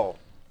 I know.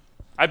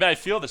 I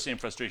feel the same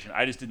frustration.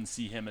 I just didn't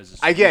see him as a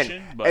solution.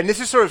 Again, and this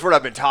is sort of what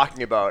I've been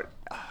talking about.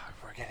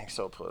 We're getting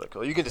so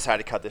political. You can decide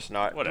to cut this or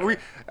not. Whatever.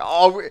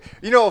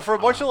 For a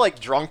bunch of like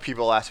drunk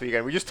people last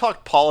weekend, we just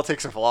talked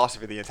politics and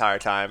philosophy the entire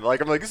time. Like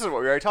I'm like, this is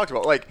what we already talked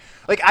about. Like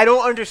I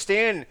don't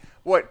understand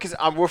because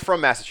we're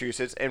from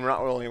Massachusetts, and not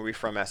only are we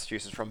from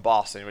Massachusetts, from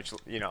Boston, which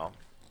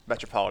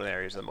metropolitan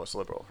areas are the most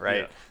liberal,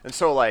 right? Yeah. And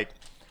so like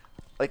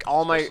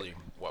all especially,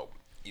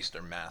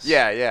 Eastern Mass.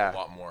 Yeah. A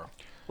lot more.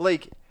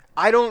 Like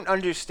I don't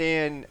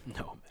understand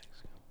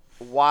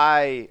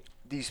why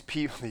these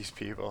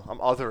people. I'm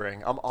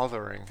othering.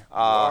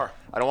 I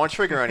don't want to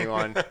trigger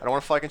anyone. I don't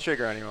want to fucking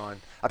trigger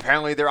anyone.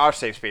 Apparently there are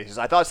safe spaces.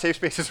 I thought safe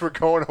spaces were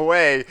going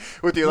away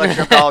with the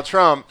election of Donald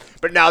Trump,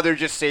 but now they're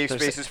just safe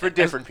spaces for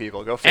different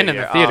people. Go figure. And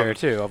in the theater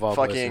too, of all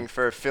fucking places.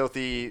 For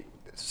filthy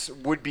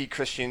would-be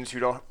Christians who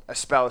don't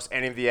espouse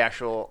any of the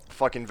actual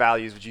fucking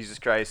values of Jesus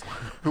Christ,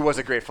 who was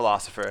a great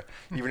philosopher.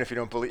 Even if you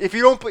don't believe,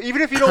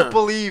 even if you don't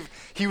believe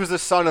he was the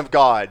Son of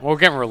God. We're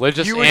getting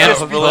religious and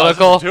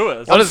political.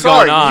 What is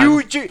going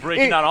on?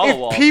 Breaking down all the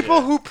walls. If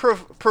people who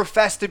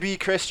profess to be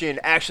Christian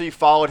actually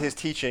followed his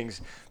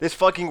teachings, this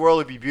fucking world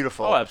would be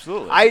beautiful. Oh,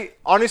 absolutely.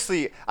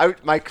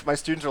 My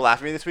students were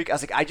laughing at me this week. I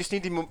was like, I just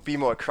need to be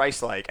more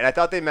Christ-like, and I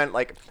thought they meant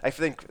like, I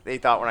think they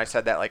thought when I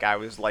said that like I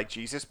was like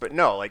Jesus, but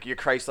no, like you're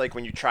Christ-like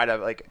when you try to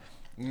like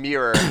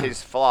mirror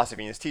his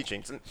philosophy and his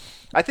teachings. And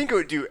I think it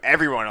would do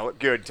everyone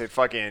good to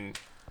fucking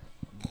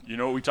You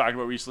know what we talked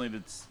about recently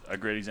that's a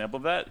great example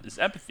of that is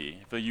empathy.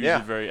 I feel like you use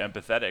a very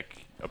empathetic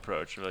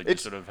approach, or like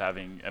just sort of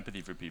having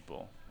empathy for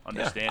people,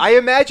 understanding. I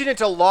imagine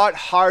it's a lot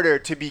harder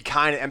to be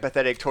kind of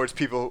empathetic towards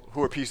people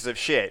who are pieces of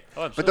shit.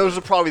 Oh, but those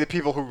are probably the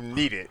people who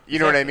need it. You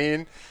know what I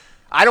mean?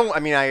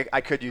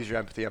 I could use your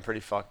empathy. I'm pretty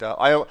fucked up.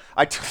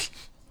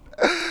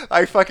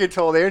 I fucking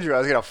told Andrew I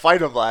was gonna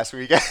fight him last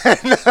weekend.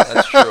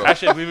 That's true.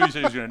 Actually, I believe you said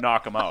he was gonna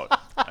knock him out.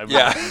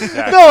 Yeah.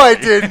 No, I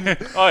didn't.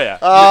 Oh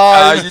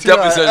yeah. You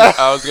definitely said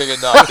I was gonna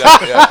get knocked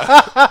out.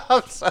 Yeah.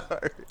 I'm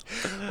sorry.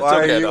 Why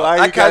are you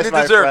I kind of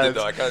my deserved friends? it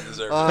though. I kind of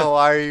deserved it. Oh,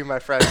 why are you my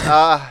friend?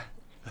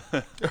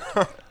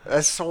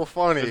 That's so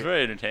funny. It's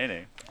very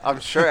entertaining. I'm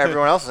sure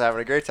everyone else is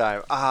having a great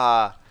time.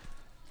 I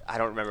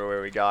don't remember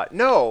where we got.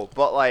 No,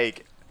 but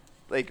like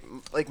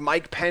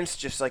Mike Pence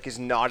just like is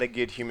not a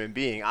good human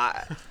being.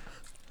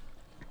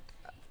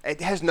 It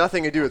has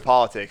nothing to do with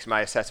politics. My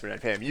assessment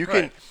of him.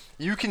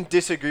 You can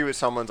disagree with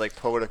someone's like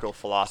political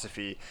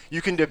philosophy.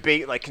 You can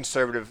debate like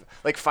conservative,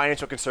 like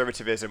financial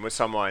conservatism with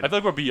someone. I feel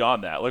like we're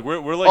beyond that. Like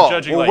we're like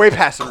judging like way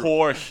past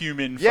core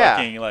human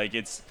fucking like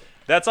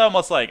that's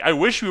almost like I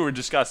wish we were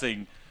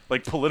discussing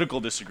like political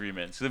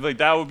disagreements. 'Cause I feel like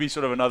that would be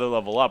sort of another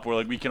level up where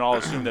like we can all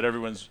assume that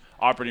everyone's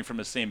operating from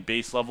the same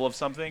base level of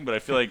something. But I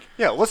feel like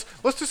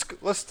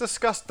let's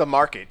discuss the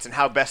markets and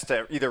how best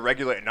to either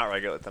regulate or not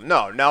regulate them.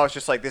 No, now it's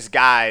just like this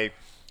guy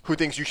who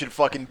thinks you should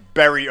fucking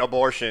bury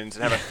abortions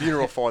and have a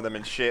funeral for them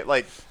and shit.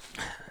 Like,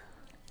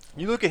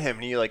 you look at him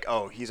and you're like,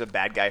 oh, he's a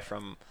bad guy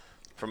from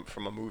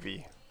a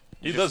movie.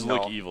 He does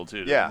look evil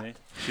too, doesn't Yeah.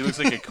 he? He looks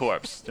like a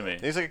corpse to me.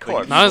 He's like a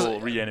corpse. Like an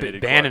evil,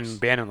 reanimated corpse.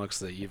 Bannon looks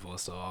the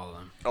evilest of all of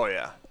them. Oh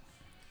yeah,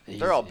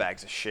 they're all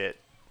bags of shit.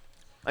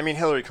 I mean,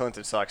 Hillary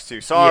Clinton sucks too.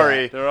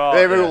 Sorry, they're all.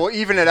 We'll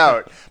even it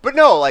out. But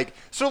no, like,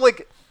 so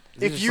like,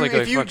 He's if just you like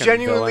a if you fucking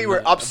genuinely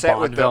villain, were upset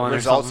Bond with the villain or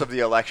results something. of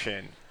the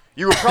election,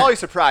 you were probably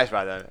surprised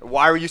by them.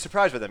 Why were you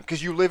surprised by them?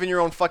 Because you live in your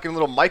own fucking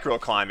little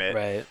microclimate,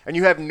 right? And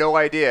you have no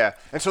idea.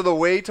 And so the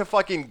way to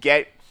fucking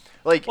get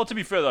like, well, to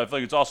be fair though, I feel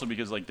like it's also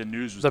because like the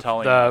news was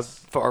telling the us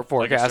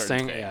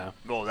forecasting, like, yeah.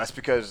 Well, that's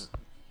because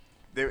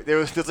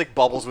there's like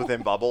bubbles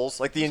within bubbles,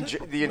 like the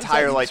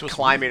entire like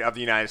climate of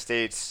the United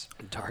States,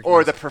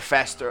 or the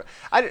professor.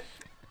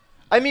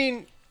 I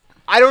mean,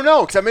 I don't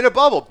know, because I'm in a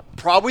bubble.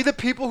 Probably the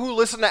people who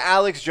listen to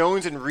Alex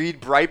Jones and read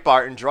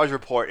Breitbart and Drudge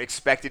Report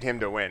expected him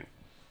to win.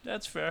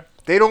 That's fair.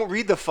 They don't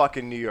read the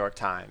fucking New York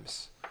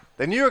Times.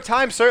 The New York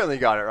Times certainly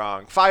got it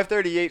wrong.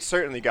 538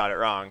 certainly got it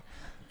wrong.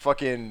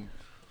 Fucking,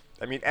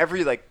 I mean,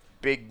 every like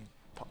big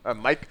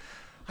Mike.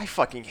 I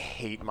fucking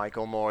hate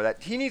Michael Moore.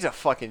 That he needs a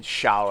fucking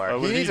shower.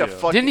 Oh, He needs do? a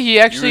fucking. Didn't he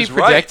actually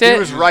predict it? He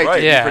was right.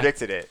 Dude. Yeah. He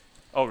predicted it.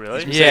 Oh really?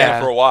 He's been saying it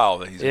for a while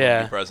that he's going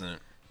to be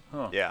president.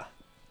 Huh. Yeah.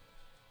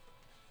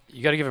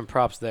 You got to give him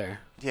props there.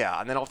 Yeah,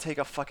 and then I'll take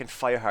a fucking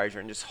fire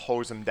hydrant and just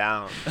hose him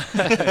down.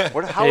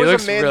 How He is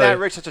looks a man really- that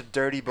rich such a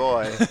dirty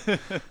boy?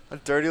 A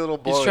dirty little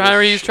boy.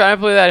 He's trying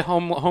to play that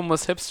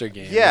homeless hipster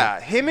game.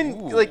 Yeah, him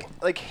and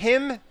like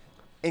him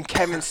and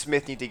Kevin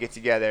Smith need to get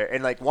together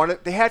and like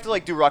they have to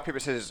like do rock paper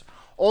scissors.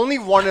 Only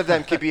one of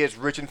them could be as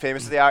rich and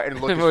famous as they are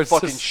and look as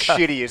fucking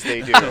shitty as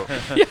they do.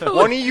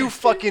 One of you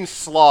fucking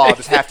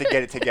slobs have to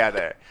get it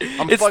together.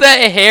 It's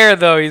that hair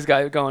though he's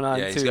got going on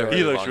Yeah, too. he's got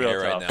really long hair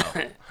right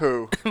now.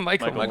 Who?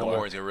 Michael Moore.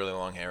 Moore's He's got really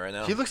long hair right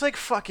now. He looks like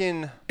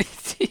fucking.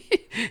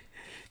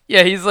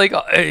 Yeah, he's like.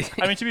 I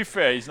mean, to be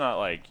fair, he's not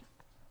like.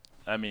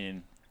 I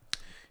mean,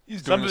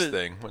 he's doing his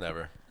thing.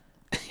 Whatever.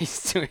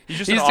 He's doing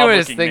his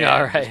thing man,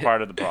 all which right. is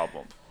part of the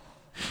problem.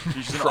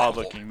 He's just an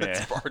odd-looking man.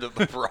 That's part of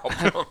the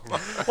problem.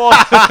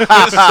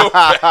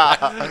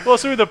 Well,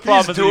 so the problem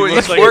is that he looks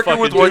he's like working a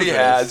with fucking what he doofus.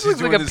 has. He He's looks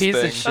doing like a his piece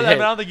of thing. shit. I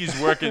don't think he's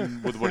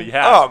working with what he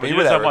has. Oh, I but mean, he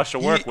doesn't have whatever. much to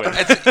work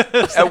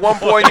with. At one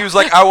point, he was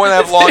like, "I want to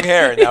have long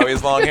hair," and now he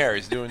has long hair.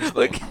 He's doing his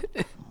thing.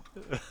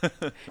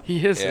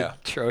 He is Yeah.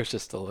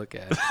 atrocious to look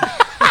at.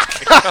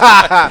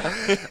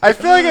 I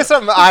feel like it's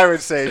something I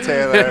would say,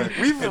 Taylor.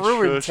 We've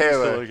ruined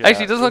Taylor. Actually,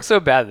 he doesn't look so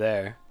bad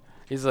there.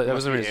 He's like that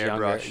was Must when be he was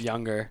airbrush.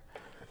 younger,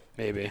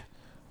 maybe.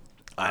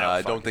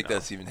 I don't think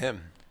that's even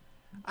him.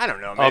 I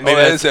don't know, Oh, man. maybe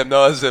that is him.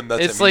 No, that's him.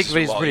 That's It's him. like just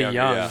he's long pretty younger,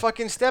 young. yeah.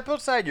 Fucking step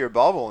outside your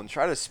bubble and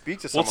try to speak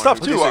to Well, someone. it's tough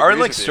who too. disagrees Aren't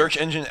like with you. search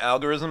engine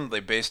algorithms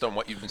they based on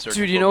what you've been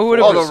searching Dude, for? you know who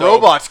before? Oh, the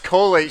robots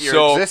collate your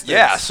so, existence.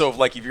 Yeah, so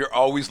like if you're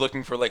always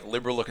looking for like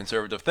liberal or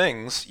conservative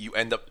things, you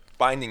end up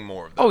finding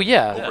more of them. Oh,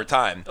 yeah. over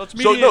time. Well, it's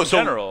media in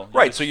general.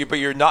 Right. So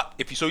you're not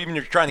even if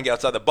you're trying to get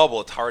outside the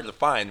bubble, it's hard to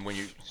find when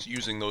you're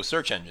using those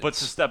search engines. But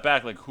to step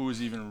back, like who's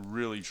even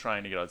really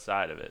trying to get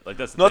outside of it? Like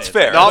that's the No, that's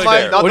thing. fair. Not That's my-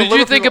 fair. not What the did you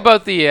little think people-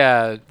 about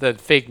the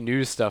fake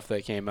news stuff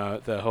that came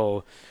out? The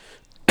whole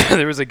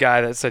there was a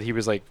guy that said he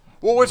was like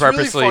Well, what's really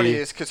purposely. funny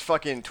is because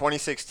fucking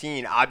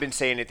 2016, I've been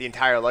saying it the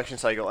entire election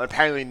cycle, and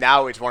apparently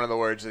now it's one of the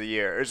words of the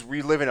year. Is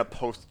we live in a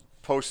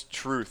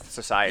post-truth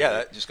society. Yeah,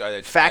 that just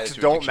got Facts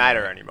don't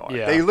matter anymore.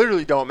 Yeah. They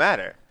literally don't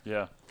matter.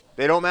 Yeah.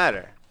 They don't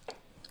matter.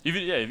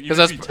 Even yeah. Even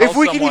that's- if, you tell If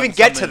we can someone even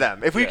get to something-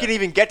 them, if we yeah. can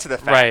even get to the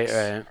Right, facts.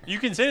 right. You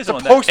can say to It's a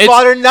someone that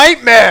postmodern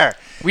nightmare.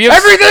 We have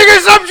Everything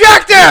is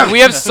subjective. We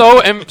have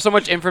so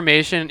much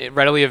information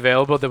readily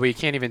available that we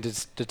can't even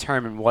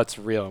determine what's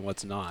real and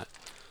what's not.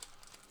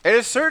 At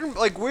a certain,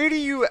 like, where do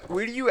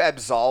you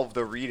absolve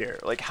the reader?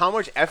 Like, how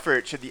much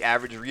effort should the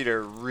average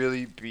reader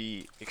really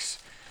be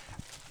expected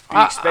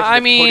to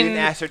put in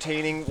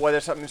ascertaining whether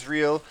something's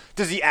real?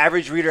 Does the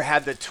average reader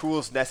have the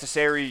tools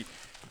necessary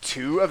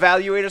to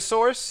evaluate a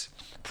source?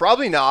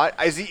 Probably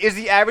not. Is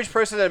the average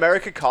person in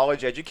America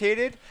college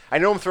educated? I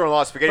know I'm throwing a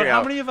lot of spaghetti But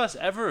out. how many of us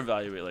ever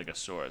evaluate like a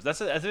source? I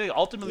think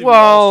ultimately. Well, we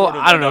all sort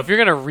of I don't know. If you're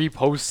gonna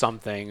repost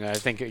something, I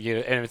think and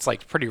it's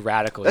like pretty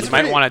radical. You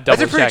might want to double check it.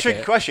 That's a pretty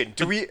tricky question.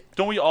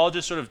 Don't we all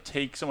just sort of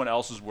take someone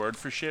else's word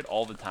for shit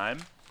all the time?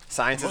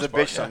 Science is a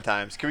bitch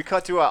sometimes. Can we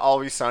cut to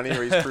Always Sunny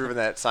where he's proven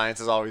that science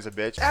is always a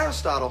bitch?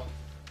 Aristotle,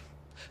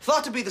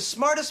 thought to be the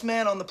smartest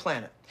man on the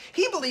planet.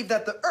 He believed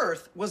that the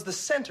Earth was the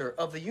center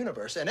of the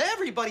universe, and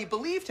everybody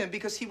believed him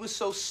because he was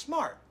so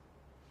smart.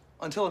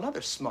 Until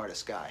another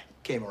smartest guy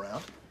came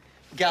around,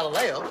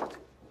 Galileo,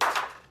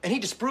 and he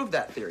disproved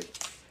that theory,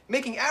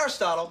 making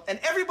Aristotle and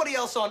everybody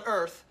else on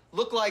Earth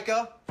look like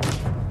a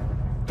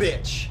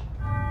bitch.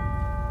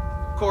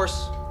 Of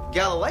course,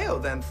 Galileo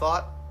then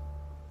thought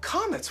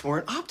comets were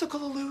an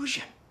optical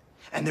illusion,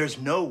 and there's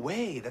no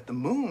way that the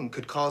moon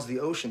could cause the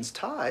ocean's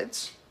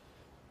tides.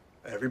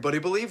 Everybody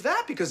believed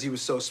that because he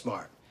was so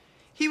smart.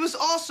 He was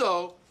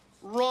also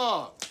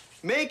wrong,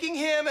 making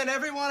him and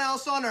everyone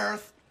else on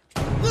Earth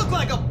look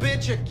like a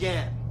bitch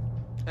again.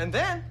 And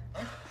then,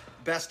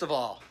 best of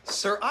all,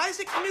 Sir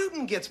Isaac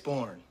Newton gets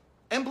born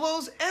and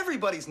blows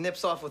everybody's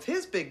nips off with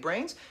his big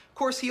brains. Of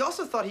course, he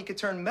also thought he could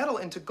turn metal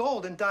into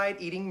gold and died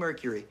eating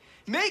mercury,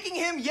 making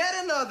him yet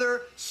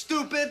another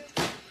stupid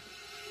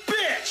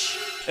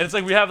bitch. And it's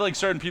like we have like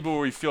certain people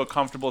where we feel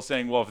comfortable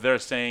saying, well, if they're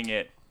saying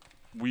it,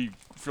 we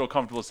feel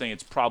comfortable saying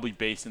it's probably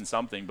based in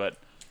something. But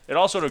it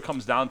all sort of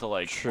comes down to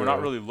like we're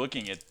not really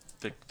looking at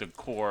the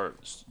core,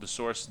 the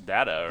source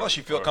data. Plus,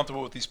 you feel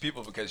comfortable with these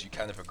people because you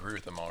kind of agree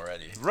with them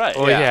already. Right.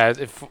 Well,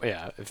 it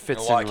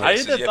fits in. I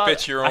had that thought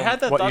before.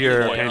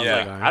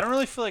 I I don't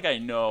really feel like I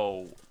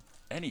know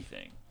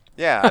anything.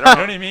 Yeah, I don't, you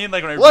know what I mean?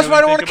 Like when I well, that's why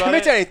I don't really want to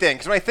commit to anything.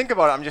 Because when I think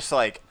about it, I'm just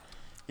like,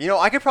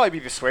 I could probably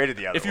be persuaded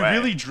the other way. If you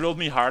really drilled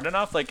me hard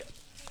enough, like,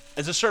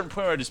 there's a certain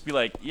point where I'd just be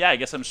like, yeah, I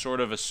guess I'm sort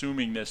of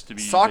assuming this to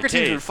be Socrates the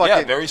case. would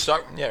fucking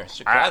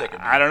Socratic.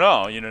 I don't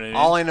know. You know what I mean?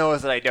 All I know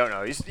is that I don't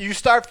know. You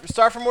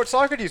start from what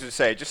Socrates would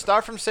say. Just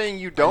start from saying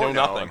you don't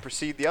know and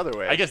proceed the other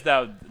way. I guess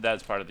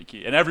that's part of the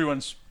key. And everyone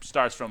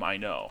starts from I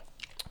know.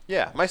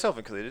 Yeah, myself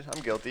included.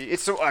 I'm guilty.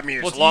 It's a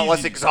it's lot less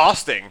easy.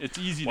 exhausting. It's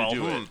easy to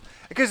do it.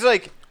 Because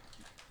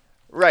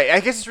right, I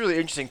guess it's really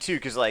interesting too,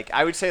 because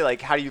I would say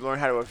how do you learn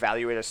how to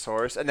evaluate a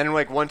source, and then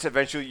once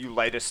eventually you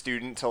light a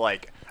student to a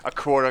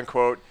quote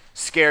unquote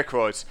scare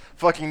quotes.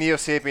 Fucking Neo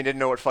Sapien didn't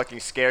know what fucking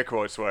scare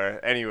quotes were.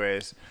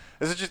 Anyways,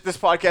 this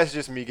podcast is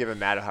just me giving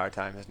Matt a hard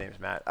time. His name's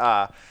Matt.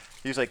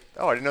 He was like,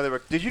 oh, I didn't know they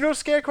were. Did you know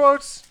scare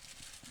quotes?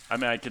 I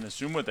mean, I can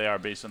assume what they are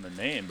based on the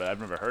name, but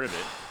I've never heard of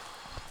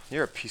it.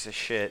 You're a piece of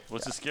shit.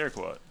 What's a scare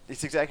quote?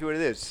 It's exactly what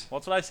it is. Well,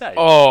 that's what I say.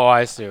 Oh,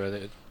 I see what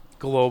it is.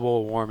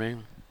 Global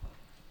warming.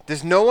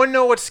 Does no one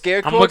know what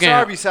scare quotes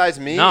are besides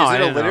me? No, is it I a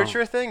didn't know.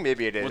 literature thing?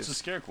 Maybe it is. What's a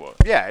scare quote?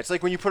 Yeah, it's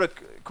like when you put a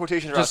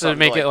quotation around just to something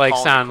make it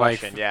call sound into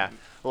question. Yeah,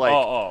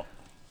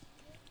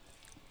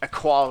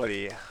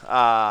 equality.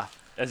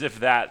 As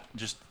if that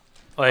just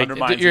like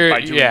undermines it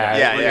by doing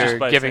that.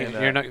 You're giving.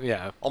 You're not.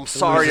 Yeah. I'm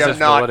sorry, I'm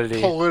not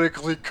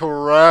politically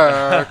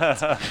correct.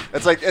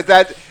 It's like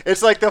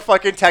It's like the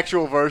fucking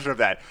textual version of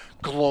that.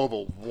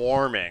 Global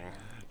warming.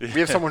 We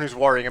have someone who's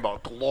worrying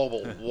about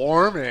global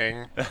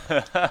warming.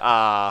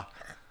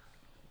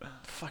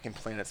 Fucking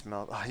planets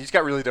melt. Oh, he just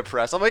got really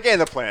depressed. I'm like,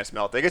 the planet's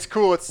melting. It's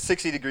cool. It's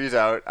 60 degrees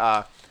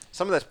out.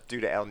 Some of that's due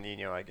to El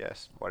Nino, I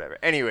guess. Whatever.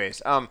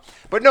 Anyways,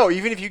 but no,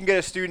 even if you can get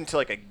a student to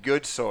a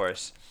good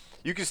source,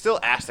 you can still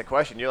ask the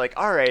question. You're like,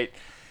 all right,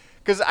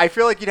 because I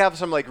feel like you'd have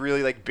some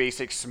really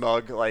basic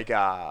smug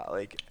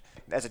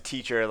as a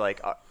teacher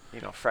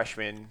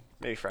freshman.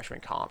 Maybe freshman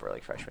comp or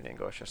freshman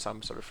English or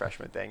some sort of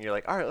freshman thing. You're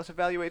like, all right, let's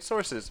evaluate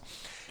sources.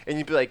 And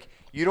you'd be like,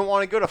 you don't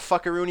want to go to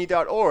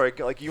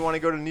fuckaroony.org. You want to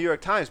go to New York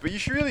Times. But you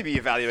should really be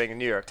evaluating the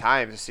New York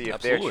Times to see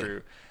if they're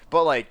true.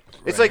 But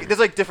it's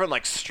there's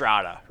different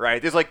strata,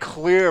 right? There's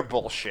clear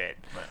bullshit.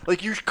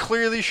 Right. You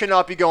clearly should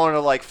not be going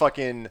to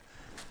fucking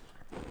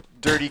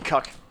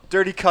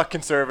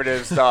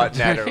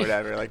dirtycuckconservatives.net or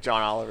whatever, like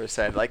John Oliver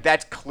said.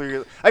 That's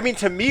clearly,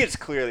 to me it's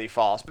clearly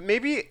false. But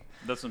maybe...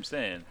 That's what I'm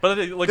saying. But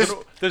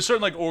there's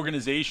certain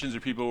organizations or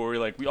people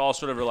where we all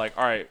sort of are all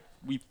right,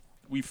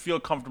 we feel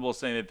comfortable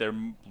saying that they're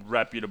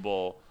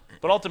reputable,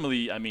 but ultimately,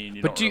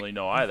 you don't really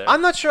know either.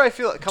 I'm not sure I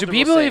feel comfortable. Do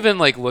people even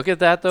look at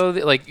that though?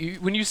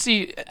 When you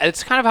see,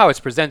 it's kind of how it's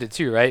presented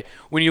too, right?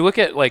 When you look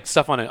at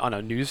stuff on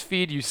a news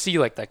feed, you see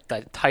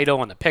the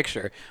title and the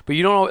picture, but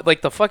you don't know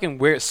the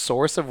fucking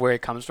source of where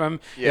it comes from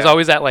is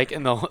always at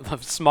in the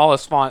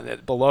smallest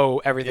font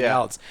below everything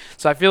else.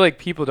 So I feel like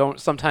people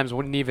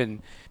wouldn't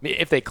even,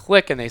 if they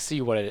click and they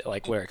see what it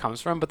where it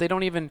comes from, but they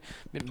don't even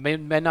may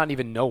not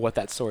even know what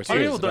that source is.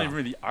 People don't even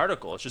read the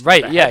article. It's just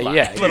right. The Let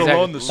exactly.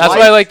 alone the source. That's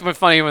why I like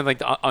funny when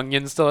the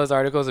Onion still has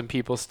articles and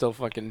people still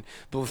fucking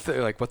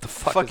they're what the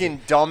fuck?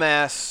 Fucking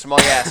dumbass,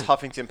 smug ass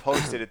Huffington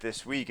Post did it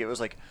this week. It was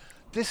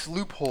this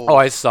loophole. Oh,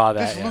 I saw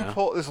that. This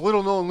loophole, this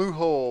little known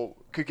loophole,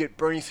 could get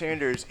Bernie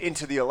Sanders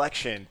into the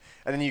election,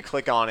 and then you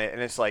click on it,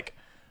 and it's like,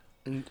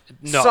 no,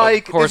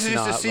 psych, of course this is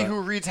not, just to see but-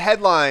 who reads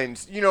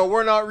headlines. You know,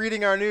 we're not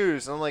reading our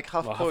news. And I'm like,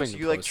 HuffPost, Huffington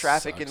you like Post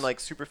traffic in sucks. like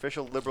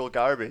superficial liberal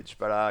garbage,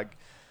 but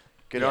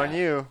good on Yeah.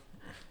 you.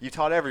 You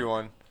taught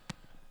everyone.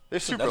 They're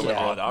super That's an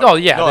liberal. odd article. No,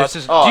 yeah. No, they- that's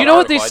just do an you odd know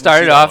what they article. I didn't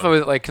started see that off one.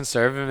 with, like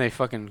conservative? And they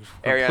fucking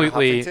Ariana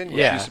completely, Huffington?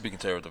 yeah. Used to be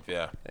conservative,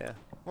 yeah. Yeah.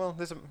 Well,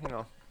 there's a,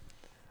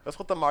 that's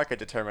what the market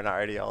determined our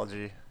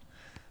ideology.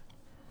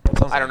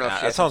 Sounds I don't like know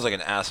if that sounds like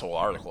an asshole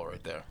article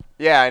right there.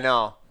 Yeah, I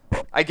know.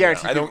 I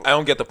guarantee. I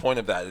don't get the point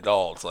of that at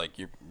all. It's like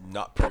you're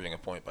not proving a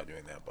point by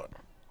doing that, but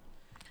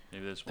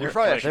Maybe this You're works.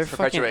 probably Their actually fucking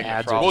perpetuating a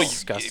ads are problem. well,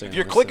 disgusting. if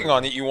you're clicking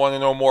on it, you want to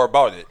know more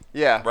about it.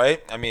 Yeah.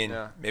 Right? I mean,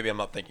 Yeah. maybe I'm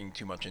not thinking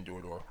too much into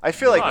it, or I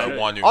feel like, I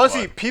want to,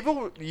 honestly, but-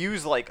 people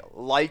use like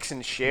likes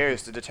and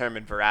shares to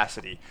determine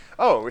veracity.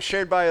 Oh, it was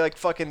shared by like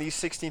fucking these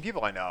 16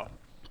 people I know.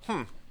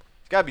 It's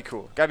gotta be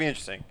cool. Gotta be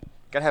interesting.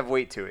 Gotta have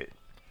weight to it.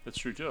 That's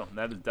true too.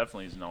 That is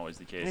definitely isn't always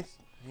the case.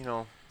 You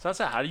know, So that's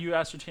how do you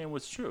ascertain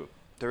what's true?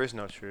 there is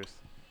no truth.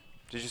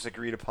 There's just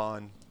agreed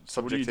upon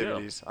What do you do?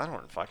 subjectivities. I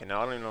don't fucking know.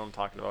 I don't even know what I'm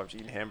talking about. I'm just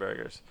eating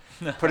hamburgers.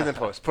 Put it in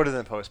post. Put it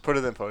in post. Put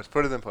it in post.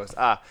 Put it in post.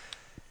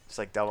 It's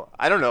like double.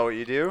 I don't know what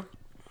you do.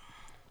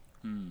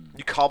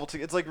 You cobble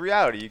together. It's like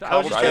reality. You I cobble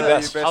was, just together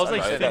kinda- your best I was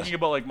like understanding. thinking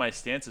about like my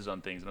stances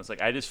on things, and it's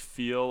like I just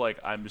feel like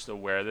I'm just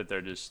aware that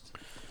they're just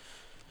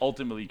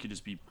ultimately could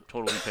just be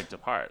totally picked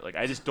apart. Like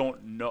I just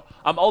don't know.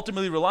 I'm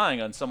ultimately relying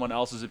on someone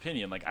else's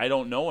opinion. Like I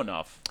don't know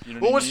enough. You know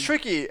Well, what what's I mean?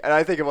 tricky, and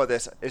I think about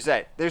this, is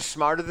that there's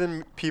smarter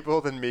than people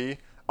than me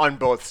on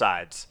both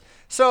sides.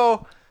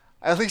 So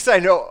at least I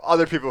know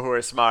other people who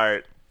are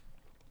smart.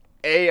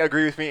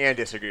 Agree with me and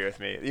disagree with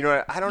me. You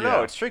know, I don't know.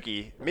 Yeah. It's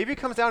tricky. Maybe it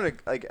comes down to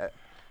like,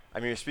 I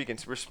mean,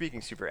 we're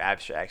speaking super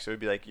abstract, so it'd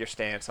be like your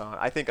stance on.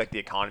 I think like the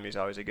economy is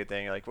always a good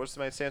thing. Like, what's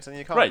my stance on the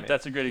economy? Right,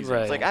 that's a great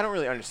example. It's like I don't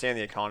really understand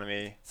the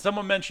economy.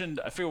 Someone mentioned,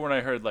 I forget when I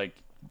heard like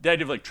the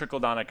idea of like trickle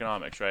down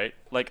economics, right?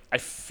 Like I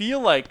feel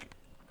like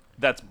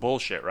that's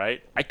bullshit,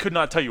 right? I could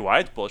not tell you why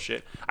it's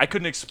bullshit. I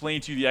couldn't explain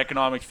to you the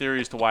economic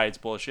theory as to why it's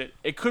bullshit.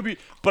 It could be,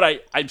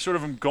 but I'm sort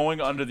of going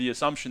under the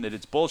assumption that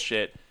it's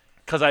bullshit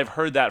because I've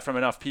heard that from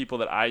enough people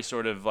that I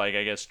sort of like,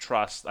 I guess,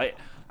 trust.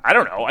 I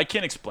don't know. I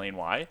can't explain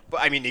why.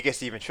 But I mean, it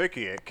gets even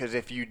trickier because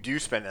if you do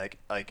spend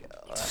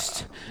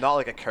not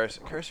like a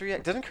cursory,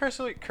 doesn't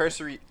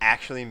cursory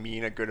actually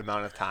mean a good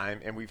amount of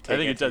time? And we've taken I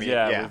think it to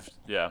does. mean-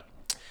 Yeah.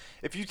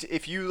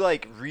 If you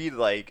like read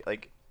like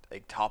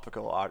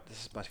topical art,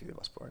 this must be the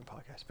most boring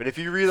podcast. But if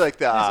you read like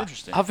the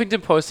interesting.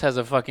 Huffington Post has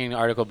a fucking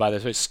article by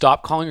this way.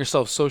 Stop calling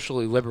yourself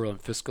socially liberal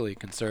and fiscally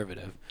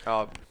conservative.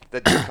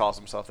 that dude calls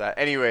himself that.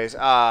 Anyways,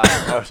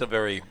 that's a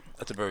very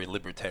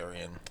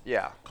libertarian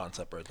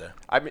concept right there.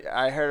 I mean,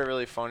 I heard a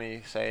really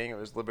funny saying. It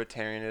was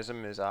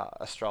libertarianism is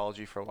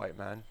astrology for white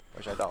men,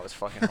 which I thought was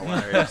fucking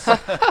hilarious.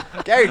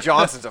 Gary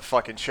Johnson's a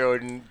fucking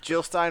chode, and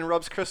Jill Stein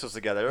rubs crystals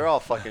together. They're all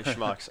fucking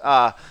schmucks.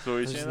 So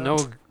he's There's saying no.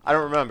 that? I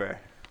don't remember.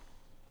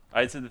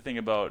 I said the thing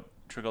about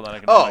trickle down Oh,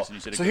 economics, and you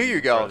said it so goes here you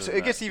even go. further So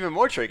than it gets that. even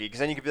more tricky because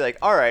then you could be like,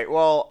 all right,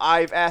 well,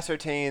 I've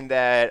ascertained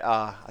that,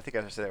 I think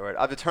I said that word.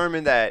 I've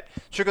determined that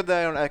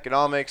trickle-down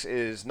economics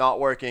is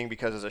not working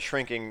because there's a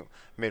shrinking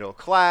middle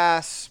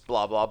class,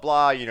 blah, blah,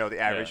 blah. You know, the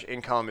average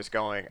income is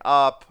going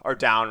up, or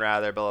down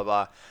rather, blah,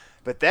 blah, blah.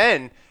 But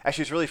then,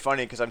 actually, it's really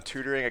funny because I'm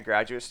tutoring a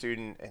graduate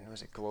student, and it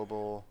was a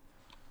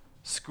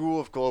School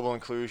of Global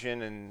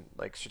Inclusion and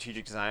like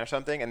Strategic Design or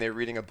something, and they're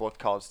reading a book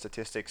called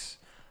Statistics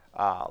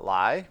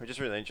Lie, which is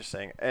really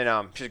interesting.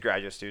 And she's a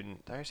graduate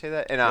student. Did I say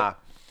that? And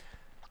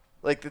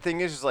like the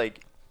thing is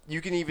like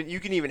you can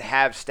even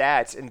have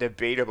stats and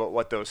debate about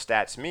what those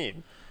stats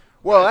mean.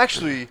 Well,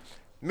 actually,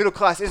 middle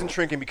class isn't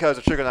shrinking because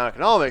of trickle down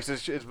economics.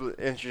 It's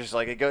just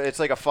like it's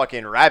like a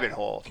fucking rabbit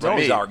hole. You can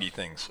always argue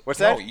things. What's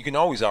No, that? you can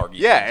always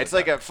argue. Yeah, things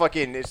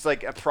it's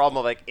like a problem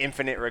of like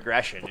infinite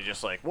regression. You're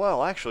just like,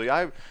 well, actually,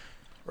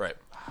 right.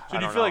 So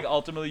do you feel like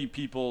ultimately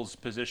people's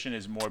position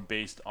is more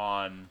based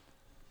on,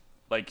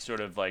 like, sort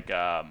of like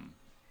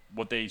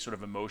what they sort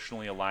of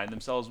emotionally align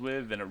themselves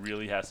with than it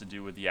really has to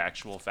do with the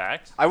actual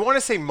facts? I want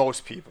to say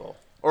most people,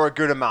 or a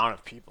good amount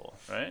of people.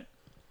 Right.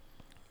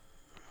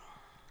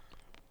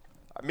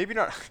 Maybe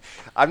not.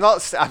 I'm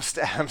not.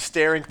 I'm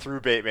staring through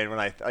Bateman when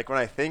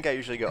I think I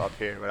usually go up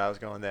here, but I was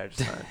going there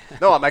just fine.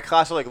 No, my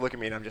class will like look at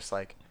me and I'm just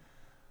like,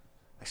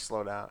 I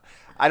slow down.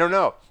 I don't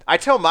know. I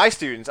tell my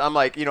students, I'm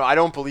like, I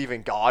don't believe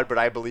in God, but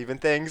I believe in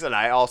things, and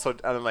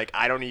I'm like,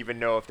 I don't even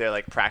know if they're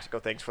like practical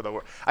things for the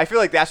world. I feel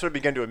like that's what I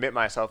began to admit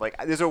myself. Like,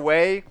 there's a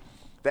way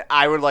that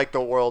I would like the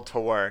world to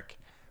work,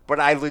 but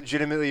I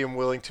legitimately am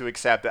willing to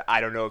accept that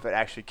I don't know if it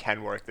actually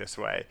can work this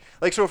way.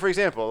 Like, so for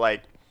example,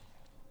 like,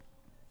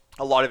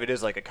 a lot of it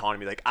is like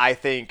economy. Like I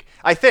think,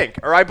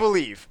 or I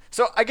believe.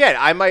 So again,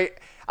 I'm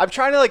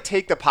trying to like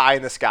take the pie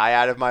in the sky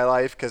out of my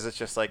life because it's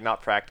just like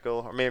not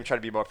practical. Or maybe I'm trying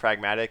to be more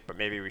pragmatic, but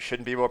maybe we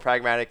shouldn't be more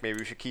pragmatic. Maybe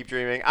we should keep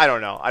dreaming. I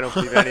don't know. I don't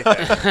believe in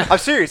anything. I'm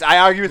serious. I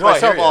argue with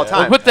myself all the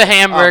time. We'll put the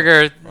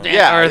hamburger or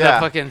the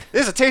fucking.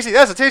 That's a tasty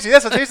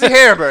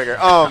hamburger.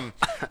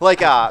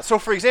 So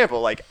for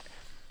example, like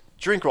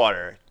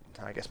Drinkwater.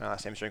 I guess my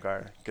last name's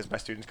Drinkwater because my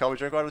students call me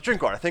Drinkwater.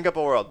 Drinkwater, think up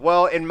a world.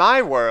 Well, in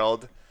my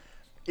world,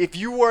 if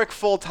you work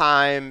full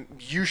time,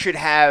 you should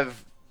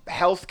have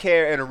health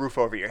care and a roof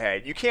over your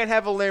head. You can't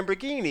have a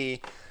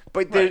Lamborghini,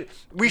 but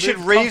we should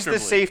raise the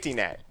safety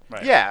net.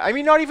 Right. Yeah, I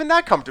mean, not even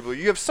that comfortable.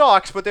 You have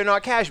socks, but they're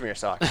not cashmere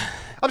socks.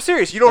 I'm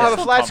serious. You don't have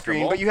a flat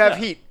screen, but you have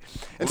heat.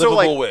 And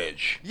livable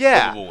wage.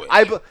 Yeah,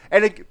 Livable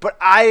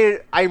wage.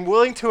 I'm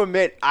willing to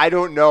admit I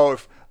don't know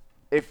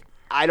if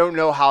I don't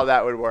know how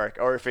that would work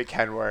or if it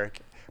can work.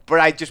 But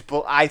I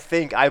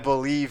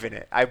believe in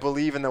it. I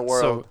believe in the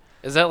world. So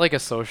is that like a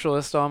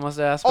socialist almost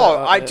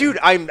aspect?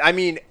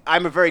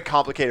 I'm a very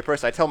complicated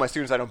person. I tell my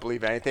students I don't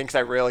believe in anything because I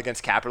rail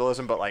against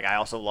capitalism, but like I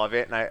also love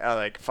it, and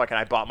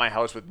I bought my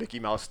house with Mickey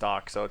Mouse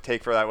stock, so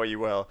take for that what you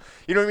will.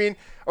 You know what I mean?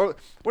 Or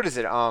what is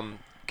it?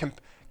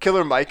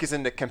 Killer Mike is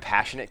into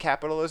compassionate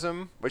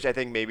capitalism, which I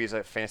think maybe is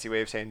a fancy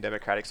way of saying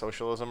democratic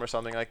socialism or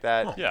something like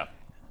that. Oh. Yeah.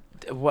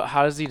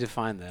 How does he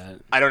define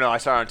that? I don't know. I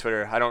saw it on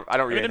Twitter. I don't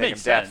read anything in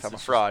depth. I'm a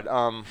fraud.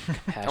 I'm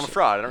a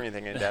fraud. I don't read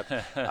anything in depth.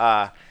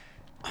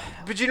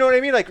 But you know what I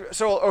mean? Like,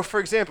 so, or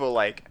for example,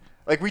 like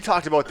we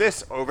talked about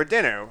this over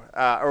dinner,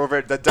 or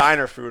over the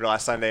diner food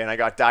last Sunday, and I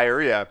got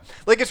diarrhea.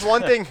 Like, it's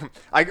one thing.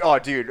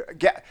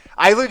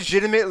 I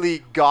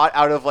legitimately got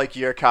out of like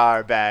your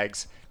car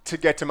bags to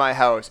get to my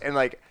house, and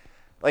like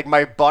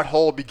my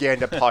butthole began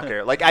to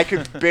pucker. Like, I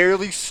could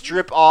barely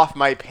strip off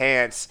my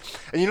pants.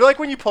 And you know, like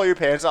when you pull your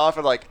pants off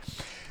and like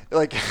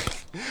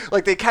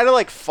they kind of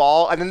like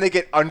fall and then they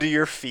get under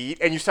your feet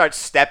and you start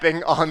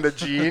stepping on the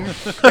jean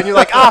and you're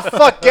like,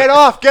 fuck, get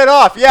off.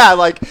 Yeah,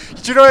 like,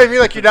 do you know what I mean?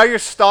 Like, you're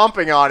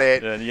stomping on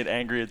it. Yeah, and you get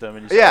angry at them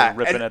and you start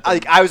ripping at them.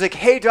 Like, I was like,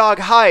 hey dog,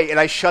 hi, and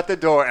I shut the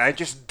door and I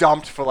just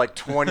dumped for like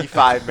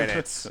 25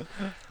 minutes.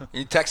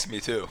 You texted me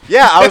too.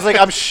 Yeah, I was like,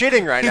 I'm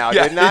shitting right now,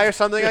 didn't I, or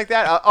something like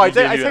that? I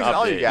texted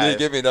all you guys. Yeah,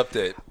 give me an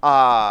update.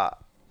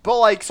 But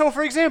like, so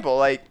for example,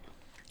 like,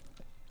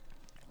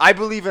 I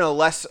believe in a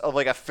less of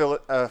like a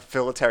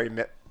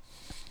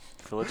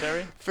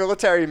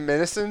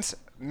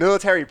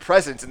military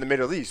presence in the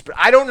Middle East, but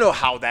I don't know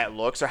how that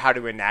looks or how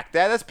to enact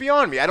that. That's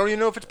beyond me. I don't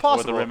even know if it's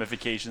possible. What the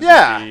ramifications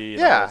yeah, would be.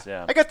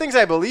 Yeah. I got things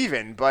I believe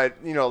in, but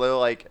you know, they're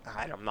like,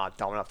 I'm not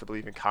dumb enough to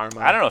believe in karma.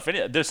 I don't know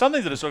if there's some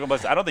things that are so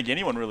complex. I don't think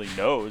anyone really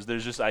knows.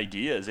 There's just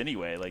ideas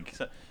anyway. Like,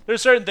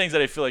 there's certain things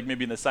that I feel like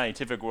maybe in the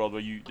scientific world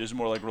where there's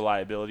more like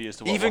reliability as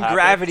to what even will happen.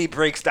 Gravity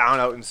breaks down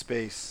out in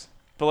space.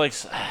 But like,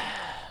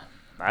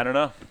 I don't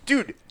know,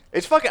 dude.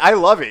 It's fucking. I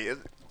love it.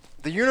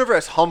 The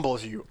universe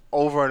humbles you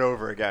over and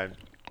over again.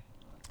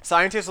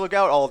 Scientists look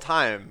out all the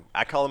time.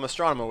 I call them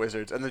astronomer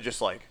wizards, and they're just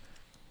like,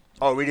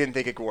 "Oh, we didn't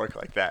think it could work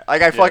like that."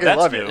 Like, I fucking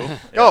love it. Yeah.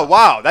 Oh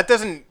wow, that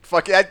doesn't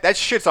that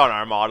shits on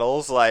our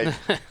models. Like,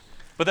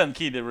 but then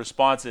the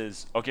response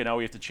is, okay, now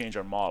we have to change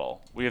our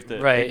model. We have to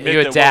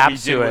you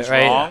adapt to it,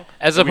 right? Wrong,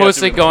 as opposed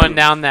to going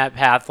down that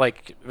path,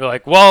 like we're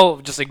like, well,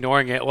 just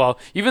ignoring it. Well,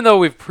 even though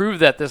we've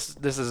proved that this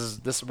is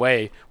this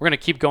way, we're gonna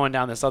keep going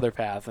down this other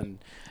path, and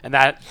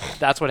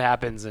that's what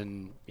happens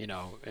in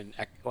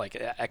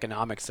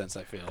economic sense.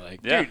 I feel like,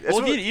 yeah. Dude,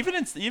 well,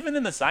 even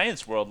in the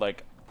science world,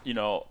 like, you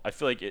know, I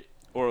feel like it.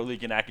 Or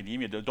like in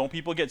academia, don't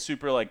people get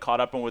super like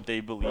caught up in what they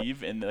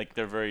believe, and like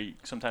they're very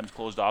sometimes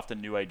closed off to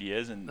new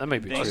ideas and that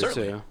might be true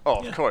too.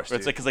 Oh, of course.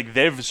 It's like because like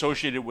they've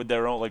associated with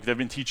their own, like they've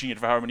been teaching it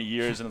for how many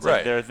years, and it's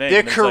like their thing.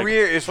 Their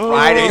career is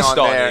riding on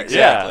there.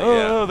 Exactly.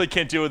 Oh, they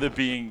can't deal with it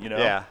being, you know.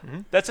 Yeah.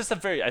 That's just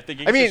I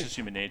think it's just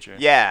human nature.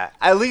 Yeah.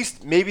 At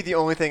least maybe the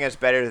only thing that's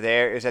better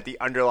there is that the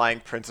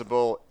underlying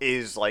principle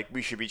is like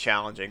we should be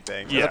challenging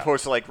things as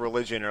opposed to like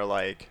religion or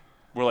like.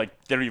 We're like,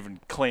 they don't even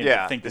claim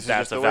to think that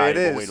that's a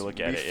valuable way to look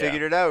at it. We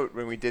figured it out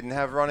when we didn't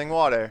have running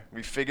water.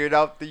 We figured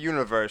out the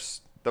universe.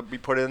 We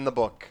put it in the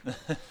book.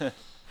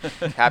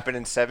 Happened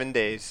in 7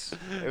 days.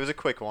 It was a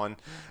quick one.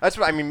 That's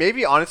what I mean.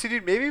 Maybe, honestly,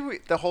 dude,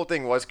 the whole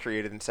thing was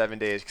created in 7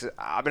 days. Because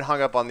I've been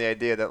hung up on the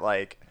idea that,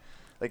 like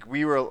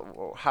we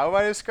were, how do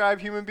I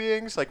describe human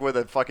beings? Like, with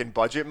a fucking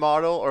budget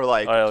model? Or,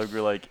 like...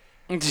 we're like...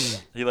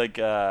 He like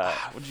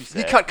what did you say?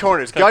 He cut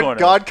corners.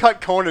 God cut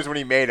corners when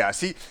he made us.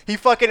 He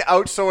fucking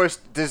outsourced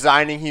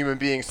designing human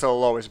beings to the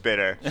lowest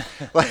bidder.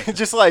 Like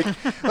just like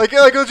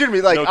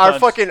legitimately like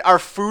our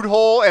food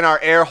hole and our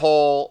air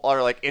hole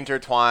are like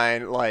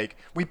intertwined. Like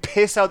we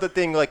piss out the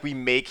thing like we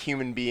make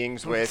human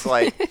beings with.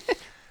 Like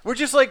we're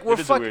just like we're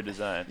fucking weird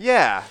design.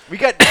 Yeah, we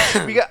got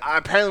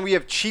apparently we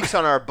have cheeks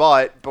on our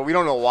butt, but we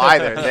don't know why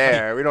they're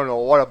there. We don't know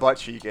what a butt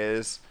cheek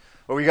is,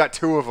 but we got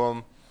 2 of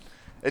them.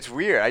 It's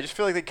weird. I just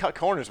feel like they cut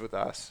corners with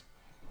us.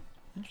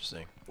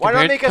 Interesting. Why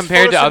not make us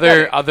compared to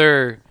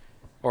other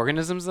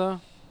organisms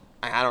though?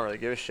 I don't really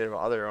give a shit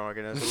about other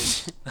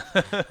organisms.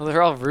 Well,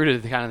 they're all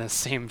rooted kind of the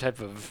same type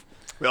of.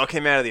 We all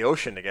came out of the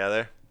ocean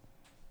together,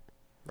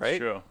 right?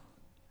 True.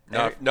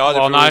 Not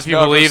if you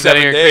believe that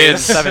you're created in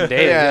 7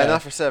 days. Yeah,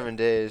 not for 7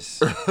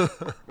 days.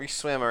 We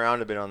swam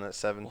around a bit on that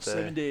 7th day.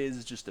 7 days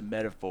is just a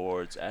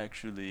metaphor. It's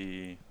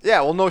actually.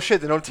 Yeah. Well, no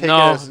shit. They don't take it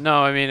as.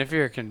 No. I mean, if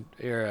you're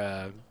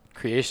a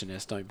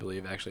creationist, don't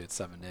believe actually it's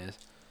 7 days.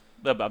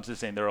 But I'm just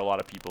saying there are a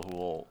lot of people who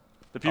will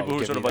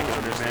who sort of like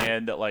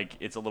understand that like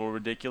it's a little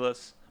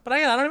ridiculous, But I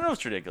don't even know if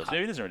it's ridiculous.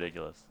 Maybe it isn't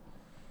ridiculous.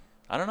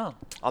 I don't know.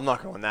 I'm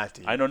not going that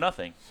deep. I know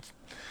nothing.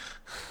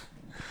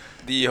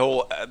 The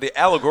whole the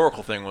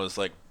allegorical thing was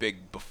like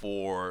big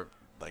before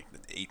like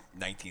the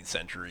 19th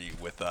century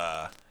with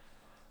the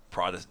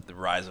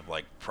rise of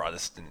like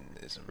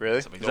Protestantism. Really?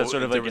 Is that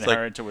sort of like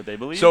inherent to what they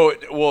believe? So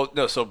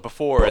so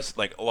before it's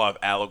like a lot of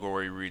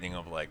allegory reading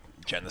of like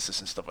Genesis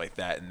and stuff like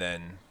that, and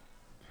then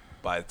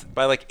by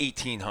like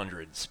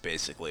 1800s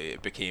basically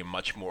it became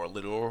much more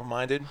literal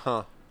minded.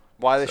 Huh?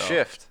 Why the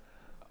shift?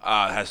 It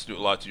has to do a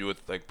lot to do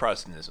with like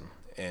Protestantism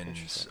and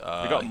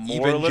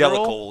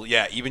evangelical.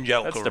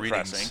 Evangelical That's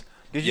readings. depressing.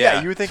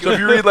 Yeah, you would think. So if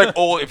you read like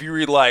if you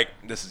read like,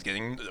 this is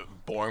getting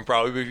boring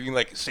probably, but if you read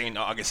like Saint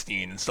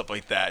Augustine and stuff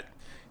like that,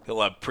 he'll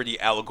have pretty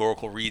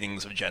allegorical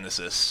readings of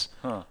Genesis.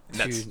 Huh. And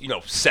that's Dude,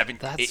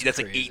 that's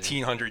like crazy.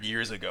 1800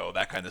 years ago,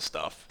 that kind of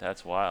stuff.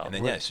 That's wild.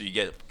 And then so you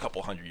get a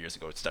couple hundred years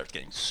ago, it starts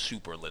getting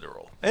super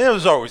literal. And there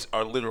was always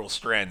our literal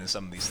strand in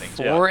some of these things.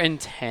 4 in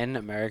 10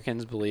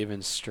 Americans believe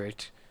in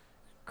strict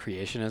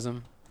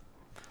creationism.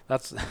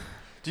 That's.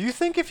 Do you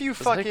think if you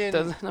fucking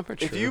does that number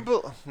if true?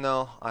 you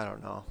no, I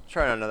don't know.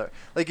 Try another.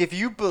 Like if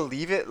you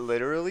believe it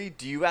literally,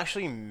 do you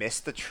actually miss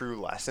the true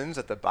lessons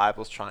that the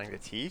Bible's trying to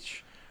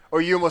teach,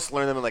 or you almost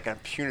learn them in like a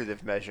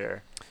punitive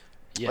measure?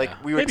 Yeah.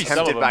 Like we were Maybe some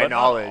of tempted them, by but not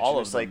knowledge. all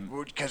It's of like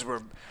them. because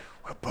we're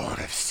born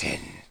of sin,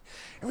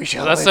 and we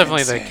shall. Well, that's live in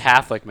definitely the sin.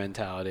 Catholic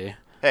mentality.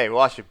 Hey,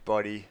 watch it,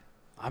 buddy.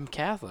 I'm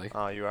Catholic.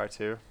 Oh, you are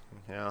too.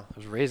 Yeah. I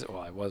was raised.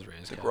 Well, I was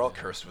raised. We're all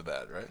Catholic. cursed with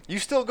that, right? You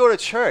still go to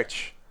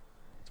church,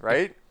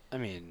 right? I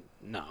mean,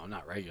 no,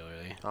 not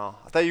regularly. Oh,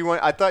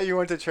 I thought you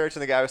went to church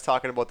and the guy was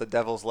talking about the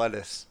devil's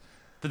lettuce.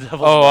 The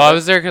devil's Oh, I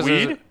was there because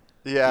weed.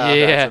 Yeah.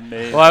 Yeah. That's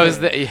amazing. Well, I was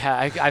there.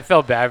 Yeah, I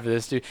felt bad for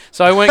this dude.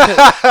 So I went.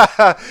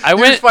 I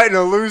went fighting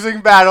a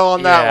losing battle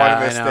on that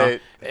one in this I know.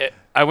 state.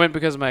 I went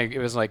because it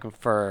was like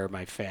for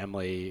my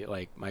family,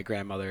 like my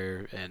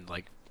grandmother and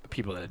like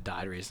people that had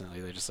died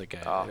recently. They're just like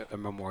a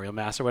memorial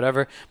mass or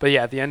whatever. But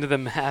yeah, at the end of the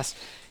mass,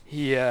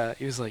 he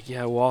was like,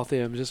 "Yeah,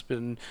 Waltham,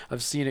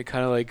 I've seen it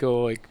kind of like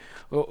go like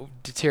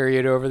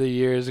deteriorate over the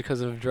years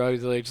because of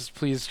drugs. Like, just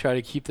please try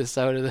to keep this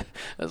out of the."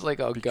 I was like,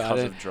 "Oh God."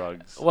 Because of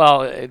drugs.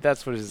 Well,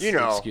 that's what his You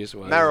know, excuse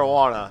was.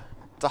 marijuana.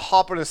 It's a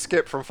hop and a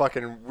skip from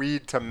fucking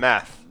weed to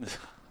meth.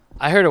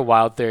 I heard a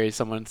wild theory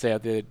someone say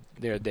out the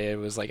other day. It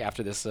was like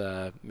after this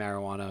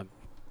marijuana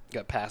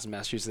got passed in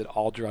Massachusetts that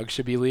all drugs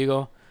should be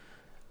legal.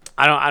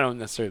 I don't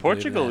necessarily believe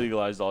Portugal that.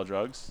 legalized all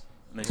drugs.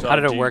 And they How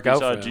did it work out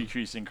saw for a them?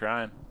 decrease in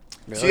crime.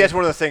 See, that's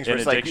one of the things where And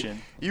it's like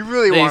addiction. you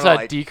really They want to saw a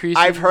like. decrease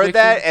I've in heard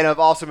that, addiction? and I've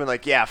also been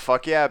like, yeah,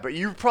 fuck yeah, but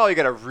you probably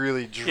got to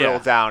really drill Yeah.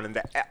 down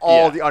into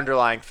all Yeah. the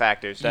underlying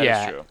factors. That is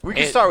Yeah. true. We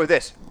can It- start with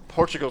this: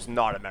 Portugal's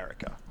not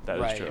America. That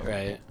is Right, true.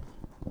 right.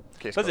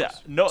 Case But yeah,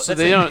 closed. no, So that's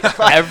they it. don't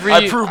every.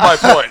 I proved my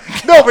point.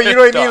 No, but you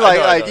know what I mean. No, Like,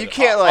 I know, like I know. you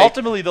can't like.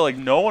 Ultimately, though, like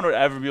no one would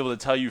ever be able to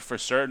tell you for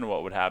certain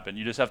what would happen.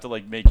 You just have to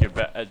like make your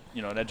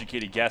an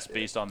educated guess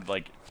based on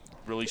like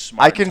really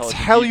smart. I can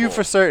intelligent tell you people.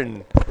 for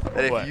certain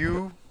that What?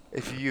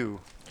 if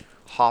you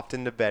hopped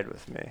into bed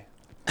with me,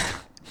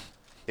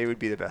 it would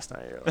be the best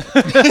night of your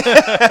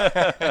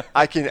life.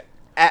 I can.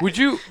 Would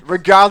you,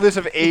 regardless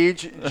of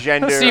age,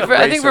 gender, see? race,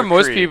 I think for or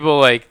most creed. people,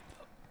 like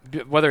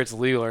whether it's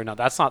legal or not,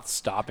 that's not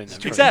stopping them.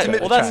 from Exactly. trying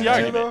Well, that's to the try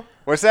it. argument.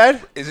 What's that?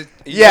 Is it?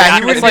 Yeah, he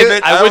it's wouldn't like- get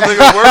it. I I wouldn't would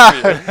think it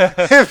would work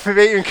for you. if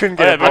Peyton couldn't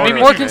get Yeah, a but I'd be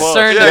boner. more too close.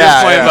 concerned Yeah, at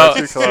this point yeah, about.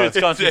 too close. It's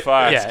gone too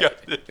far. Yeah,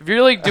 if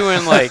you're like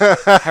doing like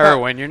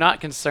heroin, you're not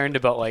concerned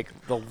about like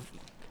the.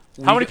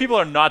 How many people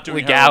are not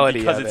doing legality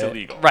heroin because of it's it.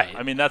 illegal? Right.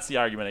 I mean, that's the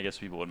argument I guess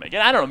people would make.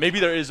 And I don't know. Maybe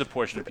there is a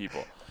portion of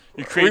people.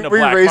 You're We creating a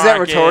black raise that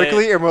market.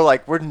 rhetorically, and we're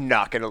like, we're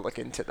not going to look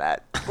into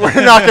that. We're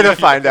not going to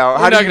find out.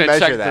 How We're do not you gonna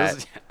measure check that?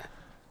 those-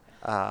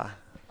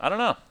 I don't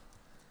know.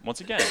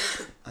 Once again,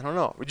 I don't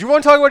know. Would you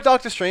want to talk about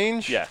Doctor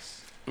Strange?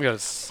 yes. We gotta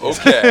s-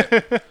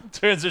 Okay.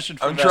 Transition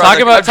from I'm that. trying Talk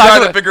to- about I'm trying talk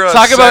to about figure out a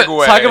talk about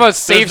segue. talk about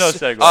safe no segue.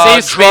 safe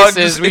Drugs.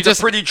 spaces. We It's just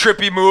a pretty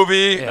trippy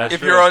movie. Yeah. If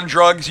True. you're on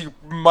drugs, you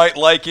might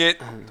like it.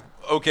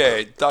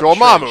 Okay. Dr. Strange.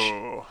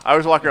 Dormammu. I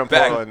was walking around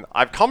Bang. Portland.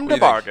 I've come What to do you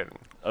think? bargain.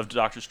 Of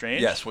Doctor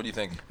Strange. Yes. What do you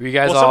think? you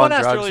guys Well, all someone on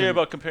asked drugs earlier and-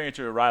 about comparing it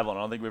to Arrival, and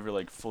I don't think we ever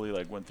like fully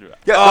like went through it.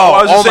 Yeah.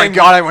 Oh, just my saying,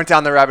 God! I went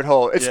down the rabbit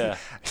hole. It's. Yeah.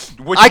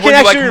 Which I one can you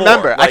actually like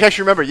remember. more? I can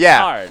actually remember. Yeah.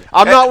 hard.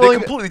 I'm not They're willing.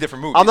 completely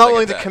different movies. I'm not I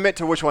willing get to that. commit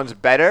to which one's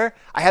better.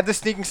 I have the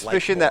sneaking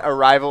suspicion that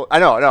Arrival. I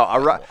know.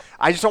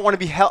 I just don't want to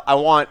be held. I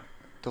want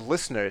the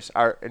listeners,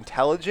 our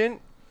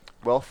intelligent,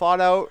 well thought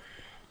out,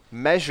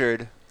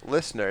 measured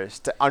listeners,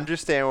 to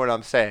understand what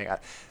I'm saying.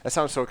 That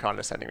sounds so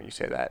condescending when you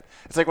say that.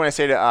 It's like when I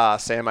say to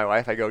Sam, my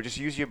wife, I go, just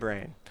use your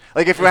brain.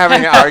 Like if we're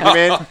having an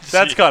argument.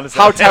 That's condescending.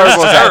 How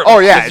terrible is that? Oh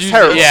yeah, it's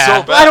terrible. yeah.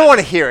 So bad. I don't want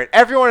to hear it.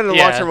 Everyone in a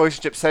Yeah. long-term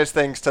relationship says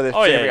things to their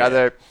Oh, yeah, significant yeah.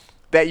 other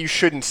that you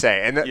shouldn't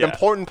say, and the Yeah.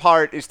 important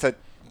part is to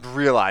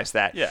realize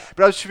that. Yeah.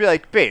 But I should be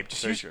like, babe,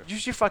 just Very use, true.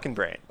 use your fucking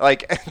brain.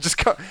 Like, just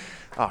go.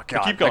 Oh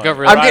god. keep going. Like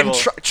over I'm getting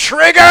Arrival-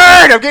 triggered.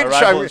 I'm getting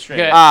Arrival is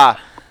triggered. strange.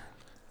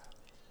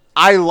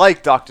 I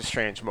like Doctor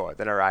Strange more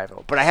than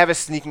Arrival, but I have a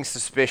sneaking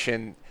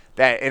suspicion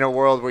that in a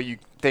world where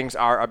things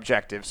are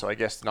objective, so I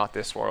guess not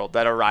this world,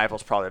 that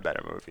Arrival's probably a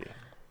better movie,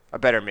 a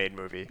better made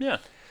movie. Yeah.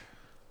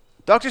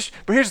 But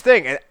here's the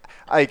thing, and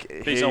like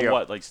based on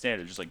what, like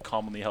standard, just like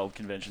commonly held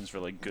conventions for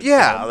like good.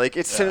 Yeah, film? like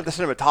it's the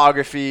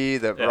cinematography,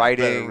 the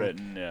writing. Better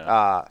written,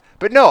 yeah.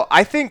 But no,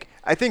 I think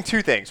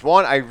two things.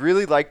 One, I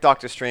really like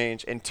Doctor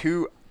Strange, and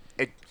two,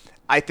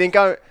 I think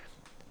I'm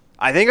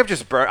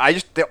just burnt.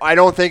 I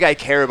don't think I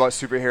care about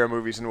superhero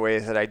movies in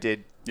ways that I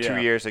did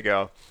 2 years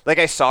ago. Like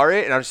I saw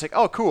it and I was just like,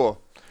 oh,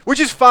 cool, which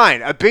is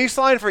fine. A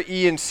baseline for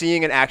Ian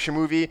seeing an action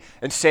movie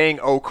and saying,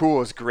 oh,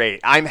 cool, is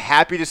great. I'm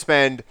happy to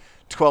spend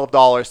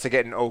 $12 to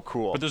get an oh,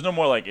 cool. But there's no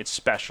more like it's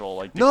special.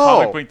 Like the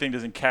comic book thing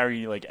doesn't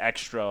carry like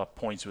extra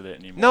points with it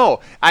anymore. No,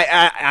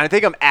 I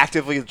think I'm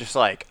actively just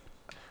like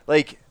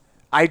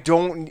I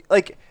don't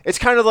like. It's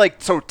kind of like,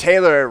 so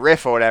Taylor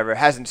Riff or whatever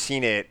hasn't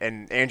seen it,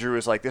 and Andrew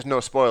was like, "There's no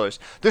spoilers."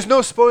 There's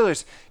no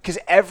spoilers because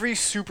every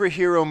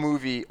superhero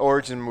movie,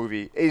 origin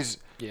movie, is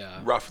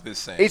roughly the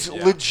same. It's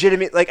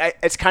legitimate. Like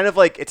it's kind of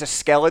like it's a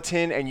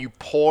skeleton, and you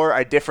pour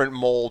a different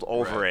mold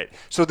over it.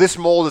 So this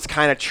mold is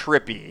kind of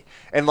trippy,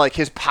 and like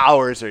his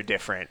powers are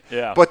different.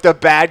 Yeah. But the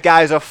bad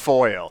guy's a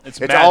foil. It's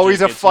magic.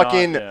 always a It's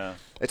fucking. not,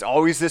 It's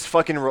always this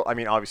fucking, I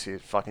mean, obviously,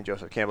 it's fucking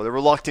Joseph Campbell, the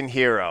reluctant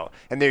hero.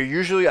 And they're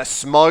usually a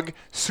smug,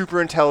 super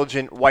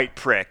intelligent white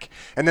prick.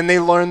 And then they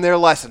learn their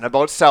lesson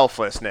about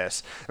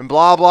selflessness and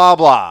blah, blah,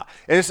 blah.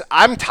 And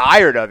I'm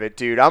tired of it,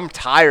 dude. I'm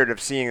tired of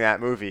seeing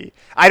that movie.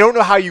 I don't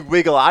know how you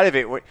wiggle out of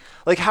it.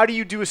 Like, how do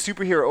you do a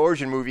superhero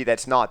origin movie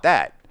that's not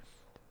that?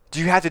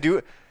 Do you have to do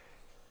it?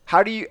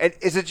 How do you,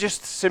 is it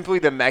just simply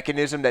the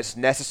mechanism that's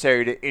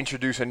necessary to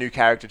introduce a new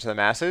character to the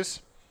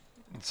masses?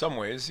 In some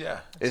ways,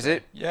 yeah. Is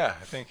it? Yeah,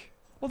 I think.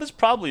 Well, there's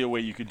probably a way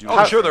you could do it.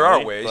 I'm sure there are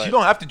right? ways. But You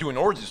don't have to do an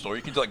origin story.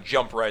 You can just, like,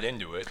 jump right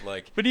into it.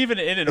 Like, But even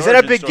in an Is that a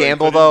origin big story,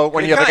 gamble, couldn't- though,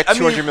 when you have like a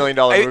 $200 million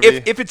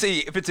movie? If it's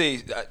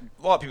a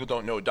lot of people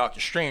don't know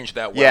Doctor Strange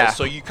that well, Yeah.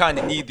 so you kind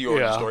of need the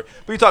origin story.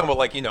 But you're talking about,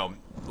 like, a lot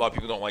of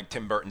people don't like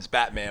Tim Burton's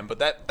Batman, but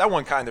that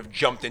one kind of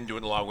jumped into it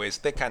in a lot of ways.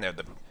 They kind of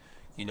have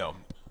the,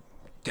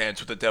 Dance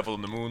with the Devil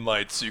in the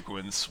Moonlight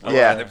sequence. Where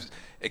Yeah. Kind of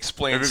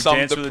explain Ever some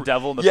Dance with the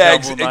Devil in the yeah,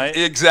 Pale Moonlight?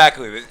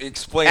 exactly.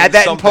 Explain. Add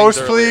that in some post,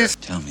 things earlier. please.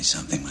 Tell me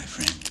something, my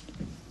friend.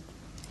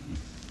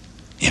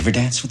 You ever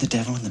dance with the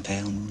devil in the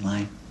pale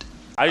moonlight?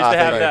 I used to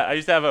have that. I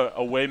used to have a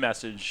away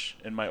message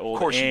in my old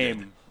course you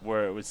AIM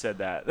where it would said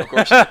that. Of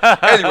course.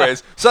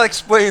 Anyways, so that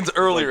explains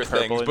earlier Like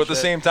purple things, and but at the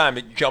shit. same time,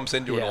 it jumps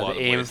into it a Yeah, lot the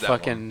of AIM ways. that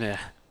fucking. one.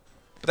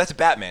 But that's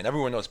Batman.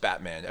 Everyone knows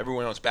Batman.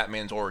 Everyone knows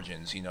Batman's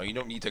origins. You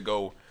don't need to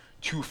go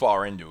too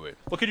far into it.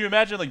 Well, could you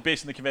imagine, like,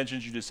 based on the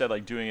conventions you just said,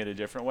 like, doing it a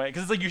different way?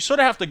 Because it's like you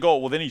sort of have to go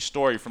with any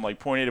story from, like,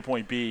 point A to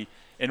point B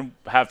and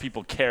have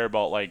people care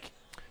about, like,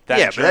 that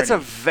Yeah, journey. but that's a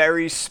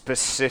very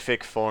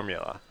specific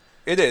formula.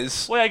 It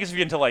is. Well, I guess if you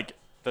get into, like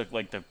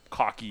the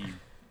cocky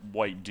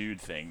white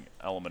dude thing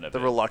element of The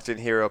it.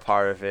 reluctant hero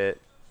part of it.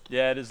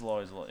 Yeah, it is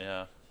always,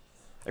 yeah.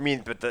 I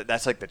mean, but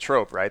that's like the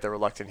trope, right? The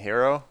reluctant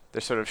hero.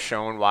 They're sort of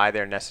shown why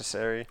they're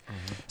necessary.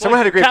 Someone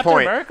had a great Captain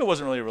point. America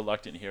wasn't really a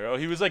reluctant hero.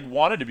 He was, like,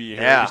 wanted to be a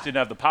hero. Yeah. He just didn't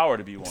have the power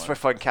to be one. That's why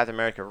fucking Captain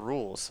America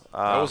rules.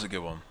 That was a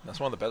good one. That's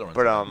one of the better ones.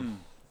 But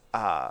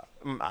what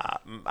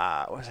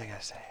was I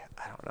gonna say?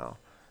 I don't know.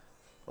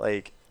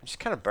 Like, I'm just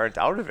kind of burnt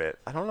out of it.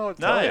 I don't know what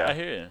to tell you. I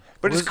hear you.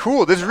 But it's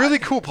cool. There's a really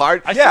cool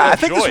part. I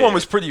think this one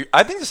was pretty.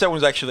 I think this one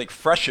was actually like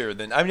fresher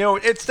than. I mean,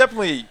 it's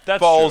definitely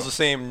follows true. the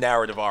same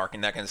narrative arc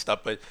and that kind of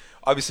stuff. But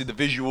obviously, the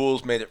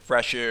visuals made it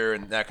fresher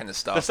and that kind of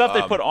stuff. The stuff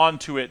they put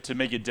onto it to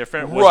make it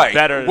different was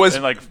better.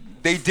 And, like,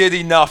 they did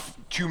enough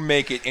to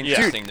make it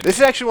interesting. Dude, this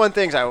is actually one of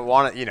the things I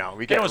want to,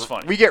 we it was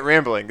fun. We get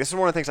rambling. This is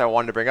one of the things I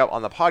wanted to bring up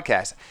on the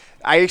podcast.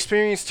 I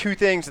experienced two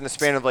things in the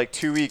span of like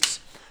 2 weeks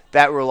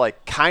that were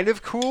like kind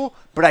of cool,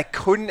 but I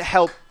couldn't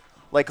help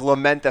like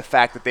lament the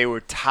fact that they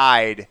were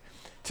tied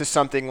to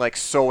something like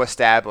so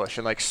established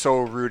and like so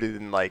rooted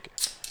in like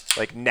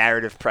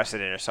narrative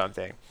precedent or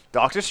something.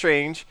 Doctor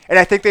Strange, and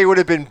I think they would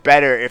have been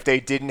better if they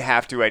didn't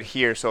have to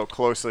adhere so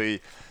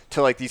closely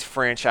to like these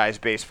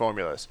franchise-based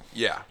formulas.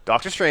 Yeah.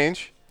 Doctor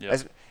Strange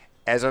Yep.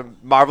 as a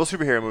Marvel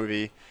superhero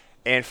movie,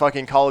 and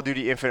fucking Call of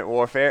Duty Infinite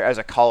Warfare as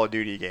a Call of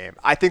Duty game.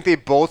 I think they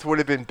both would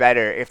have been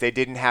better if they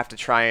didn't have to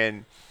try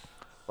and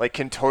like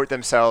contort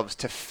themselves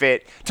to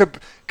fit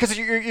because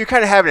you're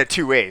kind of having it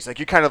two ways. Like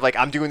you're kind of like,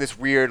 I'm doing this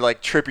weird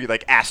like trippy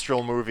like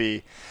astral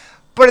movie,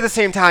 but at the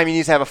same time you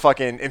need to have a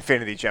fucking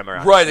Infinity Gem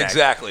around. Right, his neck.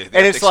 exactly. They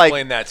And have it's to like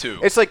explain that too.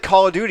 It's like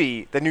Call of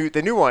Duty, the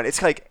new one.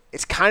 It's like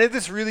it's kind of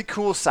this really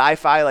cool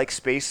sci-fi like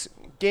space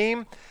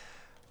game,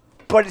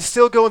 but it's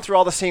still going through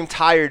all the same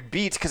tired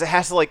beats because it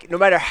has to like no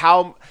matter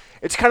how.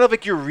 It's kind of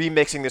like you're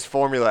remixing this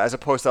formula as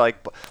opposed to like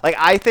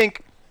I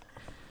think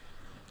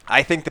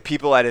the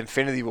people at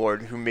Infinity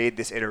Ward who made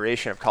this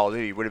iteration of Call of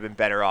Duty would have been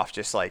better off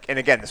just like, and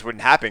again, this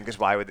wouldn't happen because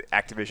why would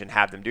Activision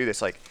have them do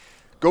this? Like,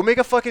 go make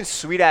a fucking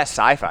sweet-ass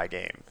sci-fi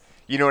game.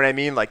 You know what I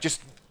mean? Like,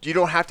 just, you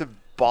don't have to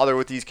bother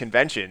with these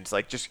conventions.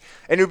 Like, just,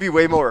 and it would be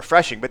way more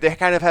refreshing, but they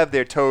kind of have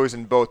their toes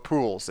in both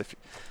pools.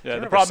 Yeah,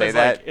 the problem is,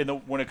 like,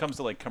 when it comes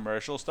to, like,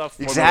 commercial stuff,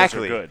 formulas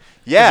exactly. are good.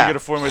 Yeah. You get a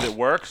formula that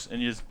works,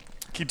 and you just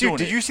keep doing it.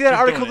 Dude, did you see that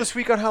article this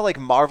week on how, like,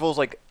 Marvel's,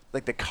 like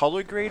the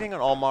color grading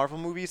on all Marvel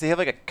movies? They have,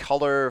 like, a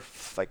color,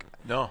 like...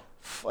 No.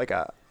 Like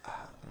a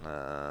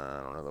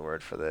I don't know the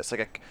word for this.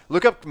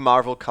 Look up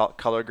Marvel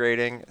color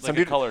grading. Like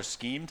a color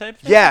scheme type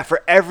thing? Yeah,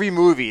 for every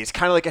movie, it's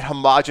kind of like it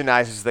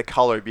homogenizes the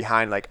color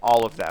behind like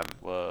all of them.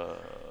 Whoa.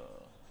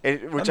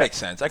 Which makes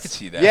sense. I could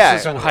see that. Yeah.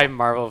 This is why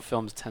Marvel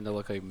films tend to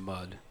look like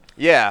mud.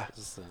 Yeah.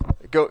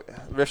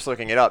 Riff's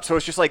looking it up. So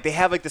it's just like they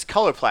have like this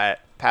color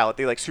palette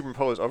they like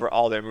superimpose over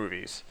all their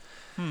movies.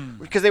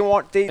 Because they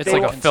want it's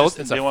like a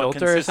filter. It's a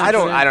filter. I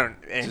don't.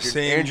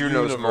 Andrew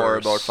knows more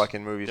about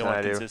fucking movies than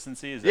I do.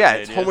 Consistency? Is that Yeah,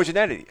 the it's idea?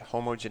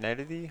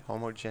 homogeneity.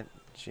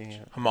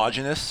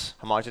 Homogeneous.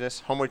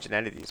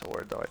 Homogeneity is a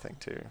word though, I think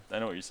too. I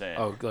know what you're saying.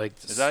 Oh, like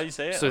is that how you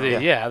say it? So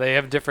they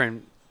have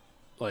different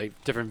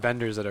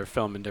vendors that are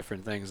filming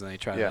different things, and they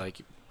try to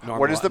like.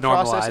 What is the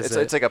process?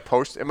 It's like a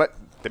post.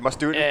 They must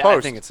do it in post.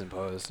 I think it's in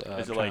post.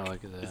 Is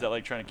that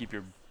like trying to keep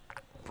your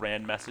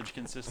brand message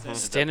consistent?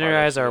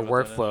 Standardize our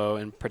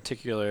workflow, in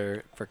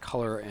particular for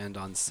color and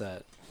on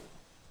set.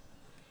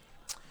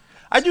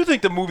 I do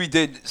think the movie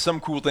did some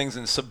cool things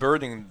in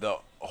subverting the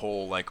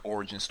whole like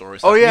origin story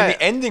stuff. Oh yeah, I mean,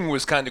 the ending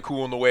was kind of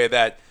cool in the way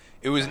that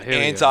it was an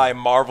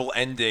anti-Marvel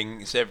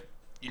ending. Instead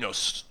of,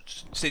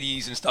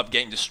 cities and stuff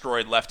getting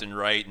destroyed left and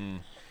right,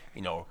 and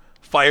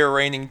fire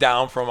raining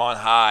down from on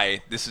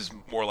high. This is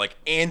more like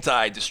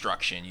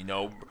anti-destruction.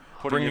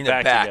 Bringing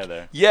it back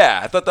together. Yeah,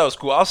 I thought that was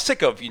cool. I was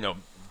sick of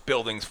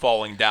buildings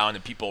falling down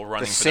and people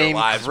running for their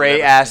lives. The same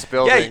gray-ass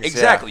buildings. Yeah,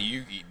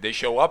 exactly. They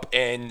show up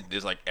and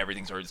there's like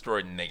everything's already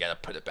destroyed and they got to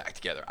put it back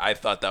together. I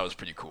thought that was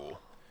pretty cool.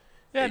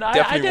 Yeah, no,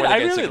 I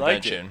really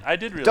liked it. I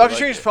did really. Doctor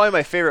Strange is probably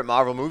my favorite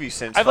Marvel movie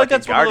since. I feel like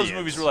that's Guardians. one of those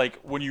movies where like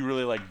when you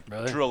really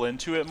drill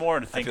into it more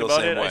and think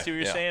about it. I see what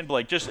you're saying, but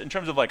like just in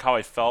terms of like how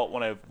I felt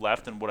when I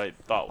left and what I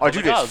thought. Oh,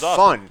 dude, it's awesome.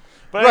 fun.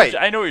 But right.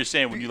 I know what you're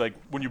saying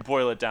when you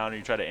boil it down and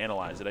you try to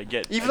analyze it. I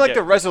get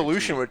the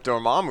resolution with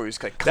Dormammu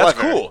is like clever. That's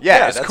cool.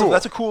 Yeah, it's cool.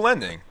 That's a cool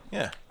ending.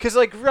 Yeah. Because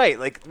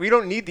we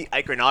don't need the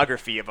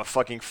iconography of a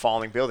fucking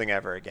falling building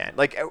ever again.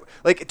 Like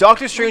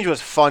Doctor Strange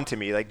was fun to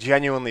me, like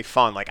genuinely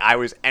fun. Like I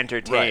was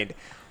entertained. Right.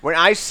 When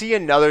I see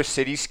another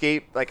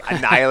cityscape like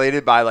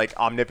annihilated by like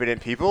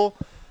omnipotent people,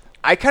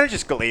 I kind of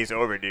just glaze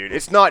over, dude.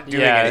 It's not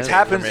doing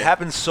anything. It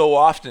happens so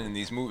often in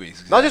these movies.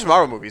 Exactly. Not just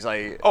Marvel movies,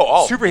 like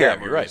superhero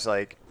movies. Right.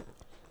 Like,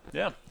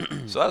 yeah.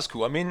 So that's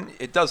cool. I mean,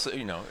 it does.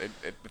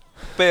 It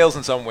fails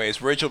in some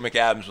ways. Rachel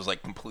McAdams was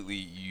like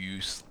completely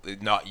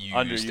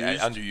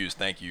underused.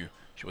 Thank you.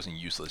 She wasn't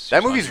useless.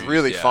 That movie's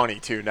really funny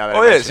too. Now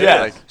that it is.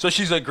 Yeah. So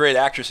she's a great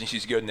actress and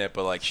she's good in it,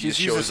 but like she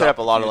just shows set up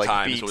a lot of times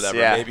like beats, or whatever.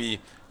 Yeah. Maybe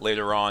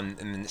later on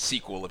in the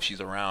sequel, if she's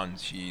around,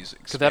 she's.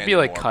 Could that be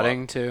like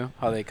cutting too?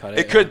 How they cut it?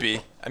 It could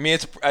be. I mean,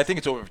 I think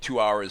it's over 2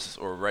 hours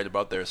or right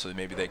about there, so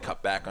maybe they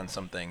cut back on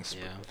some things.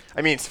 Yeah.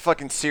 I mean, it's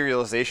fucking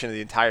serialization of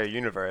the entire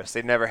universe.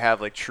 They never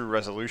have like true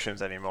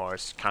resolutions anymore.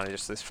 It's kind of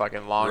just this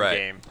fucking long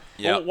game.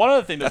 Yeah. Well, one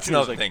other thing that's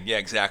another thing. Yeah,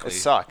 exactly. It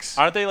sucks.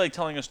 Aren't they like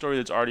telling a story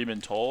that's already been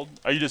told?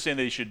 Are you just saying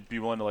they should be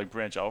willing to like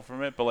branch out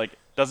from it? But like,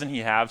 doesn't he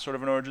have sort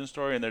of an origin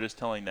story and they're just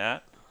telling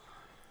that?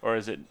 Or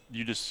is it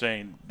you just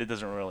saying it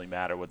doesn't really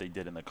matter what they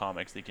did in the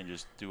comics? They can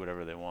just do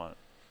whatever they want.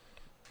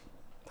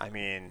 I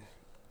mean,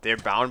 they're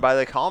bound by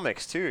the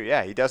comics too.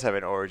 Yeah, he does have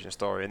an origin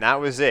story, and that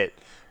was it.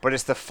 But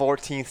it's the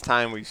 14th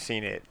time we've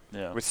seen it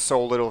with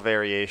so little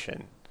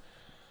variation.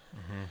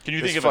 Mm-hmm. Can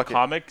you think of a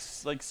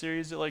comics like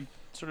series that like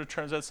sort of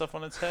turns that stuff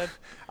on its head?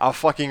 A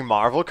fucking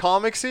Marvel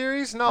comic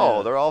series?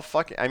 No, they're all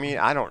fucking. I mean,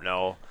 I don't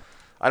know.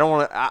 I don't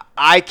want to.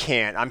 I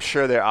can't. I'm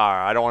sure there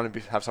are. I don't want to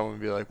have someone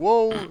be like,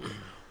 whoa.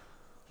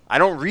 I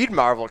don't read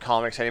Marvel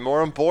comics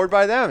anymore. I'm bored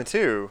by them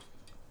too.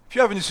 If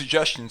you have any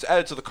suggestions,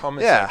 add it to the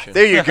comment section. Yeah,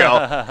 there you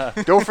go.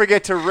 Don't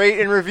forget to rate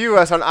and review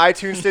us on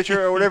iTunes,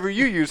 Stitcher, or whatever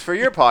you use for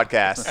your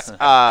podcasts.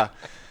 I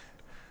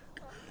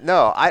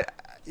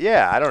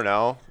don't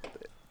know.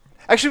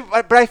 Actually,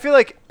 but I feel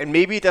like, and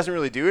maybe it doesn't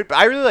really do it, but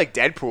I really like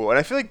Deadpool, and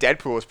I feel like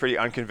Deadpool is pretty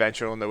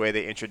unconventional in the way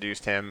they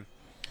introduced him.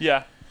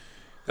 Yeah.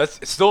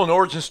 It's still an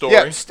origin story.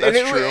 Yeah, that's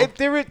true.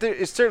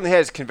 It certainly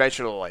has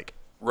conventional, like...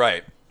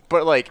 Right.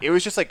 But, like, it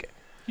was just, like...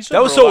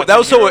 That was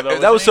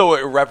so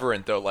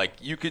irreverent though. Like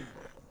you can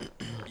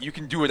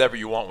do whatever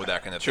you want with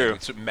that kind of thing.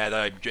 It's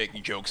meta,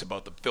 making jokes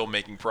about the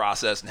filmmaking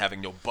process and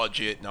having no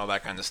budget and all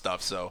that kind of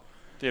stuff. So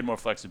they had more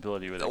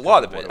flexibility with it. A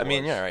lot of it. I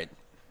mean, yeah, right.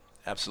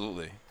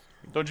 Absolutely.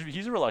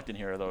 He's a reluctant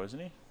hero though, isn't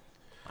he?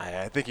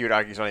 I think you would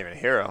argue he's not even a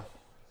hero.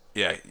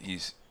 Yeah,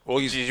 he's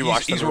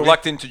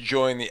reluctant to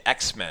join the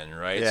X-Men,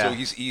 right? Yeah. So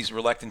he's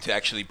reluctant to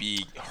actually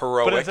be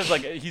heroic. But it's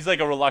like he's like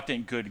a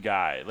reluctant good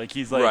guy. Like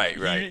he's like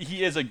right.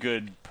 He is a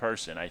good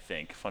person, I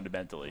think,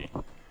 fundamentally.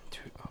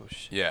 Oh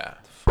shit. Yeah.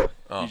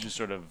 He's just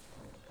sort of.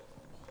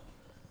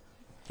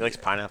 He likes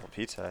pineapple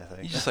pizza, I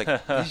think.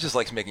 He just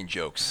likes making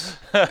jokes.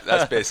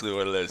 That's basically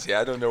what it is.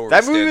 Yeah, I don't know where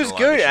that movie was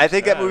good. I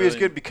think that movie is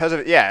good because of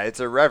it. Yeah, it's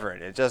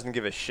irreverent. It doesn't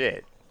give a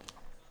shit.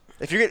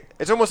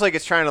 It's almost like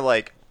it's trying to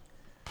like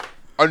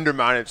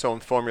undermine its own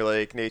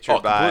formulaic nature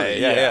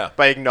by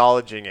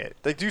acknowledging it.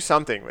 Like do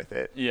something with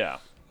it. Yeah.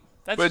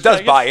 But it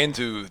does buy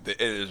into it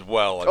as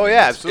well. I mean,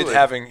 absolutely. It's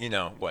having,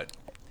 what?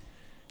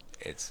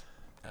 It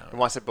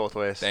wants it both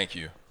ways. Thank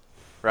you.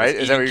 right?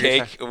 Is Is that what eating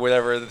you're cake or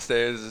whatever this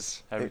day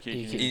is? Having cake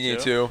and Eating it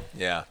too.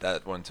 Yeah,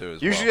 that one too.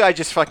 As Usually well. I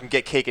just fucking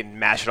get cake and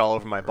mash it all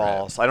over my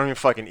balls. I don't even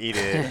fucking eat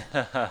it.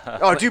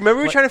 Oh, dude, remember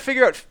we were trying to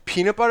figure out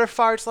peanut butter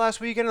farts last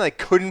weekend and I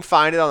couldn't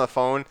find it on the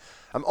phone?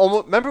 I'm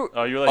almost remember.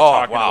 Oh, you were like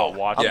talking about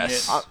watching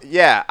Yes. it.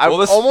 Yeah, I'm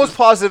almost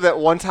positive that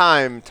one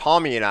time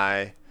Tommy and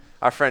I,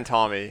 our friend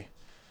Tommy,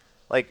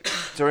 like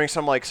during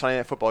some like Sunday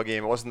Night Football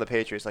game, it wasn't the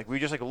Patriots. Like we were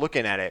just like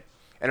looking at it,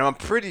 and I'm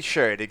pretty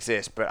sure it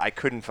exists, but I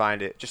couldn't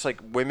find it. Just like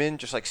women,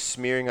 just like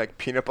smearing like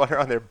peanut butter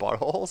on their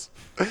buttholes,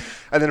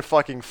 and then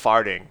fucking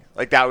farting.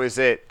 Like that was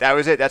it. That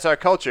was it. That's our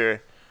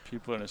culture.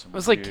 People into some. It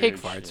was like cake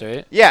weird farts, shit.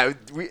 right? Yeah,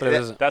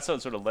 That's how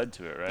it sort of led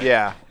to it, right?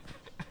 Yeah,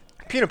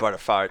 peanut butter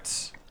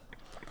farts.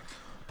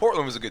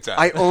 Portland was a good time.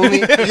 I only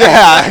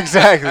yeah,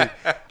 exactly.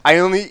 I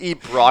only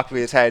eat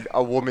broccoli that's had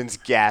a woman's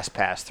gas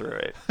pass through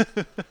it.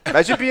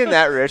 Imagine being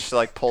that rich to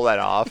like pull that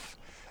off,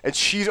 and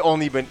she's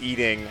only been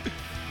eating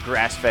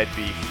grass-fed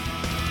beef.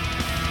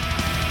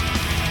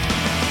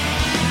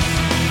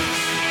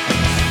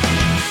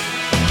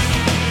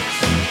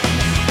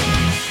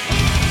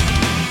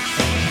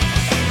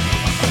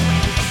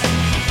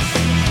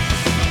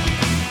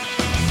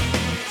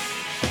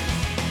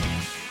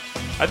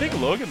 I think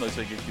Logan looks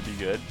like it could be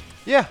good.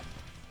 Yeah.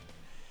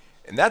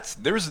 And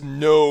there's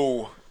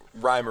no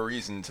rhyme or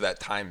reason to that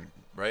time,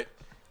 right?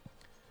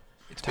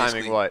 It's Timing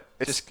basically what?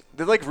 It's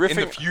they're like riffing in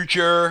the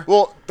future.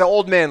 Well, the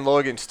Old Man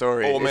Logan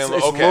story. Old Man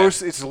it's, okay.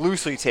 it's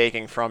loosely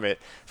taking from it.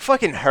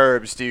 Fucking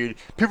herbs, dude.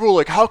 People were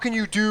like, "How can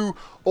you do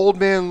Old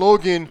Man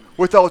Logan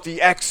without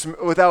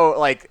without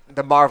like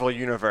the Marvel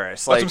universe?"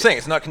 That's Like, what I'm saying.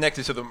 It's not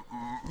connected to the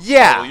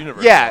yeah, Marvel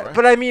universe. yeah. though, right?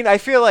 But I mean, I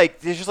feel like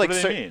there's just like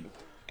What do they mean?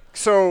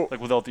 So Like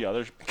without the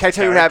others. can I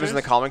tell you what happens in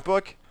the characters? comic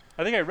book?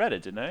 I think I read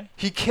it, didn't I?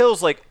 He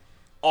kills like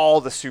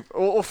all the super.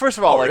 Well, first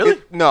of all, like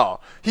really? no,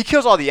 he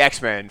kills all the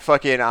X-Men.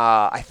 Fucking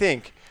I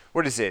think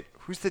what is it?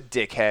 Who's the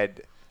dickhead?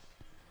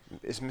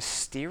 Is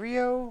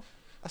Mysterio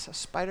a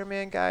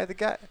Spider-Man guy? The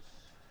guy.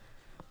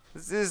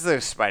 This is the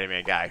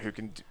Spider-Man guy who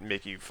can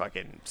make you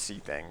fucking see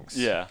things.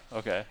 Yeah.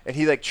 Okay. And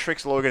he like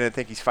tricks Logan and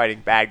think he's fighting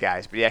bad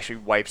guys, but he actually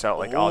wipes out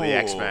like all the Ooh,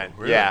 X-Men.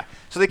 really? Yeah.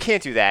 So they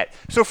can't do that.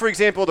 So for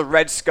example, the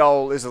Red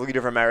Skull is the leader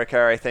of America,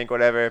 I think,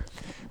 whatever.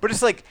 But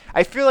it's like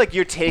I feel like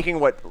you're taking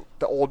what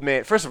the Old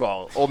Man. First of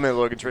all, Old Man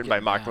Logan's written by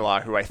Mark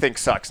Millar, who I think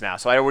sucks now,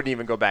 so I wouldn't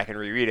even go back and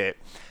reread it.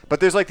 But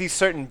there's like these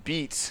certain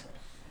beats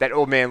that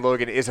Old Man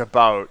Logan is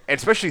about, and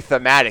especially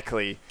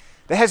thematically,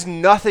 that has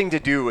nothing to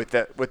do with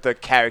the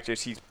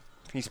characters he's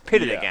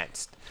pitted Yeah.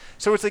 against.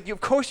 So it's like, of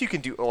course you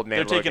can do Old Man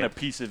They're Logan. taking a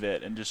piece of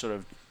it and just sort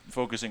of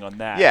focusing on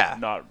that.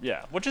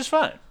 Yeah. Which is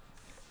fine.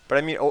 But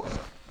I mean,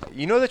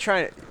 you know they're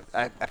trying.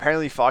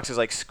 Apparently, Fox is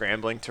like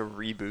scrambling to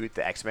reboot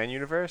the X-Men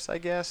universe. I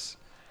guess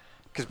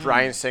because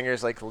Bryan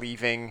Singer's like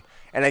leaving,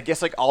 and I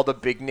guess like all the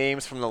big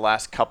names from the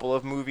last couple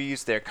of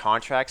movies, their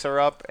contracts are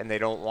up, and they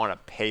don't want to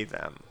pay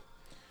them.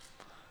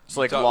 So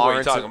like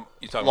Lawrence,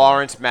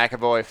 Lawrence,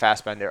 McAvoy,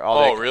 Fassbender,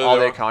 all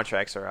their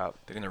contracts are up.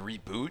 They're gonna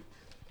reboot.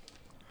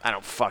 I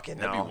don't fucking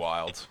know. That'd be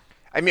wild.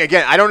 I mean,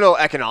 again, I don't know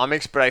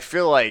economics, but I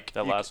feel like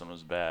That last one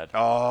was bad.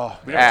 Oh,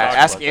 We never talked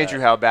ask about Andrew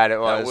that. how bad it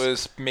was. That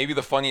was maybe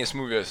the funniest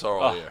movie I saw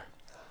all year.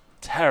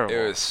 Terrible.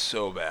 It was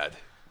so bad.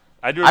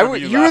 I do I remember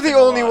w- you were the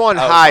only one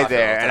I was high laughing all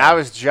there, the and time. I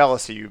was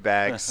jealous of you,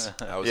 Bags.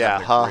 I was Yeah,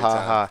 having a ha great ha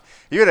time. ha.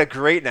 You had a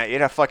great night. You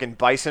had a fucking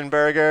bison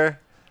burger.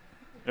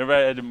 Remember I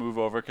had to move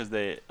over because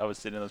I was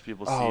sitting in those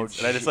people's Oh, seats,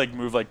 and I just gee. like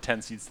moved like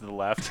 10 seats to the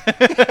left.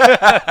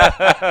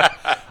 I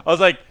was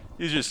like,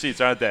 these are your seats,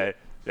 aren't they?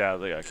 Yeah, I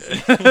was like,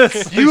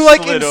 okay. You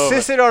like slid over.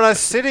 insisted on us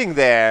sitting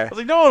there. I was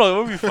like, no,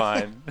 we'll be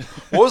fine.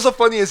 What was the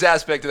funniest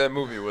aspect of that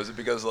movie? Was it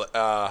because,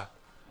 what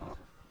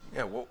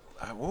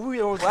were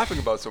we always laughing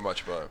about so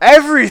much about?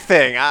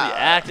 Everything. The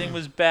acting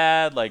was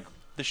bad. Like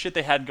the shit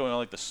they had going on,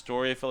 like the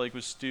story, I felt like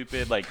was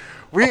stupid. Like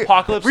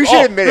Apocalypse. we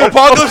should admit it.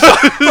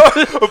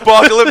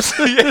 Apocalypse.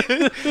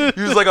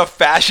 He was like a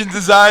fashion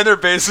designer,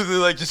 basically,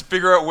 like just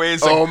figure out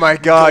ways. Like, Oh my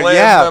God, glam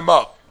yeah. them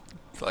up.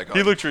 It's like,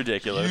 He looked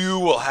ridiculous. You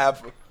will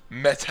have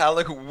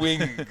metallic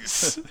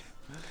wings.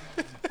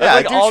 Yeah,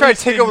 like, dude all tried to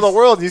these take over the things-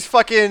 world. He's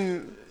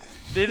fucking.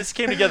 They just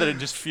came together and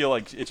just feel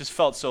like it just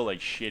felt so like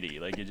shitty.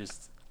 Like it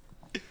just.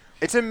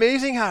 It's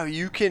amazing how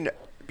you can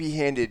be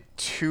handed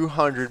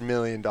 $200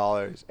 million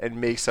and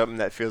make something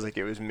that feels like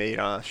it was made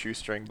on a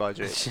shoestring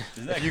budget.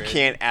 Isn't that If you crazy?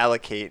 can't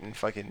allocate and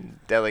fucking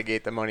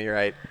delegate the money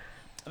right.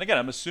 And again,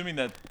 I'm assuming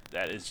that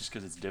is just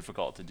because it's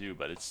difficult to do,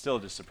 but it still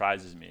just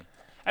surprises me.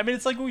 I mean,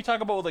 it's like when we talk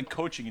about with, like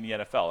coaching in the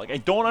NFL. Like I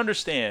don't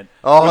understand.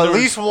 Oh, when at there's-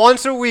 least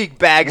once a week,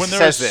 Bags when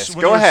says there's- this.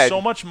 when Go there's ahead.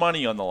 so much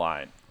money on the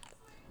line.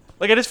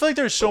 Like I just feel like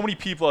there's so many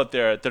people out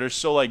there that are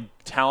so like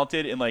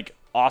talented and like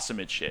awesome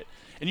at shit,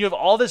 and you have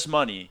all this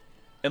money,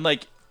 and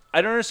like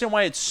I don't understand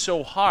why it's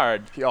so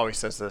hard. He always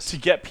says this. To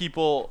get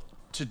people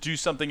to do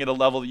something at a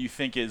level that you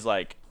think is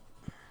like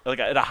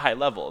at a high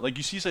level. Like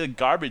you see like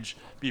garbage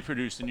be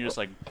produced, and you're just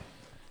like,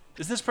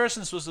 is this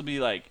person supposed to be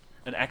like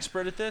an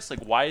expert at this? Like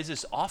why is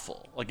this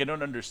awful? Like I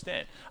don't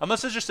understand.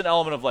 Unless there's just an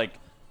element of like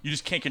you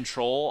just can't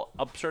control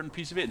a certain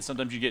piece of it, and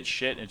sometimes you get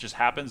shit and it just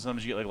happens.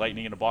 Sometimes you get like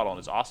lightning in a bottle and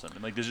it's awesome,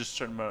 and like there's just a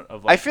certain amount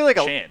of like I feel like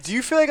chance. do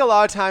you feel like a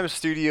lot of times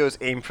studios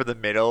aim for the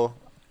middle,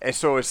 and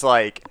so it's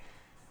like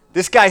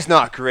this guy's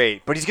not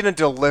great, but he's gonna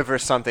deliver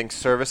something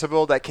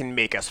serviceable that can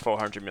make us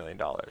 $400 million.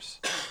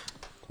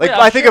 Like Yeah,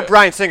 I think sure. of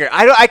Bryan Singer.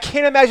 I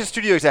can't imagine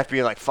studio exec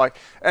being like fuck.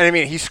 And I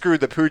mean he screwed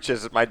the pooch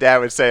as my dad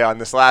would say on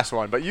this last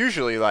one. But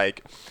usually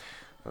like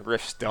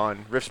Riff's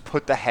done. Riff's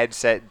put the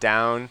headset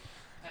down.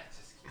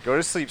 Go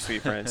to sleep,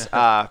 sweet prince.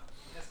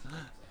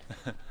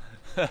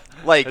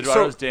 Like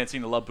Eduardo's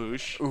dancing to La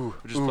Bouche,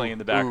 which is playing in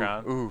the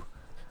background. Ooh.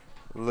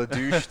 La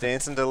Douche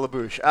dancing to La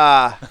Bouche.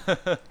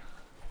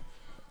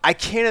 I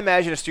can't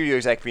imagine a studio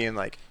exec being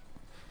like,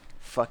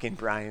 fucking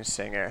Bryan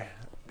Singer.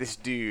 This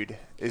dude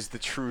is the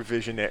true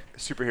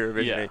superhero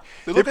visionary.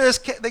 They look at his.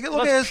 They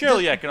look at his.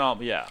 Purely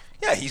economic. Yeah.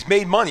 Yeah, he's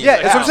made money.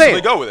 Yeah, that's what I'm saying.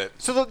 So they go with it.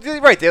 So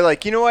right, they're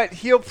like, you know what?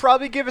 He'll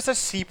probably give us a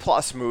C+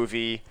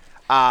 movie.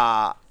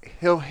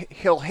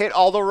 He'll hit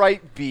all the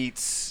right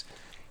beats.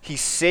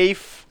 He's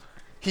safe.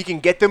 He can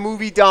get the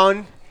movie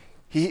done.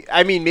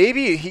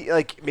 Maybe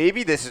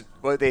this is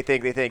what they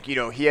think. They think,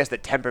 he has the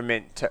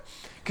temperament to,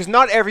 because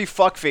not every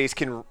fuckface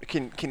can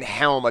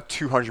helm a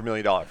 $200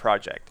 million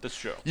project. That's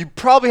true. You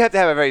probably have to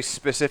have a very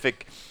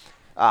specific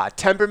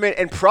temperament,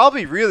 and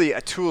probably really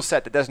a tool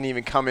set that doesn't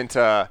even come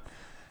into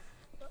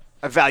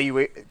view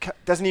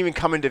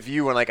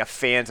when like a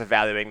fan's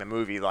evaluating the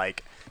movie.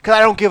 Like, because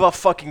I don't give a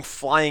fucking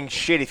flying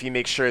shit if you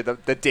make sure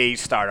the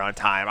days start on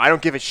time. I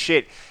don't give a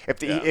shit if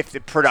the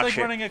production. It's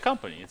like running a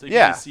company. It's like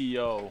you're the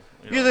CEO.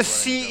 You're the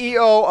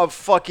CEO of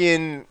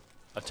fucking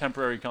a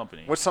temporary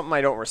company. What's something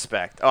I don't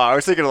respect? Oh, I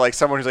was thinking of like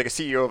someone who's like a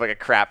CEO of like a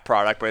crap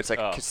product, but it's like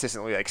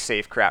consistently like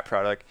safe crap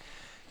product.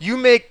 You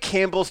make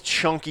Campbell's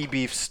chunky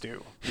beef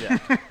stew. Yeah.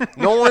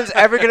 No one's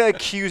ever gonna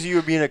accuse you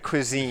of being a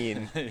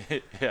cuisine.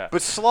 Yeah.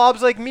 But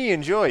slobs like me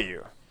enjoy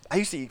you. I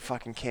used to eat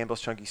fucking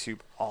Campbell's chunky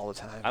soup all the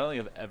time. I don't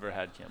think I've ever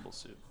had Campbell's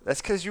soup.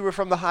 That's because you were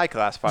from the high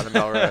class part of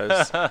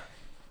Melrose.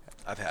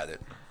 I've had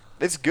it.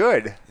 It's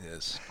good. It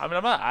is. I mean,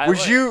 I'm not.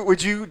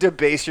 Would you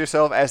debase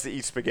yourself as to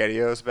eat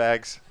SpaghettiOs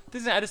bags?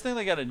 I just think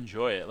I gotta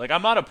enjoy it. Like,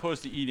 I'm not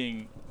opposed to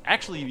eating.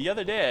 Actually, the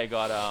other day I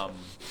got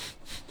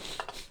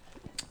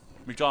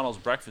McDonald's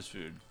breakfast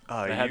food.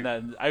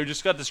 I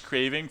just got this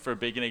craving for a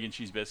bacon, egg, and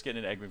cheese biscuit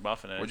and an egg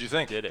McMuffin. And What'd you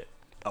think? Did it?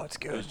 Oh, it's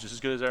good. It was just as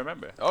good as I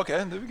remember.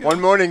 Okay, there we go.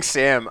 One morning,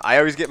 Sam, I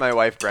always get my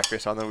wife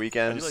breakfast on the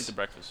weekends. I do like the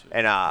breakfast food.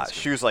 And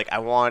she was like, I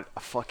want a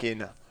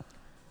fucking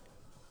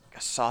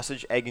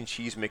sausage, egg, and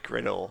cheese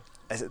McGriddle.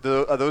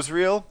 Are those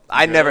real?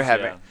 I never have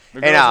it.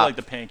 McGriddles are like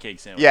the pancake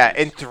sandwich. Yeah,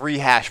 and 3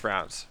 hash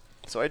browns.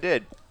 So I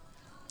did.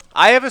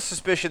 I have a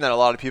suspicion that a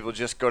lot of people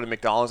just go to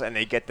McDonald's and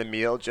they get the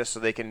meal just so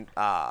they can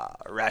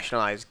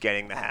rationalize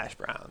getting the hash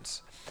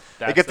browns.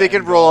 Like if they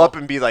could roll up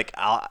and be like,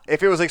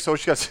 if it was like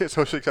socially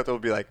acceptable,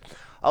 be like,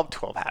 I'll have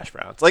 12 hash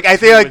browns. Like I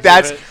feel like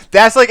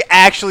that's like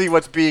actually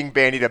what's being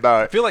bandied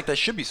about. I feel like that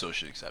should be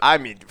socially acceptable. I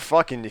mean,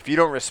 fucking, if you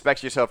don't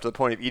respect yourself to the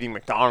point of eating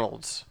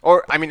McDonald's,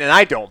 or I mean, and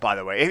I don't, by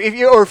the way.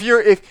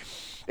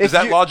 Does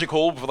that logic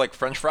hold for like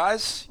French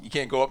fries? You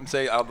can't go up and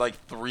say I'd like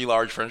 3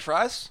 large French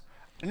fries.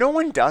 No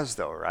one does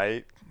though,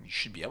 right? You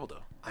should be able to.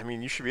 I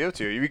mean, you should be able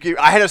to.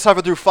 I had to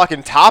suffer through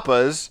fucking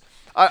tapas.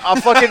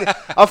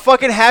 A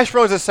fucking hash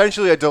brown is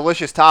essentially a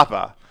delicious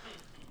tapa.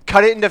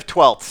 Cut it into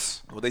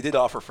 12ths. Well, they did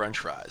offer French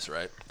fries,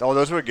 right? Oh,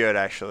 those were good,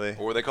 actually.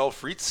 What were they called?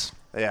 Frites?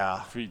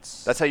 Yeah.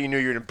 Frites. That's how you knew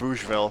you were in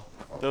Bougeville.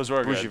 Those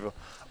were Bougeville. good.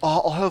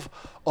 I'll have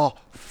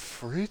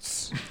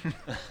frites.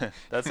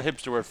 That's a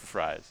hipster word for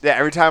fries. Yeah,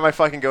 every time I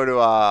fucking go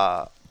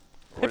to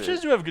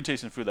hipsters do have good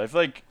taste in food. I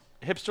feel like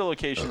hipster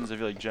locations, I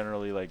feel like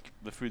generally like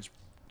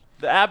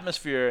the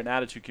atmosphere and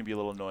attitude can be a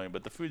little annoying,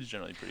 but the food's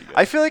generally pretty good.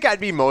 I feel like I'd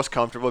be most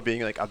comfortable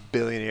being like a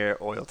billionaire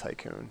oil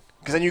tycoon.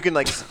 Because then you can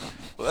like...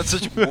 Well, that's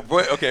such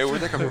a... Okay,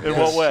 where'd that come from? In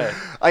what way?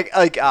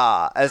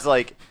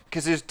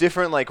 Because there's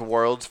different like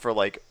worlds for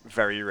like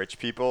very rich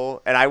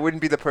people, and I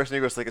wouldn't be the person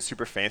who goes to like a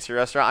super fancy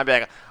restaurant. I'd be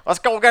like, let's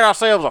go get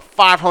ourselves a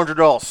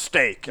 $500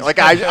 steak. Like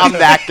I'm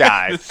that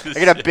guy. I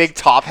get a big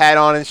top hat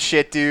on and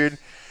shit, dude.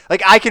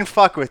 Like I can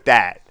fuck with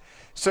that.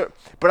 So,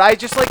 but I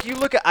just like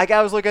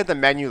I was looking at the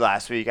menu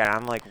last week, and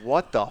I'm like,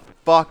 what the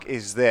fuck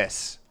is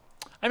this?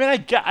 I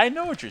mean, I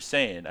know what you're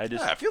saying. I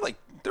I feel like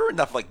there are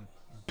enough like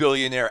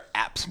billionaire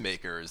apps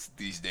makers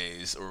these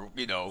days, or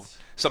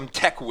some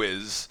tech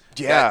whiz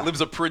that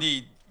lives a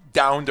pretty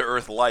down to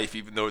earth life,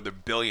 even though they're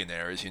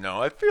billionaires.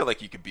 I feel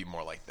like you could be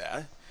more like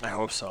that. I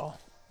hope so.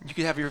 You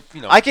could have your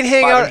I can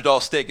hang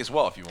 $500 steak as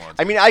well if you want.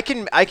 I mean, I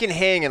can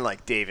hang in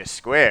like Davis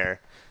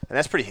Square, and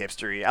that's pretty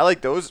hipstery. I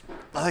like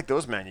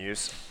those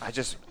menus.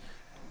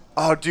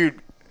 Oh, dude,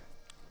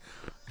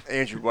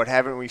 Andrew, what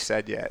haven't we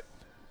said yet?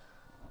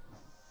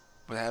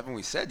 What haven't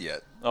we said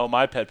yet? Oh,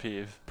 my pet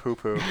peeve.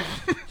 Poo-poo.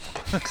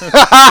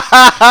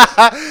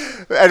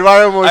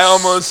 Eduardo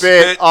almost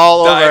spit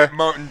all over.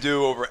 Mountain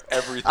Dew over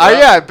everything. Oh,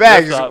 yeah,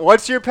 Bags.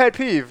 What's your pet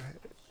peeve?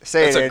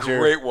 Say That's it, Andrew. That's a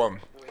great one.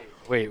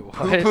 Wait,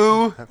 what?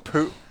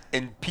 Poo-poo.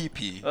 and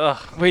pee-pee.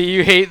 Wait,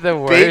 you hate the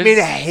words?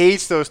 Bateman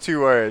hates those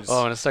 2 words. Oh,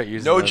 I'm gonna start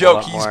using No those a joke,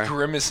 lot he's more.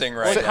 grimacing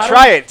right So now.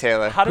 try it,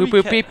 Taylor. Poo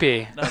poo pee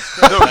pee. No, it's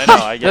great. I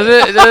know. I get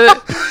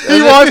it.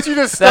 He wants you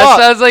to That stop.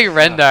 sounds like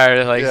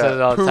Rendar Yeah. says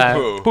it all the time.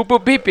 Poo-poo. Poo poo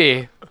pee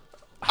pee.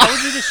 How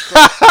would you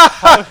describe?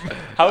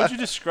 how would you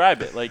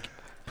describe it? Like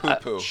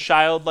Poo-poo.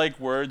 childlike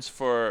words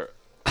for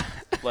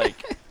like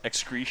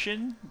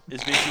excretion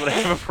is basically what I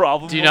have a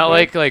problem. Do you with. not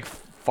like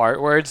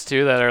fart words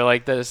too that are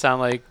like that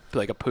sound like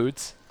a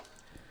poots?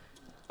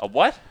 A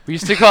what? We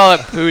used to call it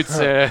poots.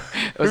 It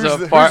was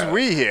a fart. Who's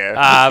we here?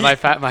 My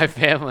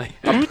family.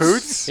 A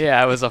poots?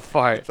 Yeah, it was a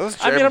fart. Those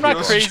I mean, I'm not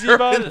German crazy people.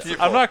 about it.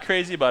 I'm not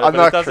crazy about it, I'm but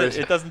not it doesn't.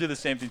 crazy. It doesn't do the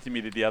same thing to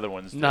me that the other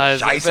ones do. No,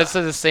 it's Scheisse.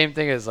 the same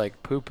thing as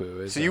like poo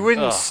poo. So you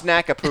wouldn't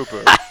snack a poo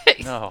poo?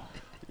 No.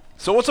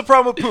 So what's the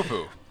problem with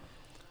poo-poo?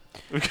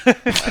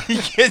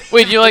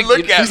 Wait, you like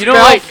Look at you me. don't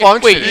like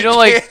malfunctioning. wait you don't You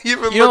like can't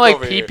even you don't look like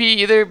over pee here. pee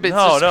either. But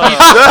No, it's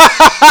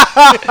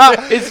no,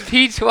 just it's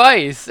pee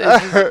twice.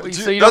 It's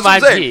just- so you don't That's what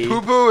I'm mind saying. pee.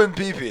 Poo-poo and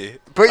pee-pee.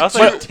 But I was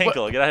like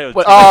tinkle. Get out of here.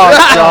 With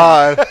Oh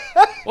God!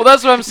 Well,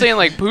 that's what I'm saying.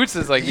 Like poots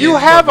is like You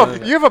have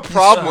a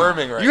problem.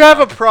 squirming right You have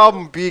a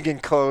problem being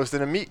enclosed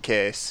in a meat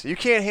case. You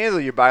can't handle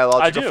your I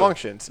biological do.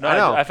 functions. No, I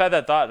know. I've had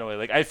that thought in a way.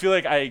 Like I feel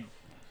like I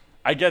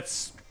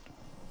get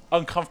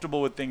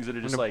uncomfortable with things that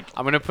are just like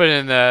I'm gonna put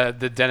in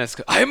the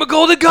dentist. I am a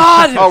golden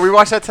god. Oh, we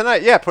watched that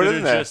tonight. Yeah, put that it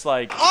in are there. just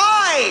like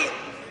I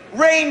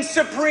reign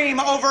supreme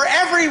over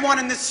everyone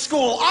in this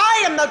school.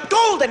 I am the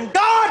golden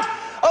god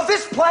of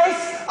this place.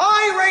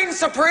 I reign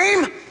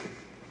supreme.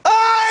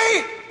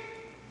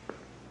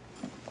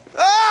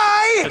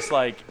 just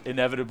like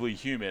inevitably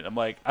human. I'm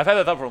like I've had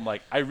that thought where I'm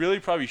like I really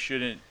probably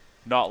shouldn't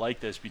not like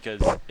this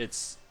because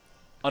it's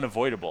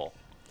unavoidable,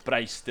 but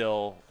I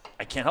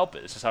can't help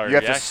it. It's just how I You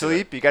have react to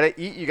sleep. You gotta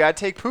eat. You gotta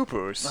take poo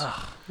poos.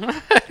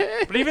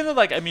 But even though,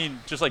 like, I mean,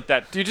 just like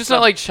that. Do you just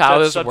not like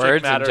childish that subject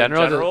words in matter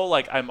general?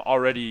 like, I'm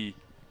already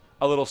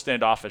a little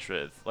standoffish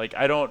with. Like,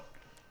 I don't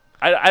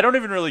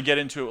even really get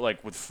into it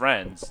like with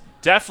friends.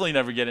 Definitely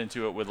never get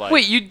into it with like.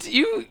 Wait,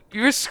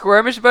 you're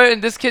squirmish about it,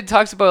 and this kid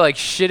talks about like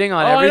shitting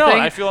on everything. I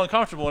know. I feel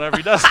uncomfortable whenever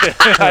he does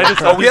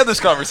it. We had this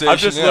conversation. I've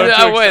just yeah. learned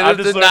to. Wait, I've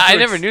just learned I to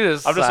never knew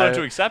this I've just learned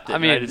side. to accept it. I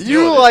and mean, just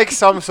deal You with it. like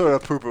some sort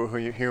of poo poo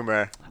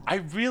humor.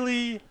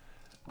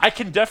 I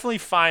can definitely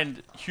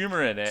find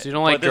humor in it. So you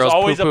don't like but there's girls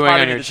always a poo-pooing part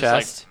on of me your that's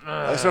just chest?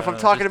 Like, So if I'm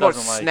just talking about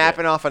doesn't like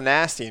snapping it. off a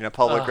nasty in a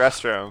public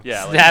restroom,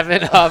 Yeah, like,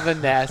 Snapping off a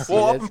nasty.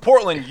 Well, up in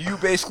Portland, you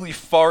basically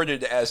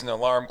farted as an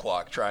alarm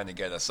clock trying to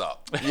get us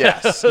up.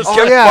 yes. You Oh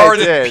kept yeah, I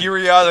farting did.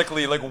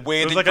 periodically, like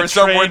waiting like for a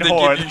someone train to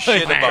horn. give you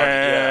shit Like, about it.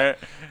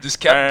 Yeah. Just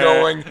kept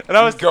going, and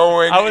I was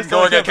going, I was and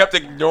going. telling I kept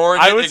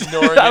ignoring I it, was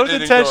ignoring I it, was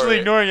and intentionally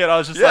ignoring ignoring it. I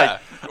was just Yeah. like,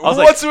 I was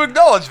What's to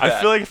acknowledge that?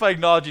 I feel like if I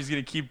acknowledge, he's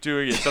gonna keep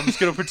doing it. So I'm just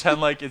gonna pretend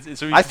like it's.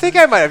 So I think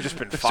I might have just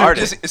been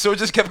farting. So it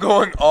just kept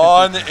going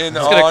on and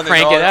Just gonna on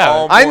crank and it on out.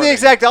 all I'm the morning.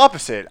 exact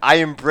opposite. I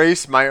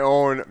embrace my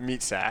own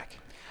meat sack.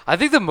 I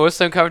think the most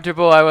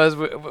uncomfortable I was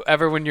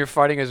ever when you're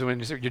farting is when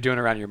you're doing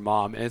it around your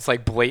mom, and it's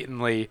like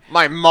blatantly.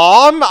 My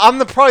mom?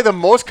 I'm probably the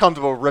most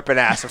comfortable ripping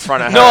ass in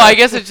front of her. No, I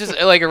guess it's just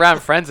like around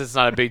friends, it's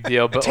not a big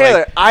deal. But Taylor,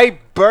 like, I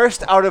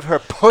burst out of her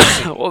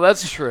pussy. well,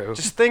 that's true.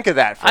 Just think of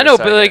that for I know, a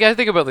but second. like I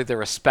think about like the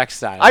respect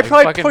side. I like,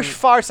 probably fucking- push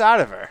farts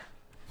out of her.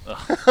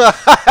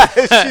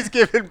 She's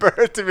giving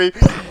birth to me.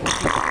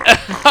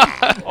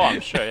 Oh,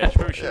 I'm sure. Yeah, she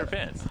probably shit her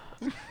pants.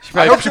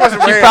 I hope she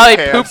wasn't wearing probably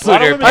any pants. poo-pooed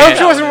her I hope pants.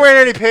 she wasn't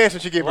wearing any pants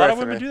when she gave A lot birth of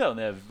to women me. do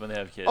that when they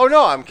have kids. Oh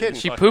no, I'm kidding.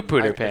 She Fucking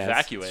poo-pooed her I pants.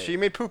 Evacuate. She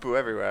made poo-poo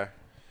everywhere.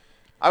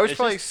 I was It's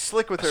probably just-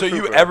 slick with her. So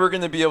you poo-poo. ever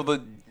going to be able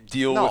to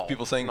deal No, with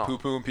people saying no.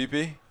 poo-poo and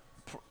pee-pee?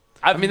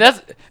 I mean,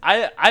 that's-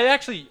 I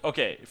actually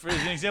okay. For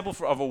an example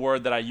of a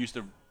word that I used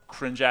to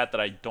cringe at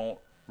that I don't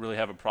really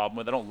have a problem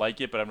with. I don't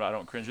like it, but I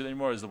don't cringe with it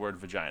anymore. Is the word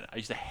vagina. I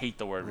used to hate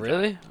the word. Vagina.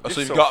 Really? Oh, so It's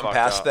you've so gotten fucked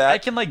past up. that? I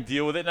can like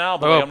deal with it now,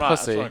 but Oh, like, I'm not.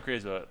 pussy. That's what I'm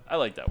crazy about. I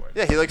like that word.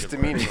 Yeah, he likes That's a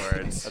good demeaning word.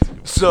 words. That's a good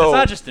word. So- it's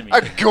not just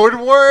demeaning. A good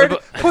word?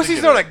 What Pussy's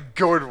good not word. a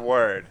good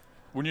word.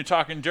 When you're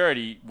talking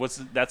dirty,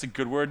 that's a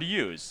good word to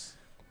use.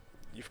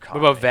 You've What caught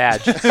about me.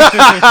 vag?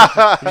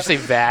 Did you say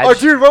vag? Oh,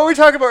 dude, what were we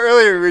talking about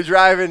earlier? We were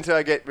driving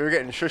to we were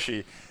getting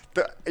shushy.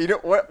 You know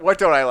what? What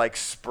don't I like?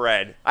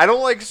 Spread. I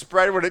don't like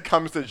spread when it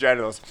comes to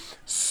genitals.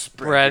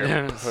 Spread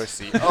your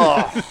pussy.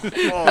 Oh.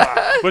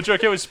 But you're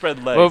okay with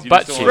spread legs. Well, You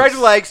butt just don't cheeks. want-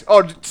 Spread legs.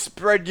 Oh,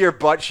 spread your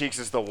butt cheeks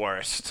is the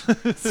worst.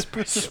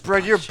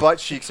 Spread your butt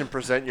cheeks and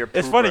present your.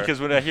 It's funny pooper. because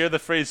when I hear the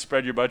phrase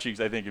 "spread your butt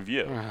cheeks," I think of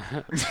you.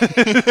 I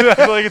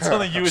feel like it's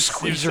something you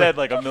said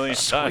like a million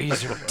times.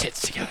 Squeeze your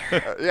tits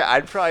together. Yeah,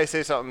 I'd probably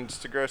say something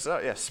just to gross it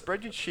out. Yeah,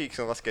 spread your cheeks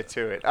and let's get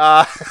to it.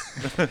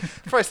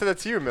 Probably said that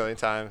to you a million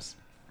times.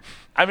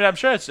 I mean, I'm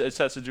sure it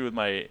has to do with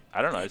my.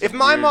 I don't know. it's If a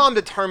my weird- mom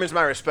determines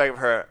my respect of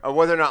her, or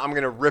whether or not I'm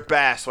gonna rip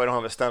ass so I don't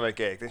have a stomach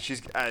ache, then she's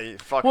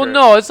fuck Well, her.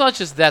 no, it's not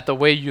just that. The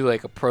way you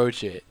like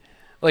approach it,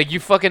 like you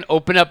fucking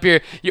open up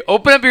your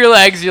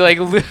legs, you like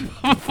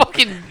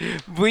fucking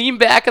lean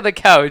back on the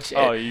couch,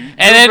 Oh, and, you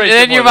and embrace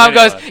then it your more mom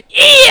than goes,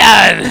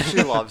 anyone. Ian.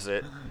 She loves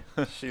it.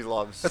 She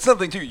loves. That's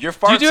something too. Your you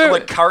farts do are it-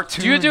 like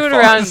cartoon. do you do it farts,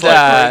 around,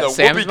 like the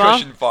Sam's whoopee mom?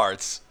 cushion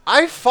farts.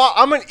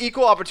 I'm an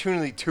equal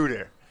opportunity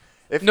tutor.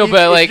 If No, you-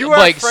 but if like you are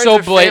friends so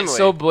with family-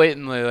 so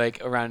blatantly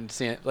like around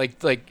seeing it. Like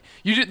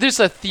there's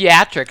a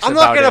theatrics. I'm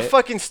not about gonna it.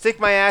 fucking stick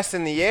my ass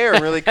in the air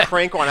and really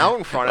crank one out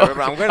in front of it.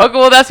 But I'm gonna. Okay,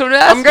 well that's what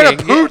I'm I'm asking.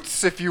 gonna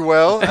poots, if you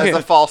will, as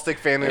the Fall Stick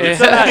family would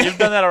say. You've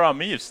done that around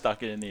me. You've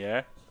stuck it in the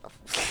air.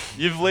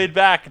 You've laid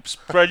back,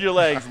 spread your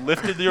legs,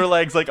 lifted your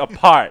legs like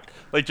apart,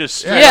 like just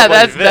straight up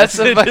like that's this,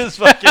 a and just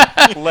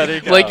fucking let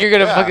it go. Like you're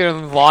gonna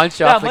fucking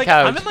launch off the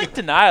couch. I'm in like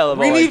denial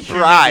about We need like,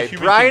 Brian.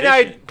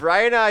 human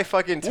Brian and I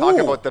fucking talk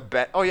Ooh. about the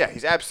bet. Oh yeah,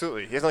 he's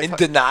absolutely. He doesn't like In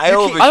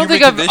denial of a I don't human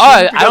think I've. condition.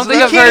 I don't think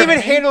he I've can't heard. even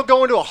handle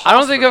going to a hospital. I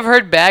don't think I've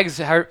heard Bags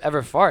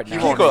ever fart. He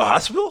now. won't go to the fart.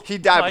 hospital? He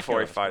died I like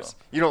before he going to the farts.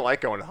 You don't like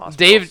going to hospitals.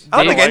 Dave. I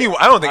don't think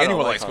Dave-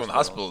 anyone likes going to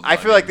hospital. I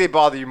feel like they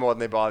bother you more than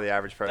they bother the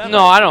average person.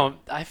 No, I don't.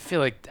 I feel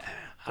like.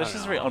 This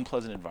is a very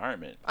unpleasant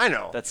environment. I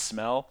know. That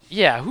smell.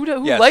 Yeah, who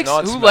Yeah, likes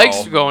not who smell.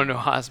 likes going to a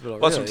hospital?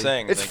 That's what I'm really?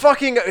 saying. It's like,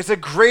 fucking. It's a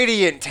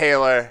gradient,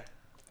 Taylor.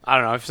 I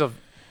don't know. I feel.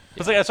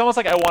 It's like it's almost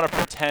like I want to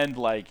pretend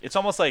like it's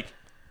almost like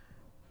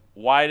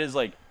why does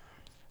like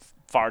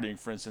farting,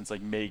 for instance,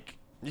 like make.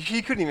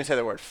 He couldn't even say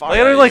the word fart. Like,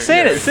 I don't like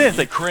saying it. It's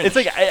like it's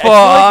like I feel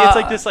like it's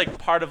like this like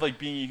part of like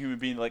being a human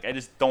being. Like I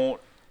just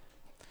don't.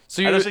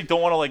 So I just like,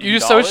 don't want to like. you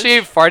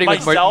associate farting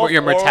with myself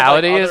your or, like,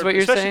 mortality, is other- what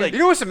you're especially, saying? like, You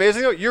know what's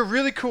amazing though? You're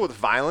really cool with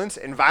violence,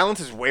 and violence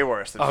is way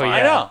worse than Oh, farting. yeah.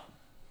 I know.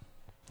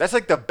 That's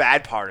like the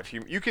bad part of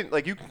human. You can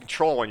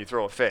control when you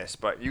throw a fist,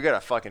 but you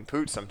gotta fucking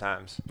poot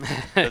sometimes.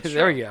 That's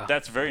There we true. go.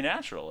 That's very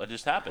natural. It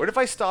just happened. What if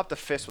I stopped a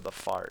fist with a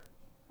fart?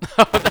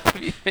 That'd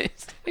be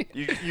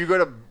amazing. You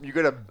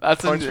gotta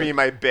That's punch me in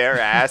my bare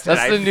ass.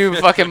 That's and the I new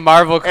fucking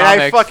Marvel And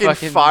I comic.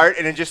 fucking fart,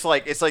 and it just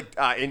like it's like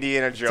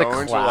Indiana Jones,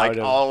 where cloud like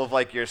of- all of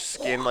like your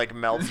skin like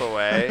melts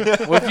away.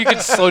 What if you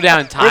could slow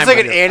down time? It's like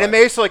when an you're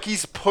anime, so like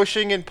he's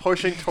pushing and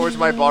pushing towards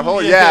my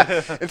butthole.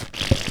 Yeah.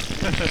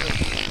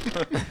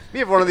 We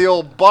have one of the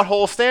old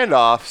butthole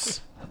standoffs.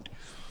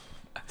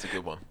 That's a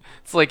good one.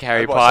 It's like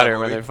Harry I'd watch that Potter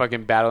when movie. they're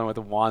fucking battling with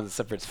the wands,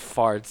 except for it's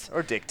farts.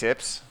 Or dick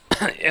tips.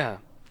 Yeah.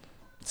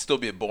 It'd still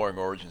be a boring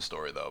origin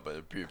story though, but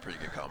it'd be a pretty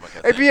good comic. I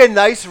It'd think. be a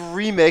nice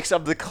remix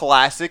of the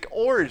classic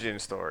origin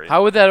story.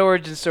 How would that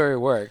origin story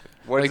work?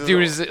 What Like, is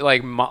dude it- is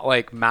like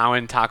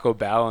mowing Taco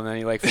Bell, and then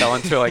he like fell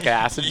into like an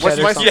acid What's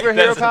jet or my something.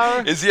 superhero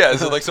power? Is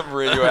it like some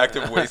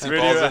radioactive waste he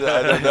falls in?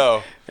 I don't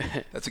know.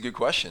 That's a good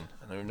question.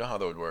 I don't even know how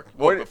that would work.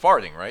 Well, but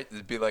farting, right?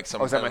 It'd be like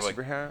some Oh, is that kind my of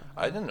like, superhero?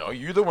 I don't know.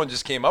 You're the one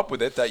just came up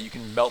with it that you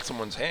can melt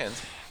someone's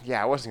hands.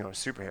 Yeah, I wasn't going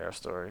superhero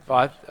story. Oh,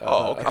 okay.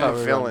 I thought I'm a we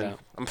were villain. going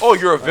down. Oh,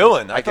 you're a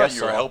villain. I thought guess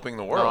you were so. helping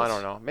the world. No, I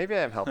don't know. Maybe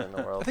I am helping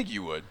the world. I think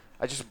you would.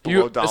 I just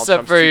blow Donald except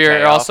Trump's for you're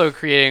toupee off. also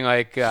creating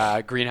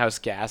like greenhouse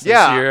gases.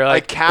 Yeah, so you're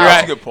like like cows. you're That's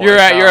at, a good point. you're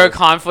at a Cows.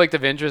 conflict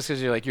of interest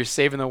because you're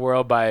saving the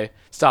world by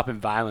stopping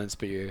violence,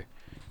 but you're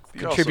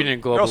contributing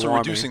to global You're also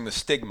warming. reducing the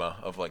stigma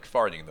of like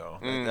farting, though.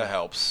 That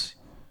helps.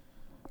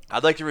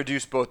 I'd like to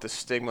reduce both the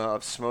stigma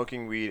of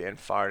smoking weed and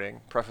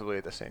farting, preferably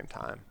at the same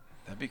time.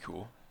 That'd be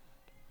cool.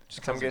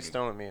 Just come get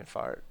stoned with me and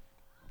fart.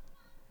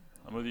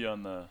 I'm with you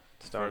on the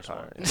Stone first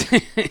fart.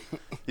 one.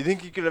 You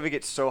think you could ever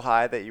get so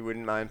high that you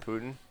wouldn't mind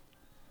Putin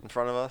in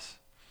front of us?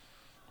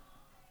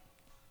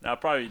 That'd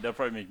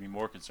probably make me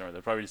more concerned.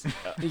 That'd probably just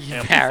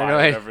amplify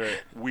paranoid. whatever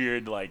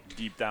weird, like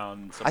deep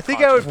down. I think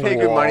I would pay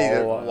good money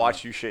to Whoa.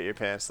 watch you shit your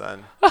pants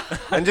then,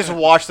 and just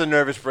watch the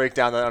nervous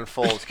breakdown that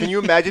unfolds. Can you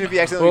imagine if he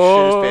accidentally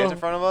shit his pants in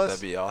front of us?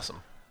 That'd be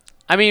awesome.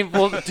 I mean,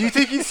 well, Do you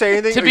think he'd say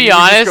anything? to or be you would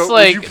just honest, go-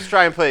 like would you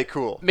try and play it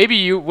cool. maybe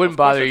you wouldn't Of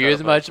course bother I'd you try to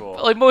as play much. it cool.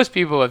 But like most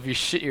people, if you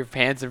shit your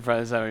pants in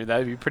front of somebody,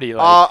 that'd be pretty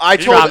like. I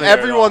told traumatizing.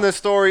 everyone the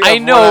story. Of I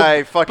know, when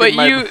I fucking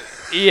but you,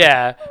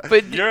 yeah,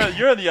 but You're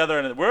on the other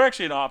end. We're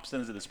actually on opposite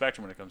ends of the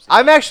spectrum when it comes to.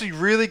 I'm actually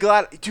really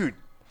glad, dude.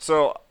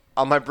 So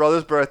on my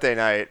brother's birthday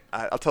night,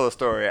 I'll tell the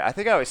story. I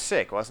think I was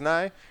sick, wasn't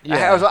I?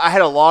 Yeah. I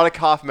had a lot of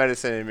cough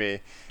medicine in me,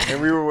 and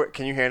we were.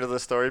 Can you handle the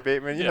story,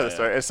 Bateman? You know Yeah, the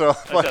story. yeah. And so I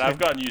said, I've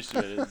gotten used to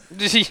it.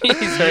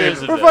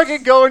 Years of we're this.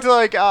 fucking going to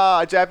like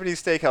a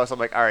Japanese steakhouse. I'm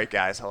like, all right,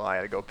 guys, hold on, I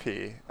gotta go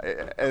pee.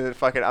 And then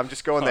fucking, I'm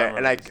just going Oh, I there,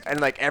 remember and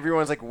this. like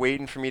everyone's like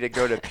waiting for me to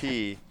go to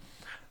pee,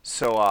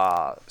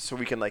 so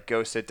we can like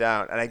go sit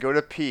down. And I go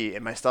to pee,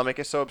 and my stomach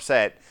is so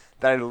upset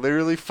that I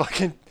literally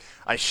fucking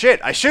I shit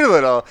a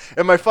little,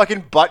 and my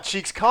fucking butt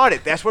cheeks caught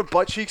it. That's what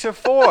butt cheeks are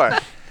for.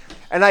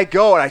 And I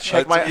go and I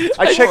check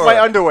my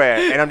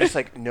underwear, and I'm just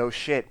like, no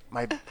shit,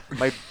 my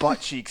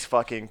butt cheeks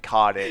fucking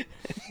caught it.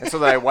 And so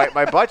then I wipe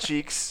my butt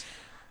cheeks,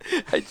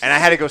 and I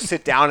had to go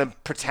sit down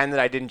and pretend that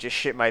I didn't just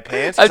shit my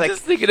pants. I'm It's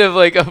just thinking of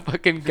like a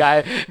fucking guy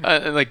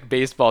in like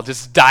baseball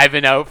just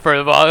diving out for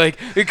the ball, like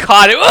he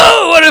caught it.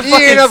 Whoa! What a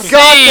fucking Ian, I've save!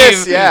 got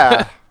this,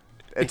 yeah.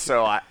 And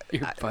so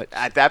Your butt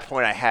at that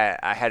point I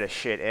had a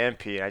shit and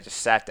pee, and I just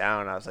sat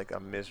down. And I was like,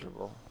 I'm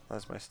miserable.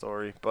 That's my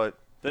story. But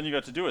Then you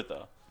got to do it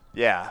though.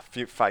 yeah,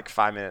 like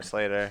 5 minutes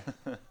later,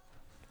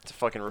 it's a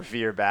fucking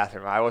Revere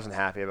bathroom. I wasn't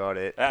happy about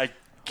it. I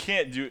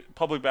can't do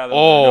public bathrooms.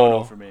 are a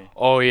no for me.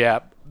 Oh yeah.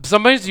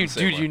 Sometimes you,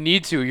 Same dude, way. you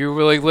need to. You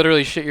really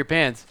literally shit your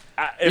pants.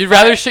 If You'd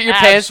rather I shit your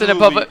pants than a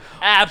public.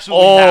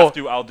 Absolutely Oh. have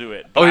to. I'll do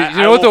it. Oh, But you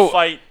know I what will the-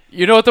 fight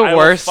You know what the I will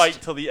worst? fight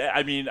till the.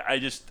 I mean, I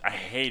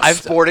hate it.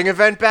 Sporting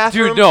event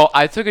bathroom. Dude, no,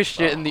 I took a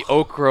shit in the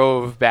Oak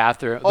Grove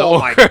bathroom. Oh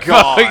my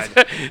God.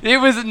 It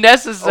was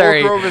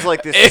necessary. Oak Grove is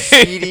like this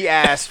seedy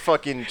ass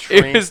fucking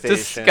train It was station.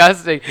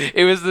 disgusting.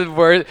 It was the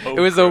worst. It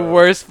was the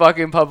worst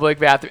fucking public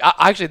bathroom.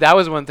 Actually, that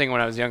was one thing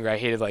when I was younger. I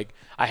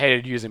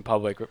hated using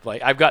public.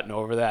 Like I've gotten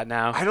over that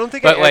now. I don't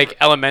think But I like ever-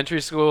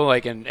 elementary school,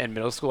 like in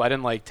middle school, I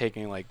didn't like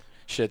taking like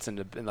shits in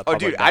the Oh, public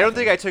dude, bathroom. I don't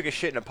think I took a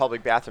shit in a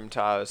public bathroom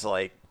until I was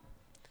like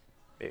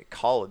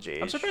college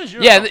age. I'm surprised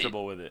you're Yeah,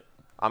 comfortable with it.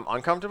 I'm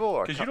uncomfortable,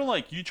 or Because you don't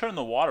like you turn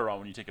the water on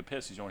when you take a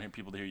piss. You don't want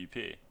people to hear you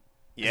pee.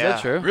 Yeah.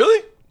 that true?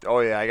 Really? Oh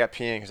yeah, I got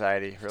pee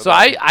anxiety. real So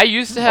bad. I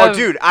used to have. Oh,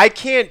 dude, I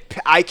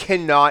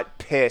cannot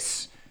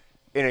piss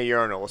in a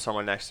urinal with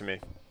someone next to me.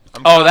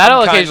 Oh,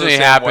 that'll I'm kinda occasionally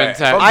the same way.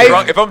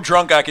 happen. If I'm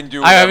drunk, I can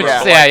do I whatever. would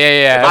but, say, like,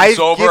 yeah. If I'm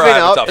sober, I have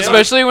a tough time.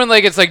 Especially when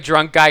like it's like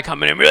drunk guy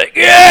coming in, and be like,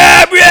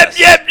 yeah,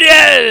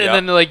 and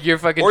then like you're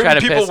fucking or trying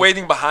even to people piss.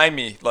 waiting behind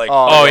me, like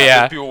Oh,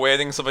 yeah. people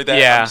waiting, stuff like that.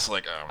 Yeah. I'm just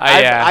like, oh.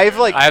 I've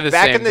like I have the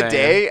back same in the thing.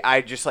 day,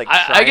 I just like.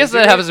 I tried guess to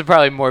that do happens it, to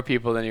probably more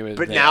people than you would.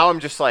 But think. now I'm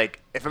just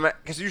like, if I'm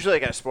because usually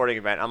like at a sporting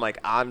event, I'm like,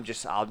 I'd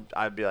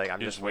be like, I'm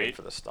just waiting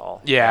for the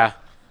stall. Yeah.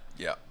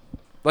 Yeah.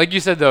 Like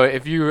you said though,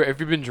 if you've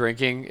been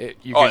drinking,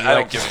 you Oh, can I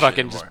don't like give just a shit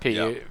fucking just pee.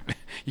 anymore.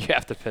 You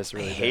have to piss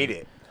really. I hate bad.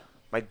 it.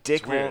 My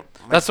dick won't.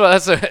 That's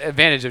the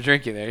advantage of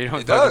drinking there. You don't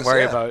It fucking does,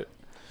 worry yeah. about.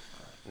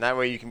 And that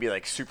way you can be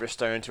like super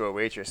stoned to a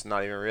waitress and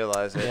not even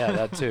realize it. Yeah,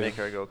 that too. Make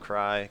her go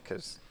cry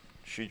because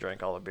she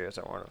drank all the beers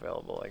that weren't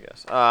available, I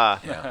guess.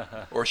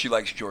 Yeah. Or she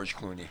likes George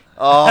Clooney.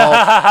 Oh,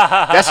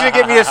 that's going to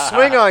get me to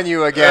swing on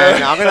you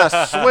again. I'm going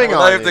to swing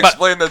Well, on I have you. to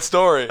explain that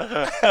story.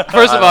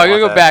 First of all, I'm gonna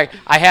go back.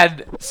 I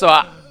had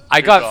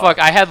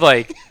I had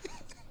like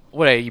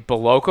a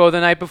Boloko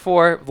the night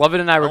before. Lovett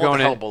and I were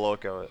going in.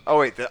 Boloko. Oh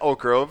wait, the Oak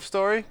Grove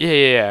story.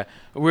 Yeah.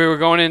 We were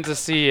going in to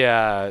see,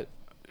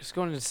 just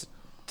going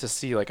to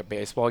see like a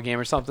baseball game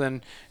or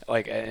something,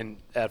 like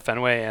at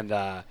Fenway, and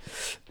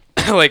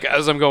like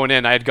as I'm going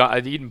in, I'd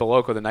eaten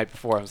Boloko the night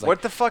before. I was like,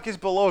 What the fuck is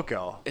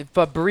Boloko? It's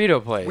a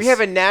burrito place. We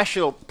have a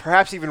national,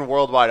 perhaps even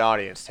worldwide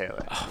audience,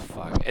 Taylor. Oh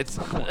fuck! It's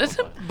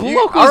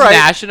Boloko's all right.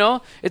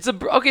 national. It's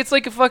it's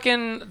like a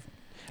fucking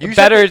You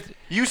better.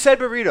 You said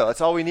burrito. That's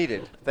all we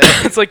needed.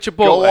 It's like Chipotle.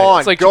 Go on.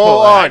 It's like go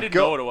Chipotle. on. I didn't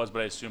know what it was,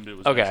 but I assumed it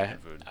was Okay. Mexican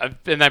food.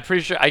 And I'm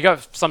pretty sure I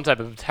got some type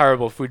of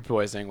terrible food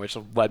poisoning, which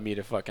led me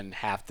to fucking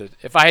have to.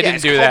 If I didn't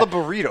it's do that, called a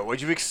burrito.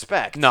 What'd you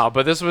expect? no.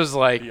 But this was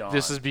like Beyond.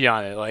 this is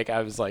beyond it. Like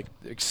I was like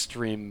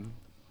extreme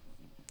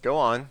Go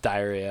on.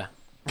 diarrhea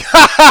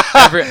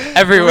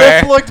everywhere.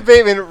 Riff looked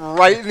Bateman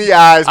right in the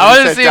eyes. When I he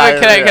want to said see.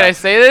 Like, diarrhea. can I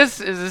say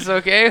this? Is this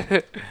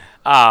okay?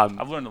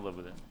 I've learned to live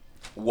with it.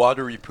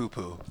 Watery poo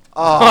poo.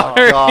 Oh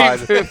Watery god,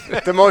 poo-poo.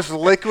 the most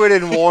liquid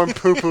and warm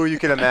poo poo you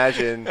can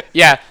imagine.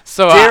 Yeah.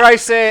 So Dare I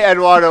say,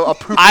 Eduardo, a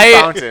poo poo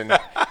fountain?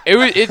 It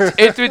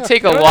would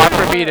take a lot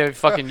for me to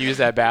fucking use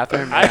that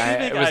bathroom. I and actually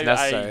think it was I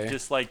necessary.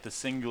 just like the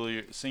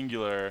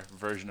singular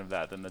version of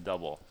that than the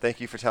double. Thank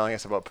you for telling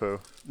us about poo.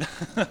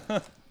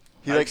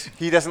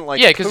 He doesn't like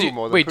Yeah, poo 'cause you-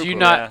 more than wait, poo-poo. do you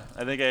not-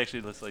 Yeah, I think I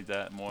actually just like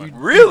that more.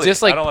 Really?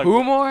 Just like I don't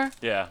poo more?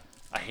 Yeah,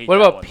 I hate. What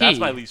that about one. pee? That's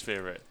my least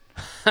favorite.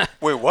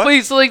 Wait, what?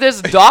 Please, so like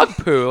there's dog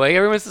poo. Like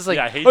everyone's just like,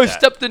 Yeah, I hate oh, that.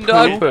 stepped in Poo?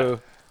 dog poo.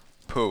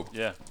 Poo.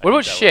 Yeah. I What hate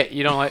about that shit?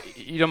 You don't like?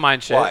 You don't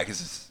mind shit? Why?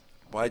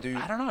 Why do you?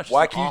 I don't know. It's just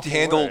Why an can you awful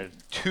handle word.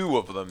 2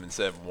 of them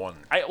instead of 1?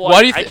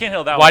 Why do you I can't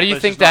handle that Why one, do you but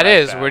it's think just not that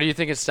as is? bad. Where do you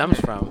think it stems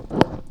from?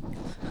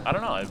 I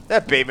don't know.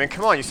 That Bateman,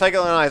 come on, you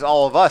psychoanalyze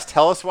all of us.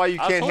 Tell us why you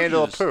can't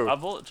handle a poo.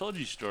 I've told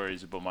you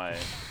stories about my.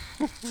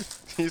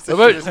 He used to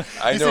What shit, about-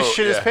 his, he used to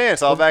shit his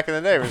pants all back in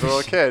the day when he was a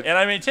little kid. And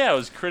I mean, yeah, I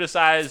was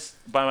criticized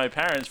by my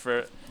parents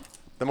for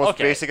The most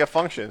basic of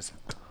functions.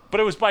 But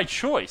it was by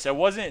choice. It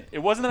wasn't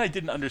that I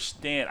didn't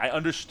understand. I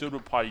understood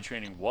what potty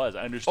training was.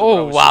 I understood. Oh, what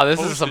I was wow, this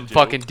is supposed some to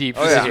fucking do. deep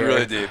Oh, shit yeah, here.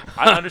 really deep.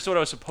 I understood what I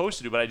was supposed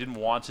to do, but I didn't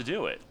want to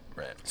do it.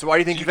 Right. So why do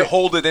you think you could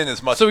hold it in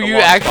as much? So as you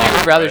long as actually would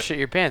possible, rather right? shit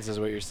your pants, is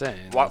what you're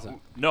saying?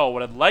 No,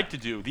 what I'd like to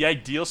do, the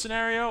ideal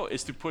scenario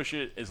is to push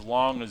it as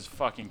long as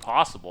fucking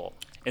possible,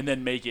 and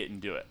then make it and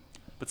do it.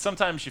 But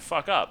sometimes you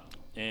fuck up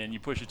and you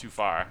push it too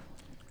far,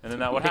 and then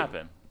that would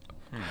happen.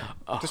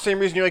 The same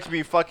reason you like to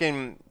be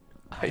fucking.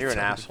 You're an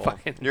asshole.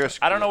 You're a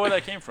I don't know where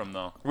that came from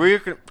though.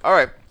 All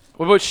right.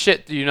 What about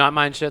shit? Do you not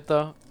mind shit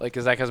though? Like,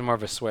 is that because more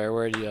of a swear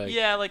word? You like,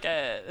 Yeah, like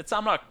it's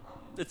I'm not.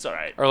 It's all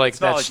right. Or like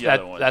it's not that's like the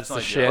other one. that's It's not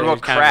the like shit. other What one.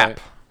 about crap?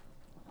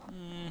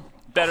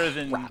 Better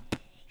than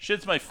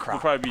shit's would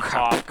probably be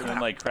top, and then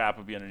like crap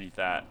would be underneath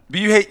that. But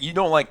you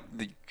don't like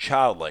the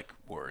childlike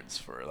words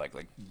for like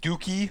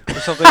dookie or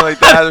something like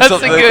that or That's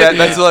something a like good- that.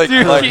 That's like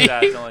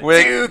Dookie.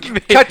 when-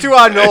 Cut to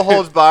our no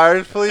holds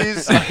barred,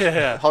 please.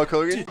 Yeah. Hulk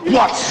Hogan.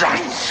 What's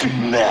that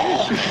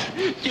smell?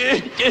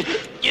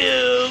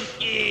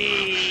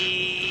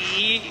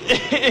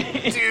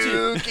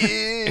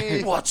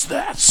 Dookie. What's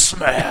that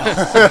smell?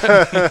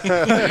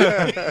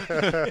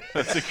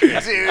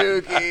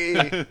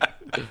 Dookie.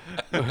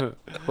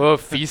 Well,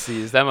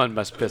 feces. That one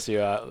must piss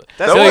you out.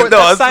 That's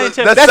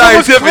scientific. That's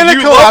scientific.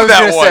 clinical, You I love was that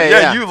gonna one. say,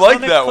 Yeah, you like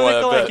Something that one.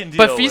 clinical I I bet. can deal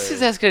But feces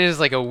with. has kind of just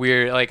like a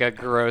weird, like a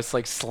gross,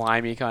 like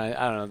slimy kind of.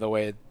 I don't know the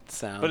way it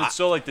sounds. But it's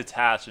so like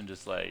detached and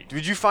just like.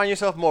 Would you find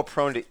yourself more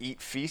prone to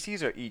eat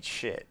feces or eat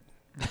shit?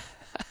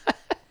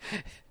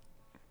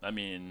 I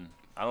mean,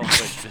 I don't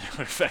think it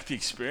would affect the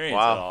experience at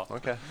Wow. all.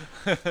 Okay.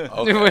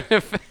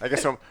 Okay. I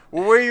guess so.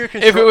 Well, where are your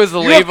control? If it was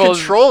the you have labels-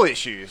 control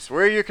issues.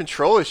 Where are your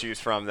control issues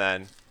from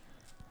then?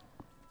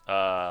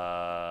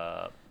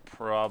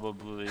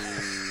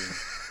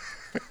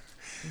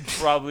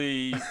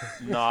 Probably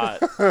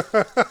not.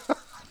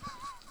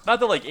 Not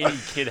that like any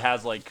kid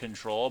has like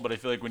control, but I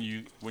feel like when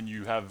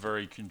you have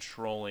very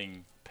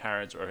controlling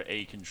parents or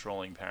a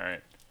controlling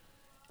parent,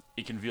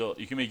 it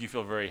can make you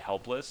feel very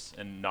helpless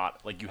and not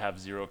like you have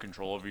zero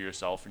control over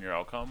yourself and your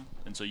outcome,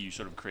 and so you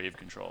sort of crave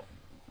control.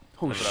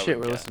 Holy That's what I shit,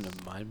 would we're guess. listening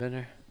to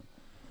Mindbender.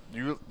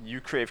 You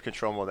crave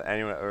control more than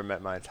anyone I've ever met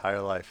in my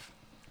entire life.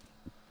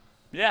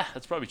 Yeah,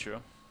 that's probably true.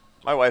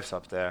 My wife's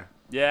up there.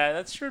 Yeah,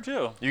 that's true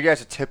too. You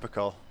guys are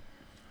typical.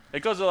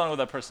 It goes along with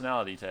that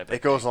personality type.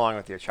 It goes along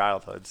with your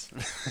childhoods.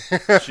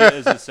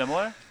 Is it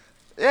similar?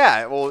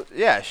 Yeah, well,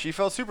 yeah, she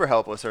felt super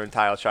helpless her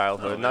entire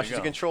childhood. Oh, Now there you she's a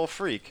go. control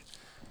freak.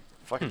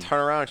 Fucking turn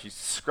around, she's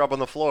scrubbing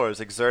the floors,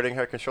 exerting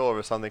her control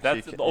over something That's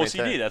she the can OCD.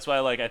 maintain. That's why,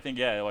 like, I think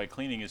why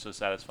cleaning is so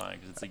satisfying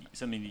because it's like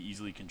something to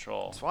easily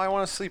control. That's why I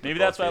want to sleep. Maybe with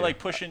that's both why I of like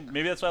you. pushing.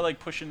 Maybe that's why I like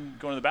pushing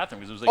going to the bathroom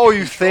because it was like. Oh, a you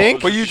control-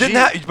 think? But you didn't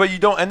She- have. But you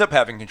don't end up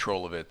having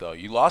control of it though.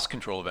 You lost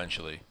control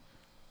eventually.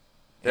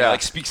 Yeah. It,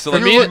 like speaks to For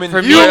like me- human.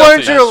 for me- You Yeah,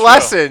 learned that's your true.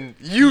 lesson.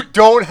 You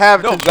don't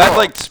have No, control. that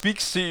like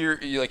speaks to you're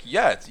like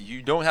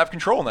you don't have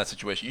control in that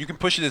situation. You can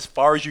push it as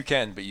far as you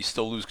can, but you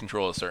still lose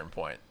control at a certain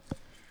point.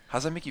 How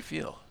does that make you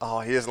feel?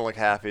 Oh, he doesn't look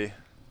happy.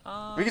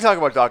 We can talk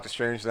about Doctor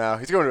Strange now.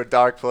 He's going to a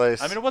dark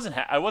place. I mean, it wasn't.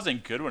 I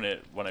wasn't good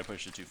when I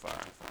pushed it too far,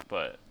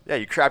 but yeah,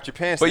 you crapped your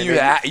pants. But they you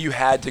made you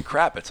had to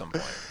crap at some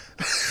point.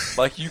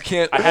 Like you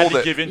can't I had hold to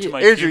it. give in to my.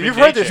 Andrew, human you've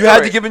heard this nature. You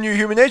had to give in your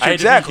human nature. I had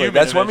to be Exactly. human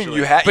That's what I mean.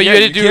 You eventually. had. But you yeah,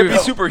 had to you can't do- be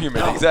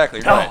superhuman.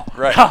 Exactly.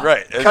 Right.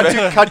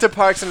 cut to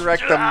Parks and Rec.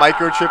 The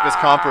microchip is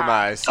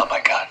compromised. Oh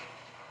my god.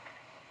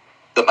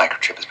 The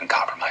microchip has been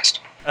compromised.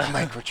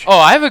 Microchip. Oh,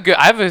 I have a good.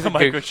 The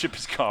microchip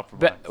is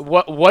compromised.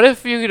 What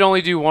if you could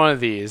only do one of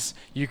these?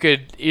 You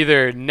could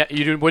either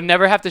would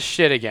never have to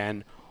shit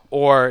again,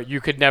 or you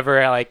could never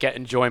like get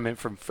enjoyment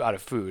from out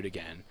of food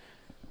again.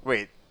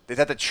 Wait, is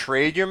that the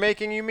trade you're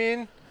making? You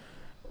mean?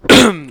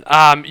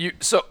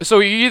 So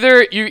you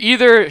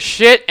either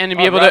shit and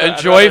be able to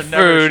enjoy I'd rather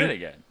never shit food.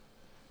 again.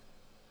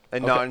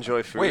 And not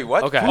enjoy food. Wait,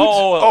 what? Okay. Foods?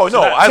 Oh, no!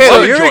 that- I Taylor,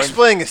 love you're enjoying.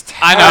 explaining this.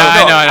 I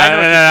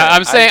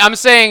know. I'm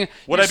saying.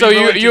 Would I be So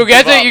willing to you give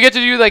up? get to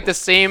do like the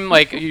same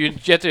like you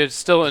get to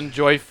still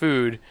enjoy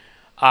food,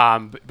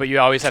 but you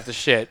always have to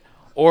shit,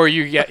 or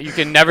you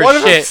can never One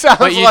of them shit, sounds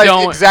but you like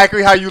don't.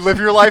 exactly how you live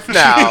your life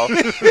now.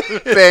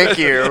 Thank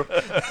you.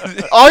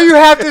 All you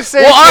have to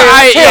say.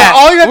 Well, is, Taylor, yeah.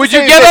 all you have Would to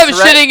say you give is up this,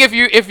 right?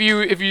 shitting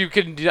if you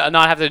could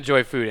not have to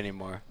enjoy food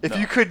anymore? If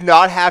you could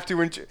not have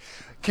to enjoy.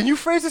 Can you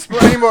phrase this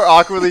any more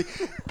awkwardly?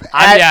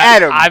 I'm-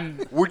 Adam,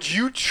 would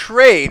you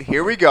trade,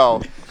 here we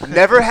go,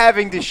 never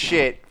having to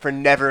shit for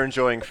never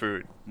enjoying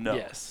food? No.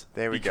 Yes.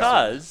 There we go.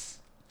 Because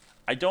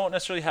I don't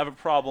necessarily have a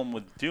problem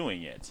with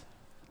doing it.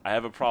 I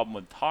have a problem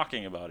with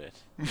talking about it.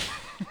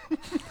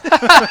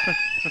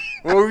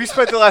 Well, we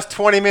spent the last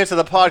 20 minutes of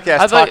the podcast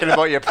I thought- talking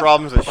about your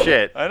problems with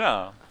shit. I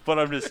know, but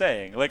I'm just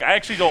saying. Like, I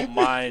actually don't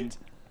mind.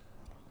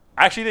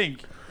 I actually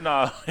think. No,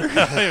 I don't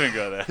even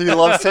go there. He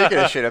loves taking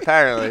a shit,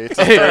 apparently. It's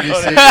a dirty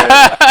secret.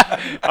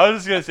 I was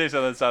just going to say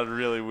something that sounded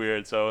really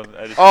weird, so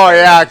I just. Oh,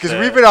 yeah, I because say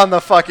we've it. been on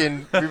the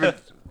fucking... We've been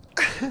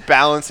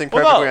balancing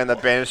Well, perfectly no, on the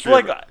banister.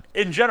 but, like,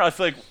 in general, I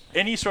feel like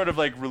any sort of,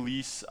 like,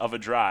 release of a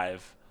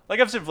drive. Like,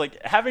 I've said,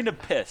 like, having to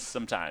piss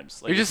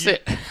sometimes. Like, You just say-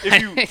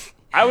 if you,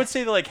 I would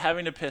say that, like,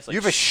 having to piss. Like, You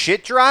have a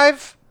shit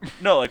drive?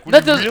 No, like, when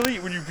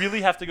you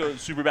really have to go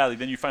super badly,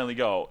 then you finally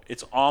go.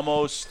 It's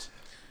almost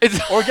It's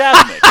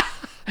orgasmic.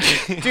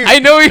 Dude, I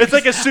know It's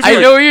like a super. I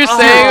know what you're saying.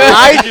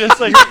 I- just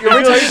like Let me it tell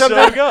you feels so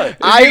something. good.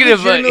 I Speaking of,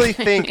 like- legitimately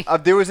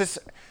think there was this...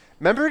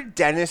 Remember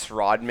Dennis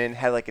Rodman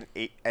had like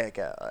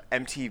a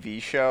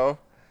MTV show?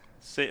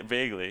 Say,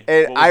 vaguely.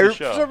 And What was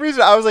the for show? some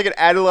reason, I was like an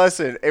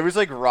adolescent. It was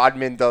like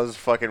Rodman does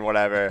fucking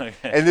whatever. Okay.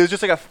 And there's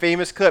just like a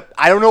famous clip.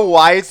 I don't know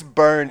why it's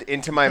burned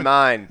into my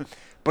mind,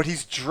 but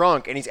he's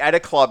drunk and he's at a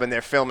club and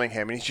they're filming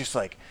him. And he's just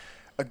like,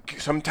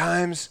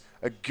 sometimes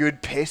a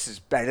good piss is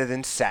better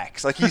than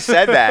sex. Like he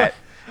said that.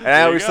 And I There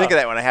you always think go.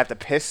 of that when I have to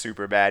piss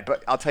super bad.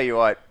 But I'll tell you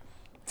what,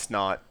 it's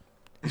not.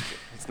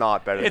 It's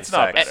not better It's than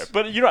not sex. better,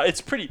 but you know,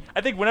 it's pretty.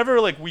 I think whenever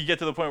like we get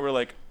to the point where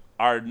like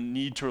our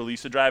need to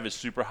release a drive is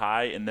super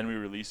high, and then we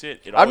release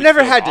it. I've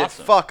never had to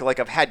fuck like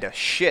I've had to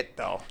shit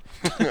though.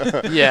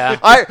 Yeah.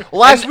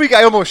 Last week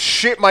I almost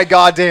shit my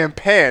goddamn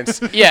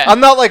pants. Yeah. I'm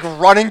not like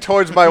running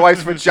towards my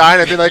wife's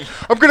vagina being like,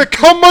 I'm gonna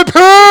cum my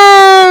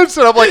pants,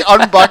 and I'm like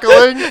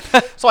unbuckling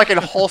so I can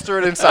holster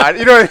it inside.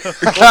 You know what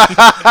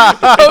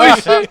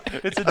I mean?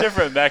 It's a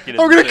different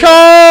mechanism. I'm gonna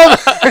cum.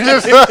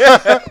 Just,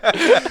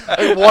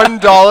 like, one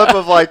dollop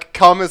of like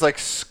cum is like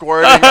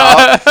squirting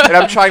up, and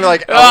I'm trying to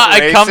like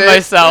I cum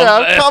myself.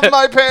 Yeah, cum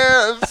my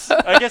pants.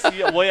 I guess.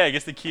 I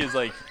guess the key is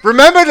like.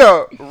 Remember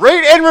to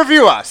rate and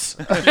review us.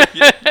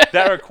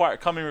 That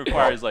coming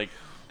requires like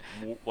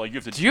you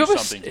have to do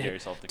something to get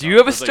yourself to Do you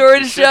have a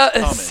story to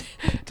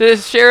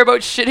share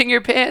about shitting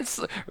your pants?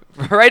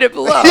 Write it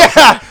below.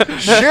 Yeah,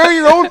 share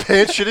your own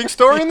pants shitting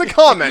story in the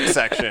comment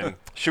section.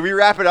 Should we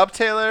wrap it up,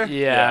 Taylor?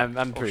 Yeah.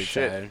 I'm pretty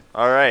tired.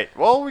 All right.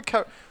 Well, we're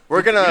gonna.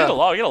 We get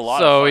a lot.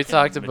 So of we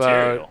talked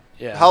material. about.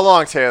 Yeah. How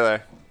long,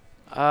 Taylor?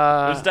 It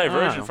was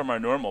diversion from our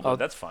normal, but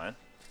that's fine.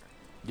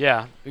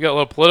 Yeah, we got a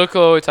little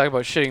political. We talked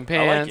about shitting I like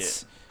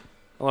pants.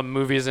 A lot of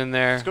movies in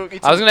there. Let's go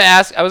eat I was gonna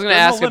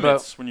ask no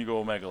about when you go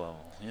Omega level,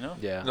 you know.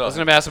 Yeah, I was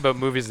gonna ask about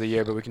movies of the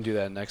year, but we can do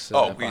that next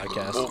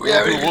podcast.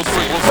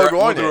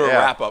 We'll do a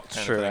wrap up.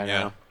 Sure, I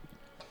know.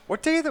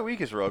 What day of the week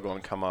is Rogue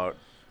One come out?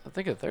 I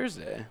think a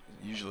Thursday.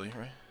 Usually,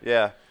 right?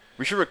 Yeah,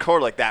 we should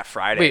record like that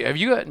Friday. Wait, have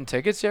you gotten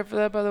tickets yet for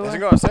that? By the way, doesn't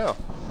go on sale.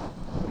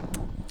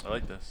 I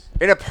like this.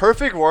 In a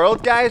perfect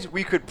world, guys,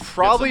 we could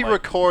probably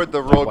record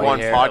the Rogue One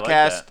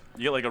podcast.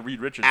 You get like a Reed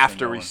Richards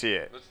after we see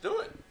it. Let's do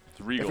it.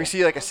 It's regal. If we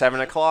see like a 7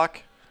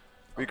 o'clock,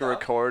 we can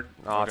record.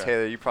 Oh, Okay.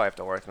 Taylor, you probably have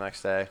to work the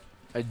next day.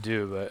 I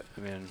do, but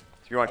I mean,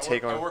 if you want to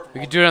take on, we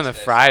could do it on the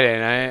Friday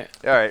night.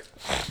 All right.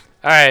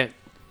 All right.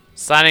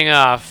 Signing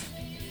off.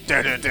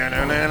 Try not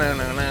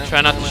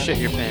to shit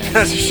your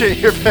pants. Shit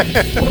your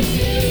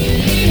pants.